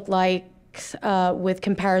data looked like with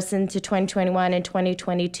comparison to 2021 and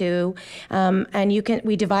 2022, and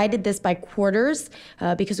we divided this by quarters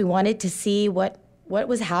because we wanted to see what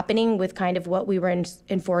was happening with kind of what we were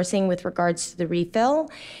enforcing with regards to the refill.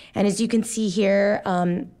 And as you can see here,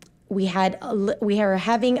 we are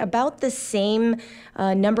having about the same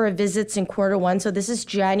number of visits in Q1. So this is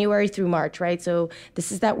January through March, right? So this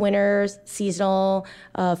is that winter seasonal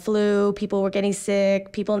flu. People were getting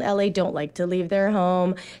sick. People in LA don't like to leave their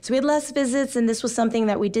home. So we had less visits, and this was something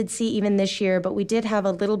that we did see even this year, but we did have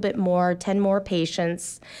a little bit more, 10 more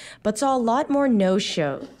patients, but saw a lot more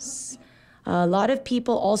no-shows. A lot of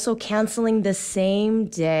people also canceling the same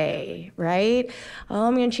day, right? Oh,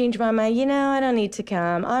 I'm going to change my mind. I don't need to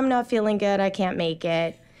come. I'm not feeling good. I can't make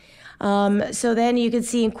it. So then you can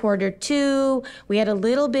see in Q2, we had a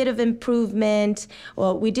little bit of improvement.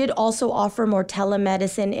 Well, we did also offer more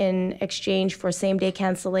telemedicine in exchange for same-day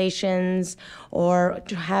cancellations, or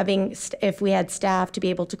having, if we had staff, to be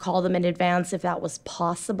able to call them in advance if that was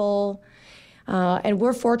possible. And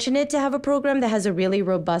we're fortunate to have a program that has a really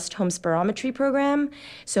robust home spirometry program.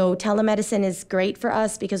 So telemedicine is great for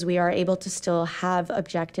us because we are able to still have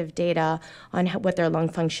objective data on what their lung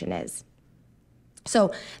function is.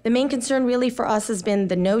 So the main concern really for us has been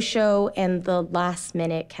the no-show and the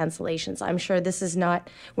last-minute cancellations. I'm sure this is not,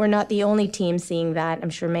 we're not the only team seeing that.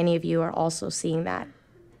 I'm sure many of you are also seeing that.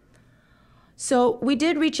 So we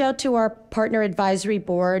did reach out to our partner advisory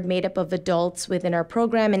board made up of adults within our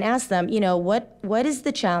program and asked them, you know, what is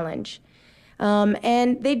the challenge?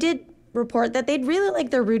 And they did report that they'd really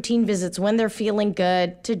like their routine visits when they're feeling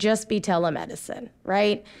good to just be telemedicine,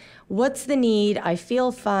 right? What's the need? I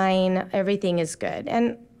feel fine. Everything is good.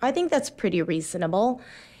 And I think that's pretty reasonable.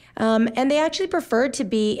 And they actually preferred to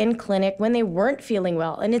be in clinic when they weren't feeling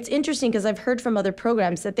well. And it's interesting because I've heard from other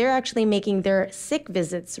programs that they're actually making their sick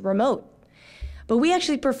visits remote. But we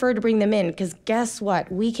actually prefer to bring them in because guess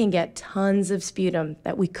what? We can get tons of sputum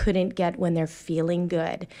that we couldn't get when they're feeling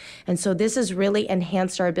good. And so this has really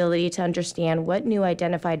enhanced our ability to understand what new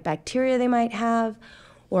identified bacteria they might have,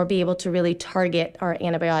 or be able to really target our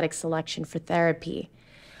antibiotic selection for therapy.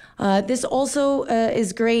 This also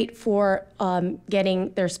is great for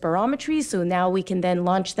getting their spirometry, so now we can then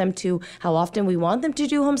launch them to how often we want them to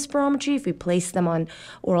do home spirometry if we place them on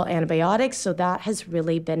oral antibiotics, so that has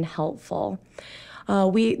really been helpful.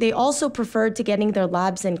 They also preferred to getting their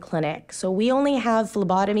labs in clinic. So we only have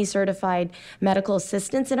phlebotomy certified medical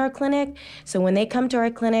assistants in our clinic. So when they come to our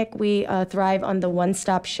clinic, we thrive on the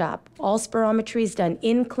one-stop shop. All spirometry is done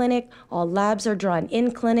in clinic. All labs are drawn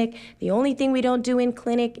in clinic. The only thing we don't do in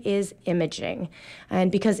clinic is imaging.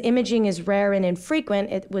 And because imaging is rare and infrequent,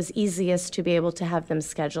 it was easiest to be able to have them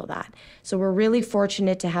schedule that. So we're really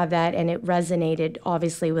fortunate to have that, and it resonated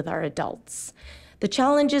obviously with our adults. The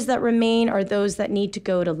challenges that remain are those that need to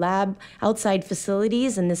go to lab outside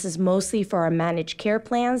facilities, and this is mostly for our managed care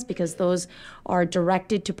plans because those are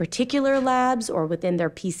directed to particular labs or within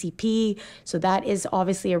their PCP. So that is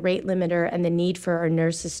obviously a rate limiter and the need for our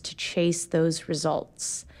nurses to chase those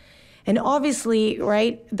results. And obviously,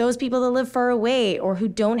 right, those people that live far away or who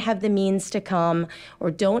don't have the means to come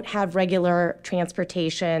or don't have regular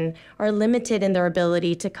transportation are limited in their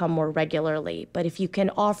ability to come more regularly. But if you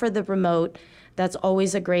can offer the remote, that's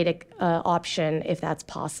always a great option if that's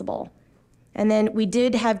possible. And then we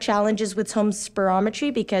did have challenges with home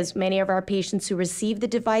spirometry because many of our patients who received the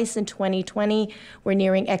device in 2020 were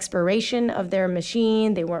nearing expiration of their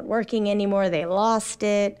machine. They weren't working anymore. They lost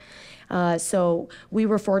it. So we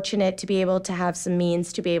were fortunate to be able to have some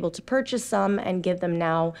means to be able to purchase some and give them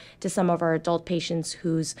now to some of our adult patients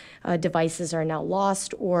whose devices are now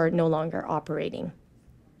lost or no longer operating.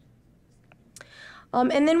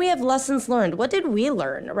 And then we have lessons learned. What did we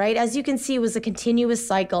learn, right? As you can see, it was a continuous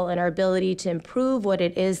cycle in our ability to improve what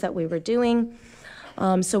it is that we were doing.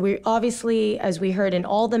 So we obviously, as we heard in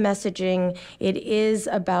all the messaging, it is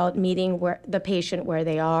about meeting the patient where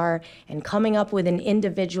they are and coming up with an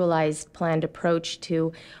individualized planned approach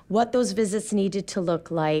to what those visits needed to look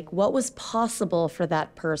like, what was possible for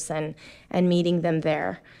that person, and meeting them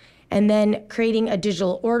there. And then creating a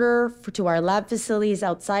digital order to our lab facilities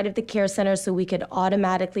outside of the care center so we could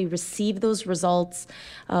automatically receive those results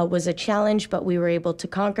was a challenge, but we were able to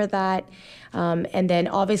conquer that. And then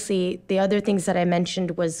obviously the other things that I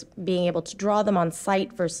mentioned was being able to draw them on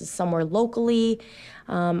site versus somewhere locally.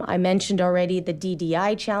 I mentioned already the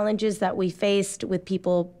DDI challenges that we faced with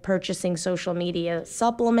people purchasing social media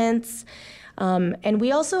supplements. And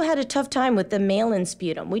we also had a tough time with the mail-in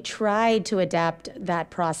sputum. We tried to adapt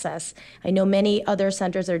that process. I know many other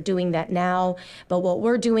centers are doing that now, but what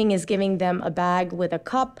we're doing is giving them a bag with a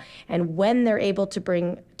cup, and when they're able to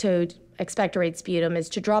bring to expectorate sputum is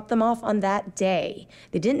to drop them off on that day.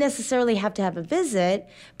 They didn't necessarily have to have a visit,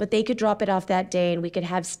 but they could drop it off that day and we could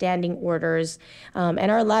have standing orders.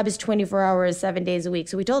 And our lab is 24 hours, 7 days a week.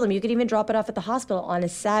 So we told them you could even drop it off at the hospital on a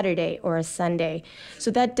Saturday or a Sunday.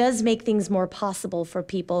 So that does make things more possible for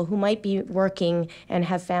people who might be working and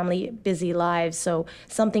have family busy lives. So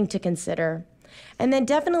something to consider. And then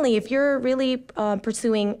definitely, if you're really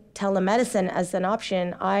pursuing telemedicine as an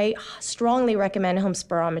option, I strongly recommend home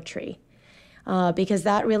spirometry because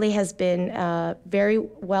that really has been very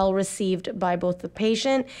well received by both the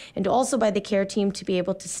patient and also by the care team to be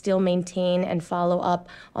able to still maintain and follow up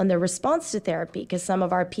on the response to therapy because some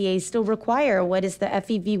of our PAs still require what is the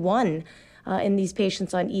FEV1 in these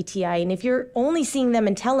patients on ETI. And if you're only seeing them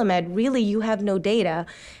in telemed, really you have no data,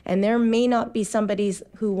 and there may not be somebody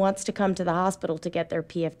who wants to come to the hospital to get their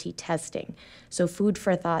PFT testing. So food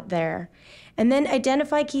for thought there. And then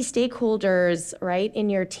identify key stakeholders, right, in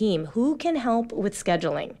your team. Who can help with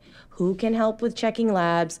scheduling? Who can help with checking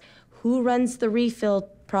labs? Who runs the refill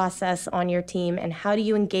process on your team? And how do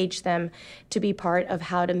you engage them to be part of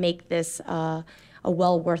how to make this a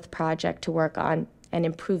well-worth project to work on and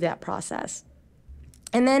improve that process?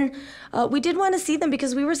 And then we did want to see them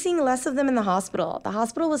because we were seeing less of them in the hospital. The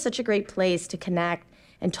hospital was such a great place to connect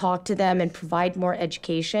and talk to them and provide more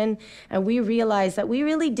education. And we realized that we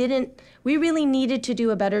really needed to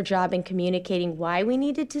do a better job in communicating why we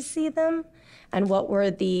needed to see them and what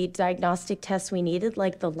were the diagnostic tests we needed,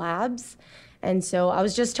 like the labs. And so I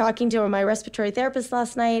was just talking to my respiratory therapist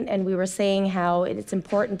last night, and we were saying how it's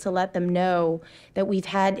important to let them know that we've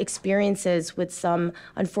had experiences with some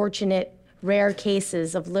unfortunate rare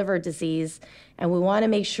cases of liver disease, and we want to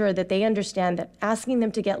make sure that they understand that asking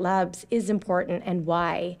them to get labs is important and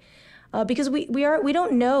why. Because we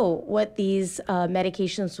don't know what these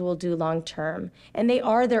medications will do long term, and they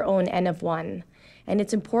are their own N of 1. And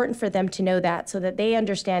it's important for them to know that so that they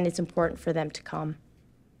understand it's important for them to come.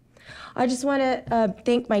 I just want to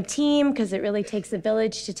thank my team because it really takes a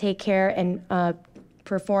village to take care and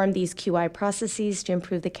perform these QI processes to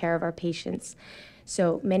improve the care of our patients.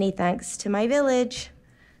 So many thanks to my village,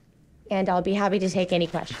 and I'll be happy to take any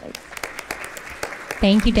questions.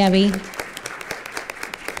 Thank you, Debbie. As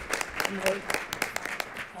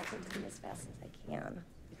fast as I can.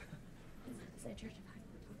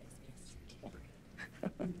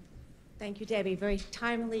 Thank you, Debbie. Very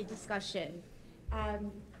timely discussion.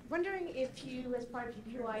 Wondering if you, as part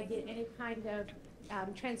of your QI, did any kind of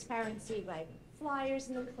transparency, like flyers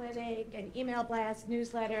in the clinic, an email blast,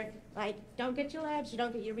 newsletter, like don't get your labs, you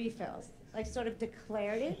don't get your refills, like sort of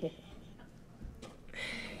declared it?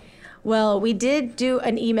 Well, we did do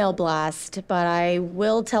an email blast, but I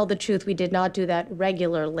will tell the truth, we did not do that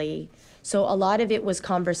regularly. So a lot of it was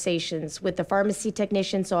conversations with the pharmacy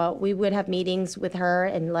technician. So we would have meetings with her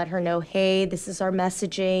and let her know, hey, this is our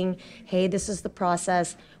messaging. Hey, this is the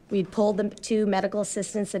process. We'd pull the 2 medical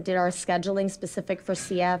assistants that did our scheduling specific for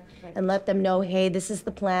CF and let them know, hey, this is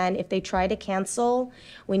the plan. If they try to cancel,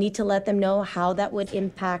 we need to let them know how that would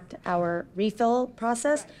impact our refill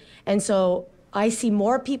process. And so I see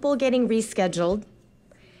more people getting rescheduled,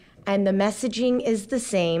 and the messaging is the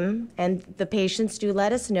same, and the patients do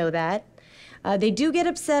let us know that. They do get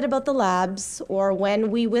upset about the labs, or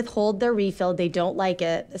when we withhold their refill, they don't like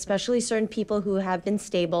it, especially certain people who have been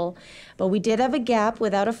stable. But we did have a gap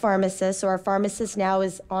without a pharmacist, so our pharmacist now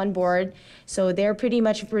is on board. So they're pretty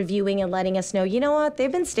much reviewing and letting us know, you know what,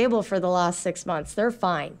 they've been stable for the last 6 months, they're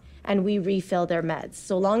fine. And we refill their meds,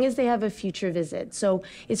 so long as they have a future visit. So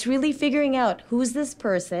it's really figuring out who's this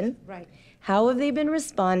person, right? How have they been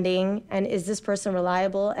responding, and is this person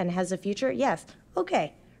reliable and has a future? Yes,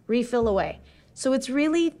 okay, refill away. So it's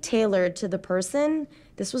really tailored to the person.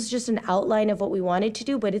 This was just an outline of what we wanted to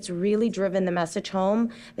do, but it's really driven the message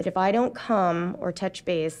home that if I don't come or touch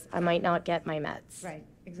base, I might not get my meds. Right,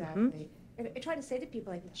 exactly. I try to say to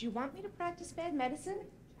people, like, do you want me to practice bad medicine?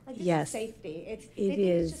 Like, this Yes. is safety. They It think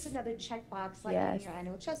is. it's just another checkbox, like Yes. getting your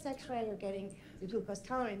annual chest x-ray or getting the glucose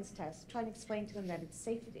tolerance test. Trying to explain to them that it's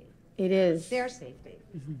safety. It is. Their safety.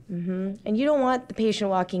 And you don't want the patient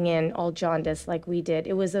walking in all jaundiced like we did.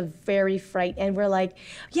 It was a very fright, and we're like,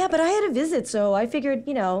 yeah, but I had a visit, so I figured,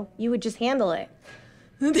 you would just handle it.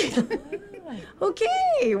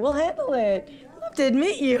 Okay, we'll handle it. I'll have to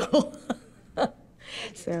admit you.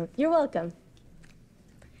 So you're welcome.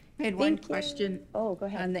 I had one Thank you. question. Oh, go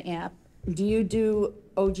ahead. On the app. Do you do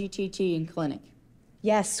OGTT in clinic?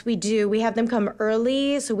 Yes, we do. We have them come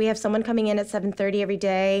early, so we have someone coming in at 7:30 every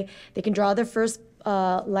day. They can draw their first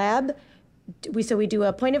lab. So we do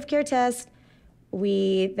a point of care test.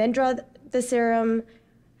 We then draw the serum.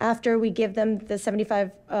 After we give them the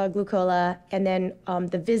 75 glucola, and then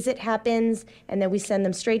the visit happens, and then we send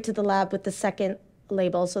them straight to the lab with the second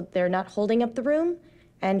label, so they're not holding up the room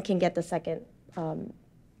and can get the second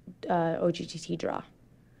OGTT draw.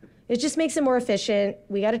 It just makes it more efficient.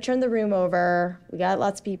 We got to turn the room over. We got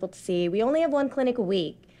lots of people to see. We only have 1 clinic a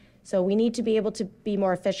week, so we need to be able to be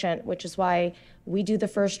more efficient, which is why we do the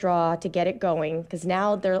first draw to get it going, because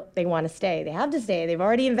now they want to stay. They have to stay. They've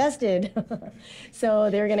already invested. So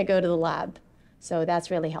they're going to go to the lab. So that's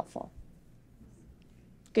really helpful.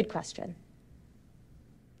 Good question.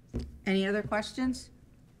 Any other questions?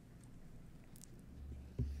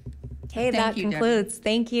 Okay, that Thank you, Debbie. concludes.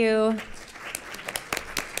 Thank you.